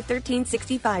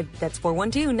 412-990-1365. That's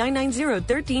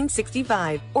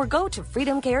 412-990-1365. Or go to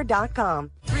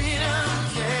freedomcare.com.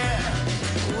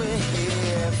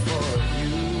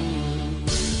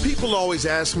 People always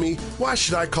ask me, why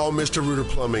should I call Mr. Rooter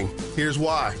Plumbing? Here's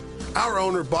why. Our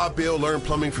owner, Bob Bill, learned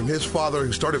plumbing from his father,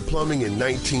 who started plumbing in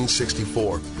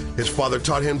 1964. His father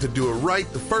taught him to do it right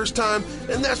the first time,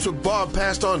 and that's what Bob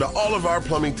passed on to all of our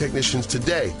plumbing technicians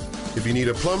today. If you need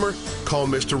a plumber, call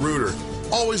Mr. Rooter.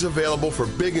 Always available for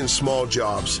big and small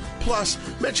jobs. Plus,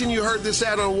 mention you heard this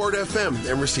ad on Word FM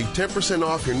and receive 10%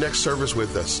 off your next service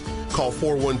with us. Call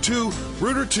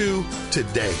 412-ROOTER2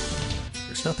 today.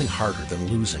 There's nothing harder than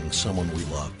losing someone we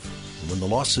love. And when the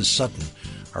loss is sudden,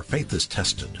 our faith is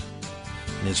tested.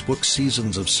 In his book,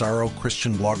 Seasons of Sorrow,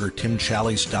 Christian blogger Tim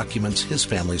Challies documents his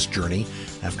family's journey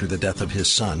after the death of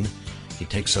his son. He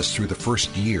takes us through the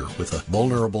first year with a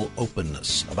vulnerable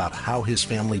openness about how his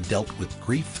family dealt with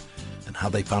grief and how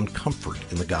they found comfort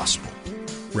in the gospel.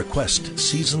 Request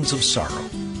Seasons of Sorrow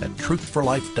at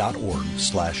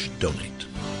truthforlife.org/donate.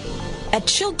 At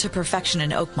Chilled to Perfection in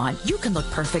Oakmont, you can look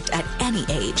perfect at any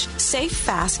age. Safe,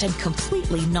 fast, and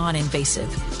completely non-invasive.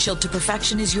 Chilled to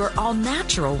Perfection is your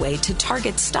all-natural way to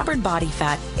target stubborn body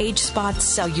fat, age spots,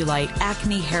 cellulite,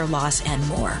 acne, hair loss, and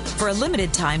more. For a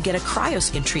limited time, get a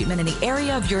cryoskin treatment in the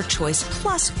area of your choice,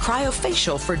 plus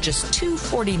cryofacial for just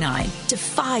 $249.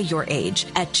 Defy your age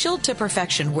at Chilled to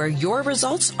Perfection, where your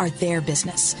results are their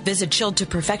business. Visit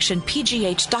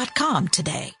chilledtoperfectionpgh.com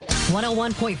today.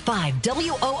 101.5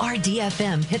 WORD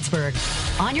FM Pittsburgh.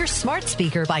 On your smart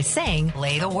speaker by saying,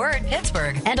 play the word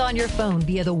Pittsburgh. And on your phone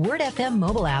via the Word FM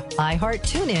mobile app, iHeart,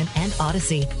 TuneIn, and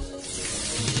Odyssey.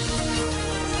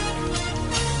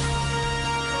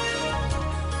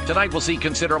 Tonight we'll see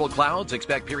considerable clouds.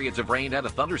 Expect periods of rain and a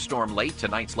thunderstorm late.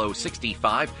 Tonight's low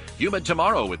 65. Humid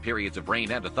tomorrow with periods of rain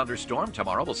and a thunderstorm.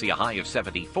 Tomorrow we'll see a high of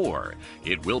 74.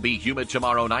 It will be humid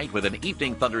tomorrow night with an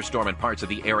evening thunderstorm in parts of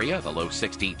the area. The low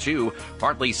 62.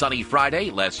 Partly sunny Friday.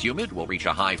 Less humid. We'll reach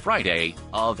a high Friday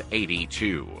of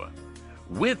 82.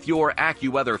 With your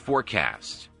AccuWeather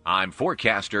forecast, I'm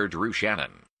forecaster Drew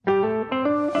Shannon.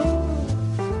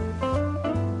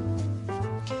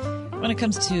 When it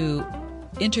comes to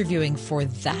interviewing for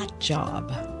that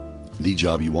job. The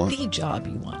job you want? The job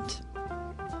you want.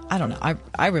 I don't know.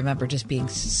 I remember just being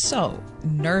so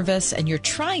nervous, and you're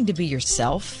trying to be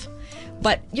yourself,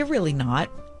 but you're really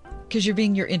not, because you're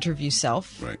being your interview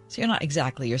self. Right. So you're not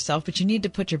exactly yourself, but you need to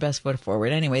put your best foot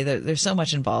forward. Anyway, there's so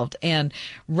much involved. And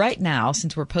right now,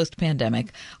 since we're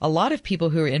post-pandemic, a lot of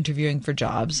people who are interviewing for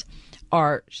jobs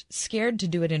are scared to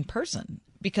do it in person,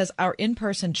 because our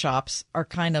in-person shops are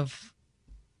kind of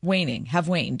have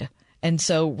waned. And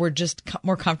so we're just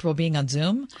more comfortable being on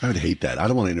Zoom. I would hate that. I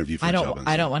don't want to interview for a job on Zoom.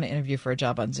 I don't want to interview for a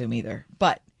job on Zoom either.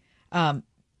 But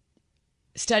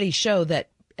studies show that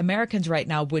Americans right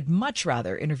now would much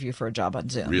rather interview for a job on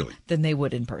Zoom than they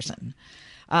would in person.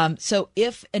 So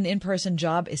if an in-person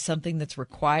job is something that's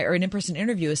required, or an in-person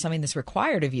interview is something that's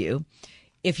required of you,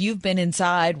 if you've been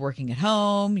inside working at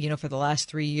home, for the last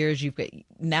 3 years,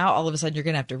 now all of a sudden you're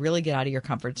going to have to really get out of your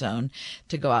comfort zone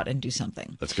to go out and do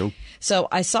something. Let's go. So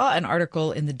I saw an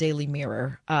article in the Daily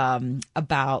Mirror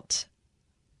about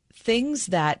things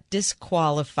that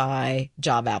disqualify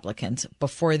job applicants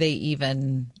before they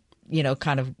even,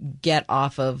 kind of get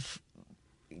off of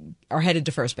are headed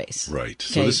to first base. Right.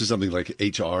 So this is something like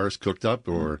HR is cooked up,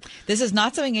 or? This is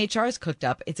not something HR is cooked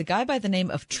up. It's a guy by the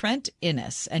name of Trent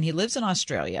Innes, and he lives in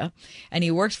Australia, and he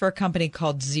works for a company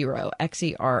called Xero,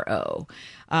 Xero.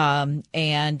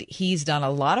 And he's done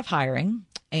a lot of hiring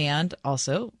and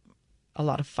also a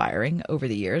lot of firing over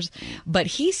the years. But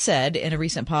he said in a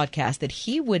recent podcast that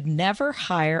he would never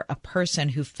hire a person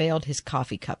who failed his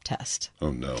coffee cup test.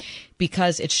 Oh, no.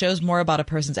 Because it shows more about a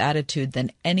person's attitude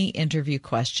than any interview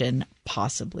question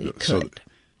possibly could. So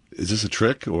is this a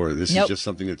trick, or this is just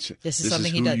something that's this is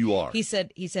something who he does. You are? He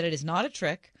said it is not a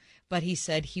trick. But he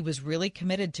said he was really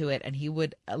committed to it, and he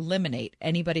would eliminate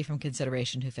anybody from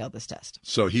consideration who failed this test.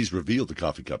 So he's revealed the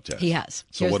coffee cup test. He has.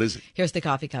 So what is it? Here's the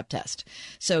coffee cup test.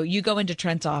 So you go into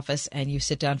Trent's office, and you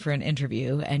sit down for an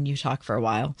interview, and you talk for a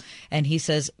while. And he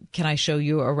says, "Can I show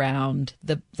you around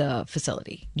the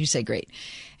facility?" You say, "Great."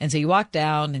 And so you walk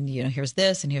down, and, here's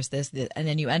this, and here's this. And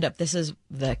then you end up, this is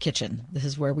the kitchen. This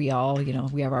is where we all,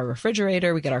 we have our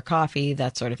refrigerator, we get our coffee,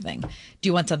 that sort of thing. Do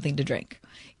you want something to drink?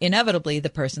 Inevitably,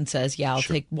 the person says, "Yeah, I'll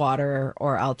take water,"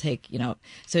 or "I'll take,"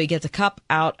 So he gets a cup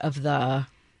out of the,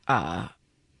 out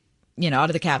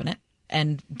of the cabinet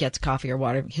and gets coffee or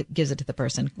water, gives it to the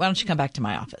person. "Why don't you come back to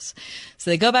my office?"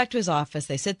 So they go back to his office.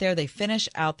 They sit there. They finish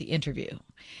out the interview.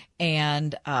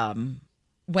 And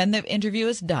when the interview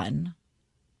is done,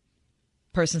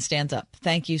 person stands up.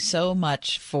 "Thank you so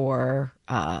much for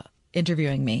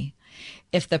interviewing me."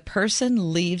 If the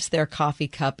person leaves their coffee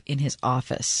cup in his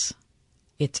office,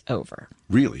 it's over.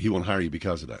 Really? He won't hire you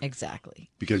because of that? Exactly.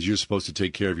 Because you're supposed to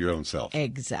take care of your own self.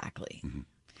 Exactly. Mm-hmm.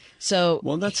 So,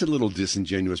 well, that's a little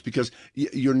disingenuous, because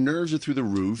your nerves are through the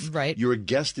roof. Right. You're a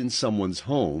guest in someone's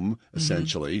home,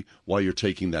 essentially, while you're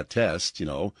taking that test,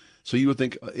 So you would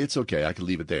think, it's okay, I can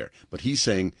leave it there. But he's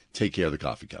saying, take care of the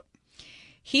coffee cup.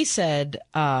 He said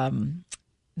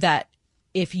that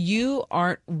if you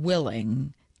aren't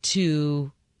willing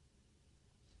to,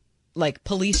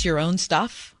 police your own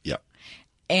stuff. Yeah.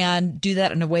 And do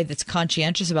that in a way that's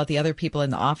conscientious about the other people in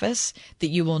the office, that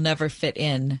you will never fit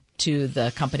in to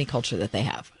the company culture that they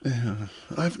have.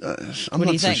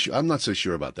 I'm not so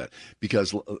sure about that,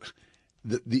 because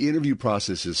the interview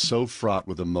process is so fraught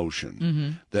with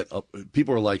emotion that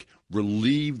people are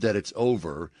relieved that it's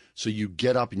over. So you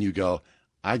get up and you go,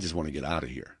 "I just want to get out of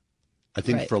here." I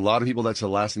think for a lot of people, that's the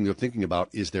last thing they're thinking about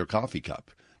is their coffee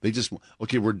cup. They just,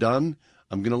 okay, we're done.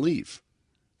 I'm going to leave.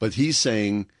 But he's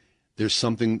saying there's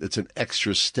something that's an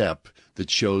extra step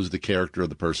that shows the character of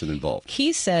the person involved.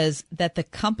 He says that the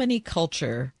company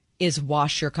culture is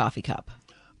wash your coffee cup.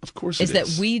 Of course it is. That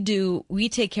we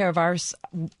take care of our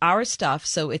stuff,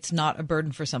 so it's not a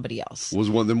burden for somebody else.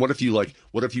 Then what if you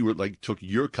took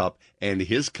your cup and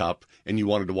his cup and you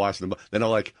wanted to wash them? Then I'm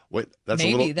like, wait, that's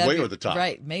a little way over the top.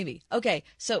 Right, maybe. Okay,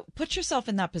 so put yourself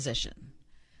in that position.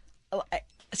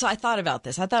 So I thought about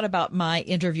this. I thought about my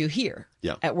interview here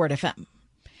at Word FM.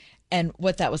 And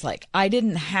what that was like. I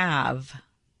didn't have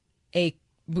a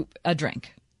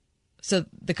drink. So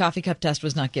the coffee cup test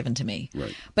was not given to me.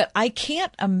 Right. But I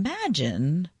can't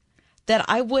imagine that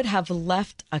I would have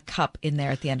left a cup in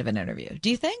there at the end of an interview. Do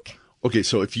you think? Okay,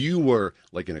 so if you were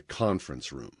like in a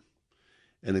conference room,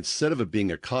 and instead of it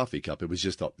being a coffee cup, it was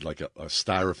just like a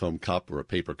styrofoam cup or a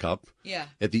paper cup. Yeah.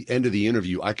 At the end of the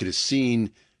interview, I could have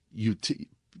seen you.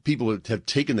 People would have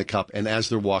taken the cup, and as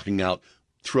they're walking out,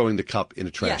 throwing the cup in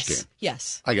a trash can.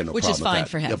 Yes. I got no Which problem is fine with that.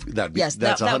 for him.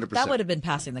 That's 100%. That would have been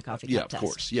passing the coffee cup Yeah, test. of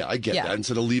course. Yeah, I get that.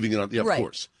 Instead of leaving it on, yeah, of Right.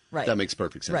 course. Right. That makes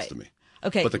perfect sense to me.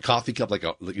 Okay. But the coffee cup, like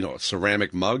a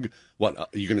ceramic mug, what,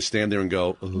 you're going to stand there and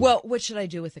go, ugh. Well, what should I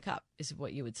do with the cup is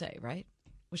what you would say, right?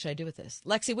 What should I do with this?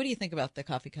 Lexi, what do you think about the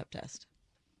coffee cup test?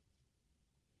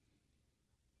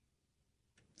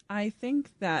 I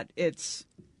think that it's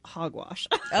hogwash.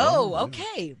 Oh,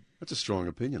 okay. That's a strong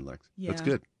opinion, Lex. Yeah. That's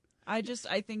good. I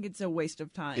think it's a waste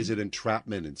of time. Is it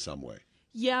entrapment in some way?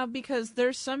 Yeah, because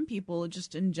there's some people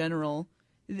just in general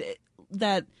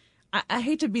that I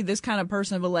hate to be this kind of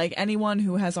person, but like anyone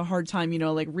who has a hard time,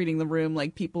 like reading the room,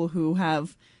 like people who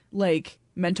have like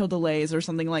mental delays or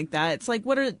something like that. It's like,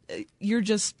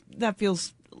 that feels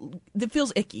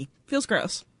icky, feels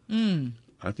gross. I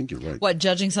think you're right. What,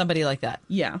 judging somebody like that?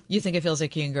 Yeah. You think it feels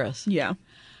icky and gross? Yeah.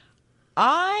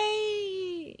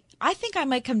 I think I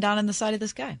might come down on the side of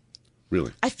this guy.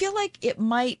 Really? I feel like it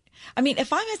might. I mean,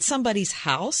 if I'm at somebody's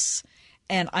house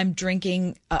and I'm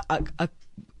drinking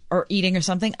or eating or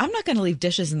something, I'm not going to leave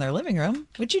dishes in their living room.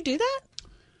 Would you do that?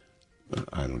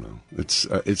 I don't know.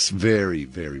 It's very,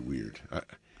 very weird.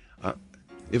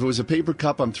 If it was a paper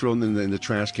cup, I'm throwing in the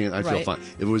trash can. I feel Right. fine.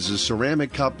 If it was a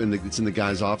ceramic cup and it's in the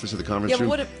guy's office or the conference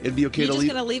room, it'd be okay to leave. You're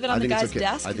just going to leave it on the guy's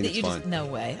desk? I think it's fine. No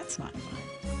way. That's not fine.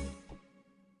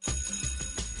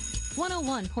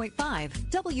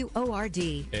 101.5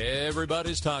 WORD.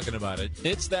 Everybody's talking about it.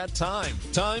 It's that time.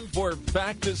 Time for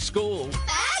back to school.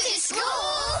 Back to school!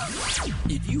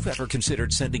 If you've ever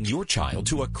considered sending your child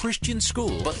to a Christian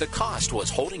school, But the cost was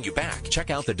holding you back. check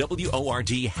out the WORD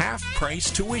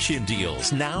half-price tuition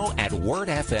deals now at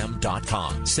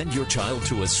wordfm.com. Send your child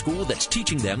to a school that's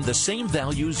teaching them the same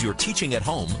values you're teaching at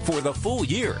home for the full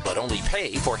year, But only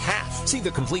pay for half. See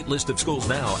the complete list of schools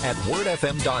now at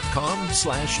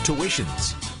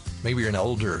wordfm.com/tuitions. Maybe you're an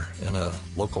elder in a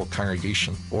local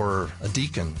congregation or a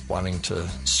deacon wanting to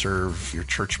serve your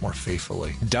church more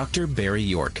faithfully. Dr. Barry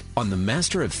York on the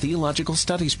Master of Theological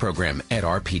Studies program at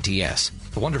RPTS.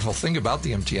 The wonderful thing about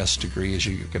the MTS degree is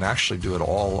you can actually do it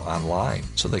all online.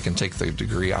 So they can take the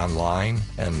degree online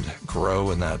and grow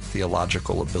in that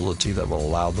theological ability that will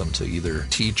allow them to either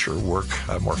teach or work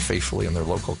more faithfully in their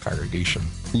local congregation.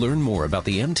 Learn more about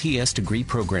the MTS degree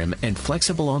program and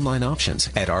flexible online options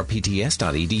at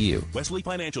rpts.edu. Wesley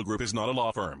Financial Group is not a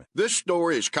law firm. This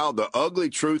story is called The Ugly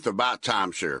Truth About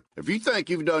Timeshare. If you think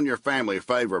you've done your family a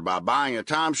favor by buying a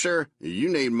timeshare, you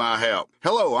need my help.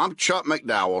 Hello, I'm Chuck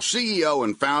McDowell, CEO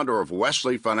and founder of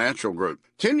Wesley Financial Group.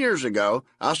 10 years ago,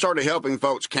 I started helping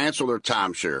folks cancel their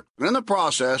timeshare. And in the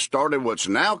process, started what's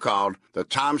now called the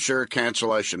timeshare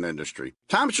cancellation industry.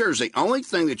 Timeshare is the only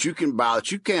thing that you can buy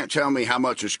that you can't tell me how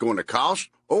much it's going to cost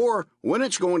or when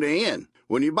it's going to end.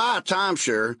 When you buy a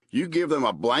timeshare, you give them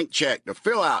a blank check to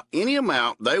fill out any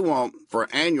amount they want for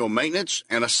annual maintenance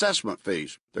and assessment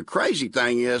fees. The crazy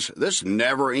thing is, this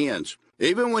never ends.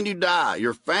 Even when you die,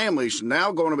 your family's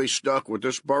now going to be stuck with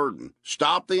this burden.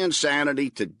 Stop the insanity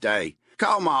today.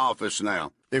 Call my office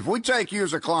now. If we take you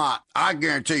as a client, I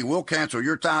guarantee we'll cancel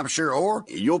your timeshare or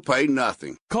you'll pay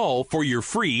nothing. Call for your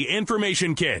free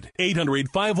information kit.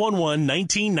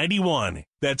 800-511-1991.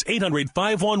 That's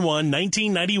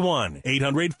 800-511-1991.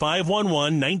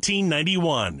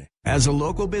 800-511-1991. As a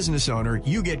local business owner,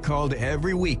 you get called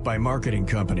every week by marketing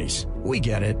companies. We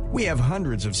get it. We have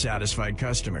hundreds of satisfied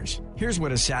customers. Here's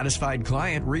what a satisfied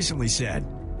client recently said.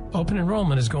 Open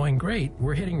enrollment is going great.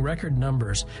 We're hitting record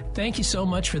numbers. Thank you so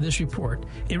much for this report.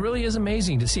 It really is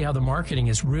amazing to see how the marketing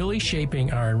is really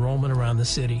shaping our enrollment around the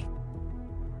city.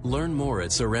 Learn more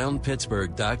at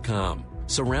surroundpittsburgh.com.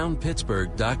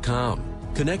 Surroundpittsburgh.com.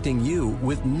 Connecting you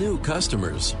with new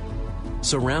customers.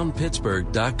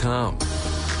 Surroundpittsburgh.com.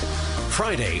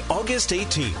 Friday, August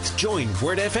 18th, join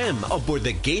Word FM aboard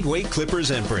the Gateway Clippers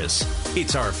Empress.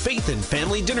 It's our Faith and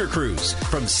Family Dinner Cruise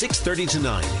from 6:30 to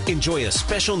 9. Enjoy a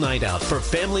special night out for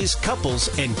families, couples,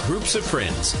 and groups of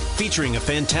friends. Featuring a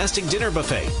fantastic dinner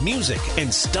buffet, music,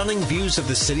 and stunning views of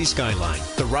the city skyline.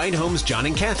 The Ride Home's John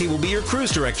and Kathy will be your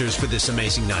cruise directors for this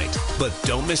amazing night. But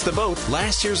don't miss the boat.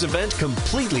 Last year's event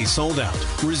completely sold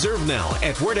out. Reserve now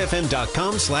at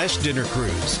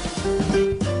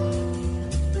wordfm.com/dinnercruise.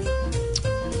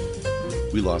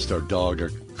 We lost our dog a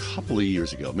couple of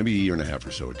years ago, maybe a year and a half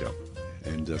or so ago.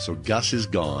 And so Gus is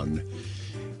gone,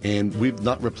 and we've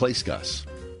not replaced Gus.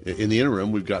 In the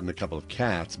interim, we've gotten a couple of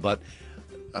cats, but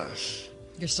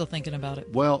You're still thinking about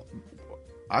it. Well,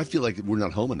 I feel like we're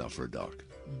not home enough for a dog,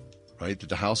 right? That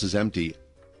the house is empty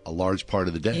a large part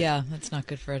of the day. Yeah, that's not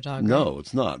good for a dog. No, right?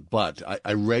 it's not. But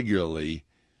I regularly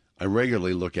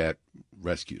look at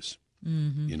rescues.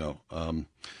 Mm-hmm. You know,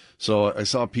 so I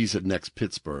saw a piece at Next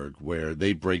Pittsburgh where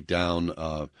they break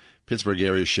down Pittsburgh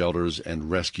area shelters and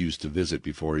rescues to visit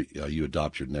before you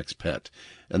adopt your next pet,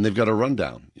 and they've got a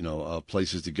rundown. You know,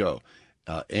 places to go.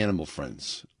 Animal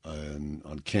Friends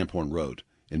on Camp Horn Road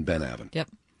in Ben Avon. Yep.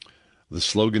 The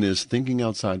slogan is "Thinking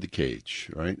Outside the Cage."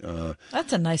 Right.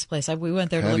 That's a nice place. We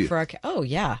went there to look for our. Oh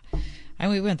yeah,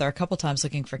 and we went there a couple times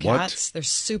looking for cats. They're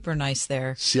super nice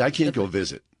there. See, I can't go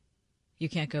visit. You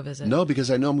can't go visit. No,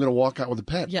 because I know I'm going to walk out with a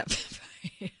pet. Yep.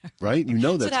 Right? You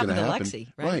know that's going to happen.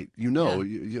 Lexi, right? You know.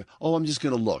 Yeah. I'm just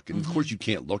going to look. And of course you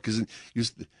can't look because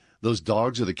those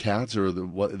dogs or the cats or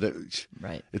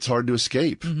right. It's hard to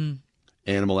escape. Mm-hmm.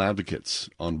 Animal Advocates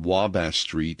on Wabash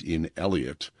Street in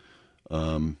Elliott.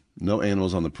 No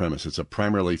animals on the premise. It's a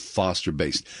primarily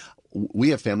foster-based. We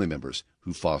have family members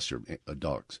who foster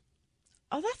dogs.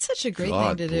 Oh, that's such a great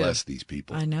God thing to do. bless these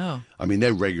people. I know. I mean,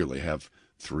 they regularly have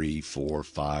 3, 4,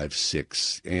 5,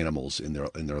 6 animals in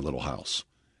their little house.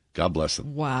 God bless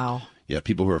them. Wow. Yeah,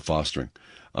 people who are fostering.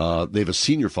 They have a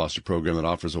senior foster program that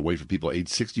offers a way for people age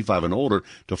 65 and older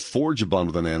to forge a bond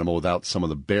with an animal without some of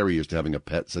the barriers to having a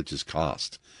pet, such as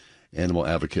cost. Animal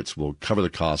Advocates will cover the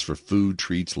cost for food,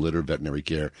 treats, litter, veterinary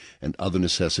care, and other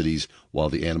necessities while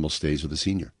the animal stays with the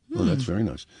senior. Oh, that's very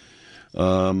nice.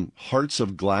 Hearts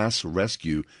of Glass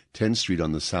Rescue, 10th Street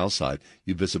on the south side.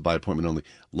 You visit by appointment only.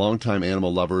 Longtime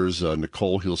animal lovers,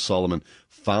 Nicole Hill-Solomon,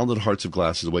 founded Hearts of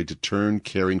Glass as a way to turn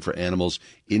caring for animals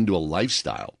into a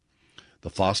lifestyle. The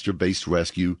foster-based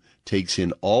rescue takes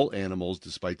in all animals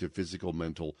despite their physical,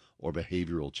 mental, or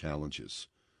behavioral challenges.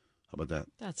 How about that?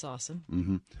 That's awesome.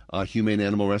 Mm-hmm. Humane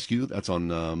Animal Rescue, that's in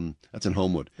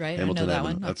Homewood. Right, Hamilton I know that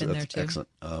Avenue. one. I've been there too. Excellent.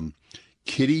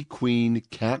 Kitty Queen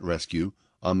Cat Rescue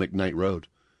on McKnight Road.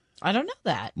 I don't know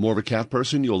that. More of a cat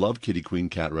person? You'll love Kitty Queen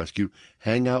Cat Rescue.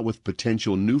 Hang out with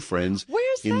potential new friends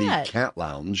in the Cat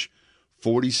Lounge,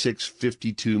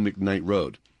 4652 McKnight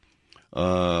Road.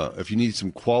 If you need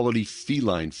some quality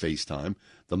feline FaceTime,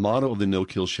 the motto of the No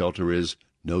Kill Shelter is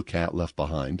 "No Cat Left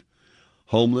Behind."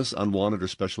 Homeless, unwanted, or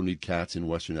special need cats in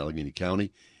Western Allegheny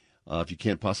County. If you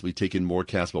can't possibly take in more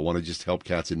cats but want to just help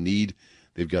cats in need,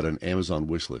 they've got an Amazon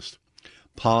wish list.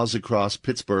 Paws Across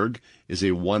Pittsburgh is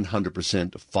a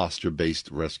 100% foster-based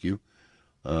rescue,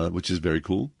 which is very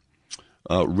cool.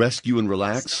 Rescue and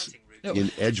Relax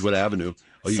in Edgewood Avenue.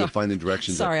 Oh, you can find the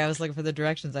directions. Sorry, I was looking for the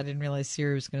directions. I didn't realize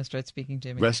Siri was going to start speaking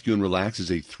to me. Rescue and Relax is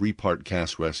a 3-part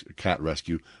cat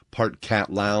rescue, part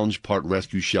cat lounge, part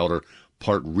rescue shelter,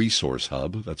 part resource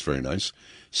hub. That's very nice.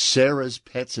 Sarah's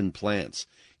Pets and Plants.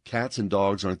 Cats and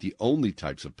dogs aren't the only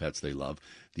types of pets they love.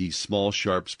 The small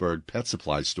Sharpsburg pet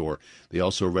supply store, they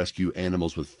also rescue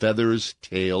animals with feathers,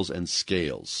 tails, and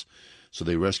scales. So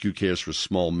they rescue cares for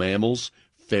small mammals,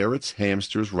 ferrets,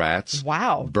 hamsters, rats,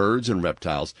 birds, and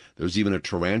reptiles. There's even a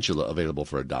tarantula available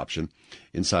for adoption.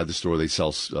 Inside the store, they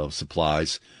sell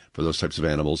supplies for those types of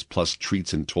animals, plus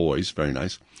treats and toys. Very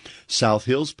nice. South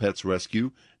Hills Pets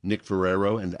Rescue. Nick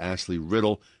Ferrero and Ashley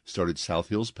Riddle started South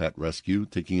Hills Pet Rescue,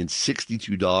 taking in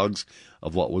 62 dogs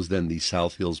of what was then the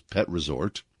South Hills Pet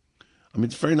Resort. I mean,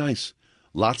 it's very nice.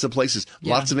 Lots of places,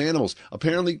 lots of animals.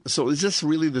 Apparently, so is this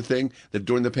really the thing that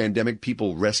during the pandemic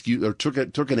people rescued or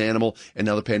took an animal, and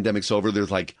now the pandemic's over, they're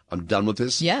like, I'm done with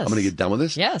this? Yes. I'm going to get done with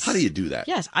this? Yes. How do you do that?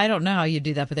 Yes, I don't know how you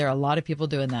do that, but there are a lot of people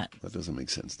doing that. That doesn't make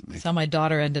sense to me. So my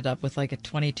daughter ended up with like a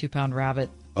 22-pound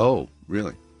rabbit. Oh,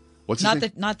 really? What's his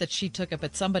name? Not that she took it,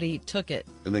 but somebody took it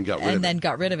and then got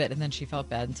rid of it, and then she felt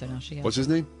bad, and so now she has. What's his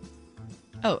name?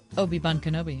 Oh, Obi-Wan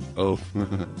Kenobi. Oh,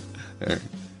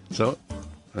 so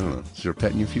I don't know. Is your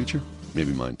pet in your future?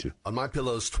 Maybe mine too. On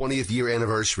MyPillow's 20th year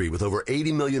anniversary with over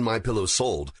 80 million MyPillows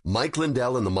sold, Mike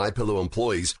Lindell and the MyPillow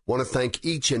employees want to thank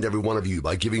each and every one of you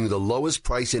by giving you the lowest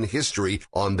price in history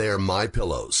on their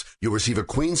MyPillows. You'll receive a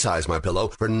queen size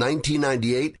MyPillow for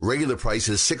 $19.98. Regular price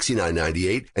is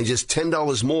 $69.98 and just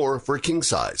 $10 more for a king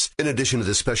size. In addition to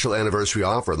this special anniversary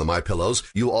offer on the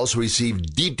MyPillows, you'll also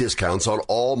receive deep discounts on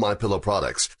all MyPillow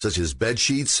products, such as bed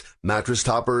sheets, mattress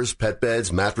toppers, pet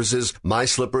beds, mattresses, My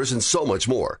Slippers, and so much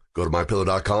more. Go to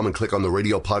MyPillow.com and click on the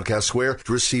radio podcast square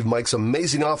to receive Mike's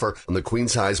amazing offer on the queen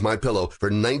size MyPillow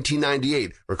for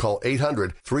 $19.98 or call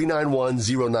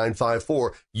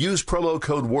 800-391-0954. Use promo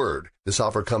code WORD. This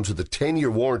offer comes with a 10-year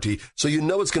warranty, so you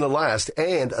know it's going to last,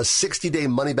 and a 60-day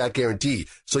money-back guarantee,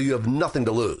 so you have nothing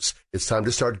to lose. It's time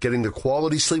to start getting the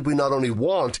quality sleep we not only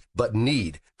want, but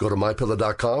need. Go to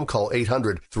MyPillow.com, call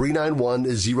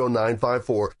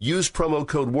 800-391-0954. Use promo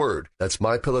code WORD. That's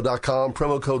MyPillow.com,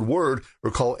 promo code WORD,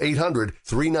 or call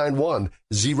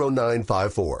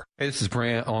 800-391-0954. Hey, this is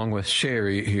Brant along with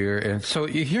Sherry here. And so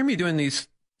you hear me doing these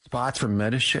spots for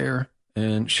MediShare,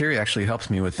 and Sherry actually helps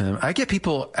me with them. I get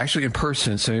people actually in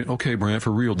person saying, okay, Brant,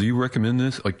 for real, do you recommend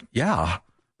this? Like, yeah,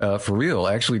 for real,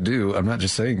 I actually do. I'm not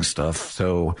just saying stuff.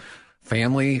 So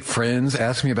family, friends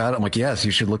ask me about it. I'm like, yes,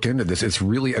 you should look into this. It's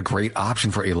really a great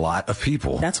option for a lot of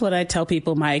people. That's what I tell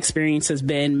people my experience has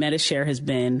been. MediShare has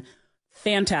been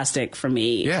fantastic for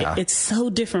me. Yeah. It's so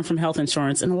different from health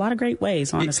insurance in a lot of great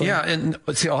ways, honestly. Yeah, and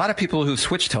see, a lot of people who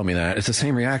switch tell me that. It's the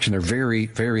same reaction. They're very,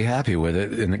 very happy with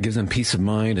it, and it gives them peace of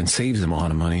mind and saves them a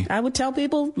lot of money. I would tell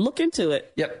people, look into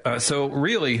it. Yep. So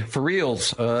really, for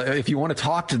reals, if you want to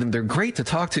talk to them, they're great to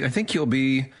talk to. I think you'll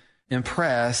be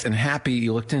impressed and happy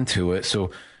you looked into it.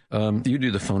 So you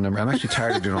do the phone number. I'm actually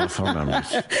tired of doing all the phone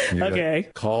numbers. Okay.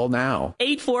 Call now.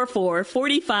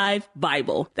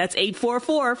 844-45-BIBLE. That's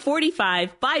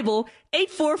 844-45-BIBLE.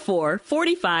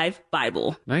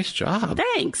 844-45-BIBLE. Nice job.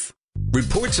 Thanks.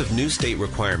 Reports of new state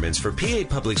requirements for PA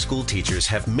public school teachers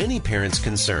have many parents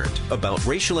concerned about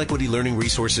racial equity learning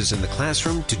resources in the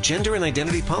classroom to gender and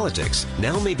identity politics.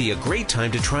 Now may be a great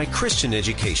time to try Christian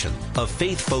education, a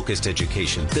faith-focused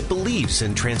education that believes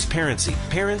in transparency,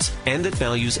 parents, and that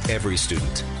values every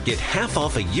student. Get half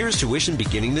off a year's tuition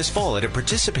beginning this fall at a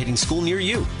participating school near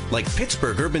you, like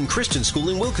Pittsburgh Urban Christian School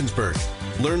in Wilkinsburg.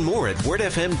 Learn more at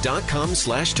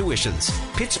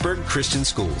wordfm.com/tuitions. Pittsburgh Christian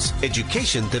Schools.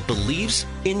 Education that believes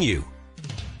in you.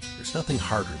 There's nothing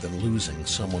harder than losing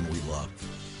someone we love.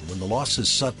 And when the loss is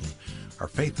sudden, our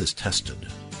faith is tested.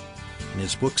 In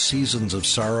his book, Seasons of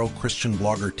Sorrow, Christian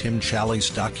blogger Tim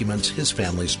Challies documents his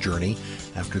family's journey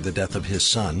after the death of his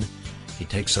son. He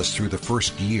takes us through the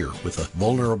first year with a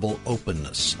vulnerable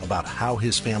openness about how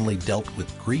his family dealt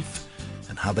with grief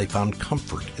and how they found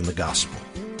comfort in the gospel.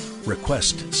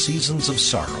 Request Seasons of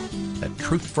Sorrow at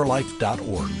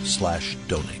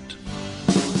truthforlife.org/donate.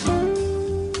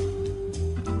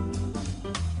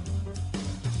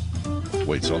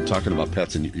 Wait, so I'm talking about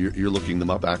pets, and you're looking them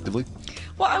up actively?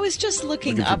 Well, I was just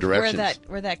looking up where directions.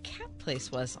 that cat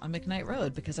place was on McKnight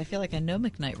Road, because I feel like I know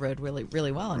McKnight Road really,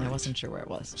 really well, and I wasn't sure where it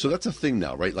was. So that's a thing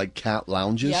now, right? Like cat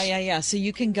lounges? Yeah. So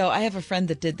you can go. I have a friend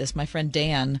that did this. My friend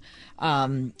Dan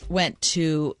went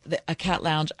to a cat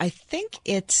lounge. I think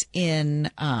it's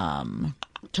in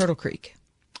Turtle Creek.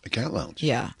 A cat lounge?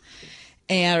 Yeah.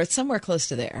 And it's somewhere close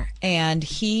to there. And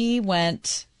he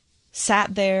went,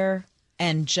 sat there,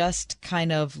 and just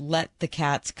kind of let the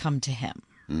cats come to him.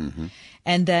 Mm-hmm.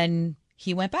 And then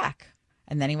he went back.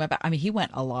 And then he went back. I mean, he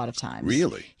went a lot of times.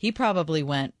 Really? He probably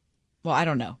went, well, I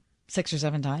don't know, 6 or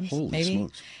 7 times, Holy maybe.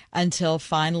 smokes. Until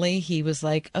finally he was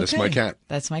like, okay. That's my cat.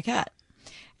 That's my cat.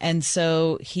 And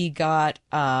so he got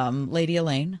Lady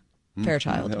Elaine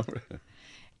Fairchild.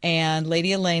 And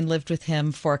Lady Elaine lived with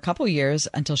him for a couple years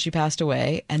until she passed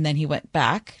away. And then he went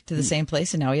back to the same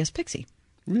place, and now he has Pixie.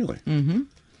 Really? Mm-hmm.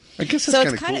 I guess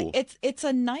that's kind of cool. It's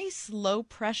a nice low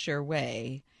pressure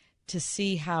way to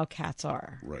see how cats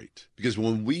are. Right. Because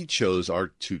when we chose our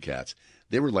 2 cats,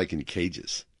 they were like in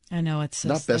cages. I know it's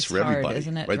not best for hard, everybody,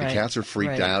 isn't it? Right? The cats are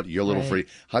freaked Right. out. You're a little Right.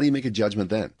 freaked. How do you make a judgment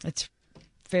then? It's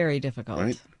very difficult.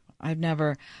 Right. I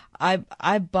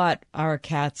bought our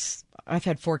cats. I've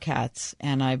had 4 cats,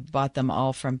 and I bought them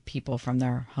all from people from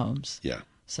their homes. Yeah.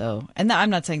 So, and I'm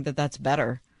not saying that that's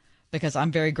better, because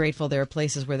I'm very grateful there are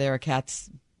places where there are cats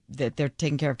that they're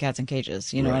taking care of cats in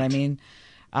cages. You know what I mean?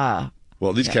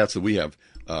 Well, these cats that we have,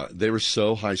 they were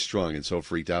so high strung and so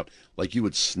freaked out. Like you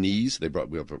would sneeze. We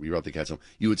brought the cats home.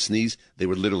 You would sneeze. They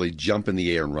would literally jump in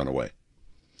the air and run away.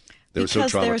 They were so traumatized.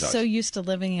 Because they're so used to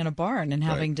living in a barn and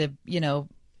having to,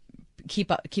 keep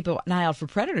an eye out for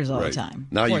predators all the time.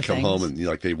 Now Poor you come things. home and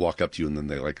they walk up to you and then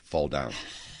they fall down.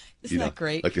 Isn't that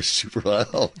great? Like they're super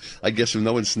well. I guess if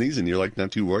no one's sneezing, you're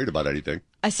not too worried about anything.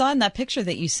 I saw in that picture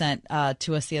that you sent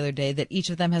to us the other day that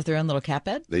each of them has their own little cat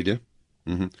bed. They do.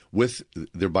 Mm-hmm.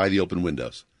 They're by the open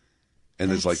windows,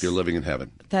 and it's like they're living in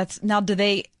heaven. Does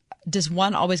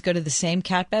one always go to the same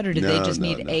cat bed, or do they just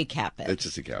need a cat bed? It's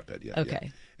just a cat bed. Yeah. Okay. Yeah.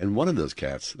 And one of those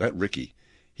cats, that Ricky,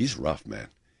 he's rough, man.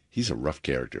 He's a rough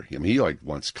character. I mean, he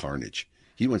wants carnage.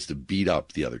 He wants to beat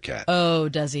up the other cat. Oh,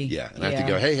 does he? Yeah. And I have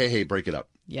to go, hey, break it up.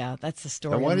 Yeah, that's the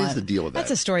story. Now, what is the deal with that?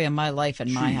 That's a story of my life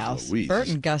in my Jeez house. Louise.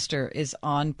 Burton Guster is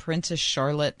on Princess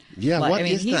Charlotte. Yeah, what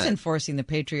is he's that? enforcing the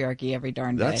patriarchy every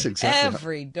darn day. That's exactly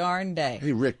every darn day.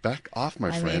 Hey, Rick, back off,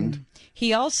 my friend.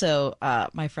 He also,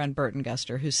 my friend Burton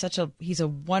Guster, he's a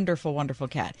wonderful, wonderful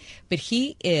cat. But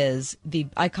he is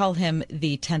I call him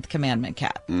the 10th commandment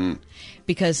cat.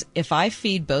 Because if I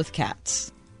feed both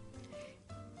cats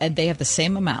and they have the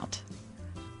same amount,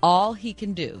 all he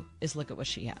can do is look at what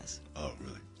she has. Oh,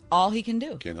 really? All he can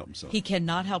do. Can't help himself. He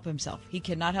cannot help himself. He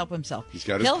cannot help himself. He's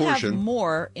got his He'll portion. have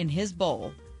more in his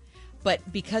bowl, but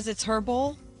because it's her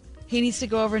bowl, he needs to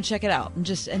go over and check it out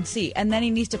and see. And then he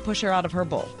needs to push her out of her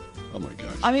bowl. Oh, my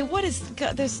gosh. I mean, what is...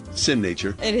 There's sin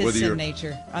nature. It is sin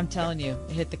nature. I'm telling you.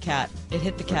 It hit the cat. It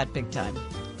hit the cat big time.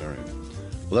 All right.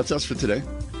 Well, that's us for today.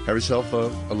 Have yourself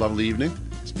a lovely evening.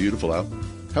 It's beautiful out.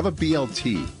 Have a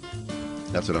BLT.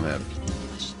 That's what I'm having.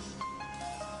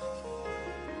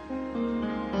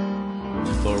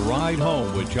 The Ride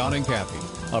Home with John and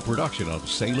Kathy, a production of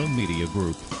Salem Media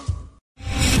Group.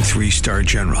 3-star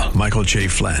General Michael J.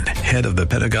 Flynn, head of the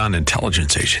Pentagon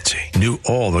Intelligence Agency, knew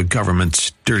all the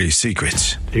government's dirty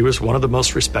secrets. He was one of the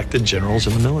most respected generals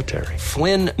in the military.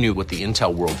 Flynn knew what the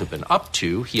intel world had been up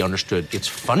to. He understood its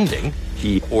funding.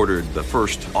 He ordered the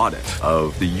first audit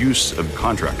of the use of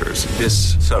contractors.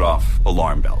 This set off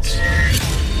alarm bells.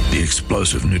 The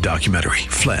explosive new documentary,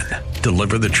 Flynn,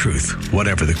 Deliver the Truth,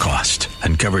 Whatever the Cost,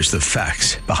 uncovers the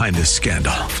facts behind this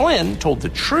scandal. Flynn told the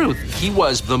truth. He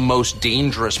was the most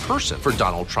dangerous person for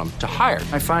Donald Trump to hire.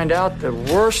 I find out the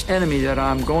worst enemy that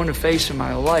I'm going to face in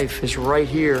my life is right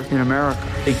here in America.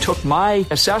 They took my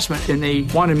assessment and they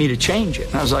wanted me to change it.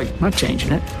 And I was like, I'm not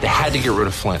changing it. They had to get rid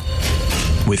of Flynn.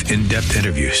 With in-depth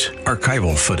interviews,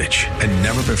 archival footage, and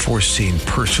never-before-seen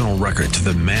personal records of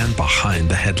the man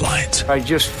behind the headlines. I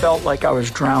just felt like I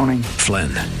was drowning. Flynn,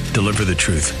 Deliver the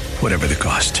Truth, Whatever the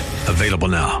Cost. Available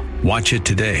now. Watch it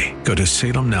today. Go to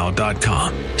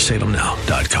salemnow.com.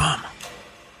 salemnow.com.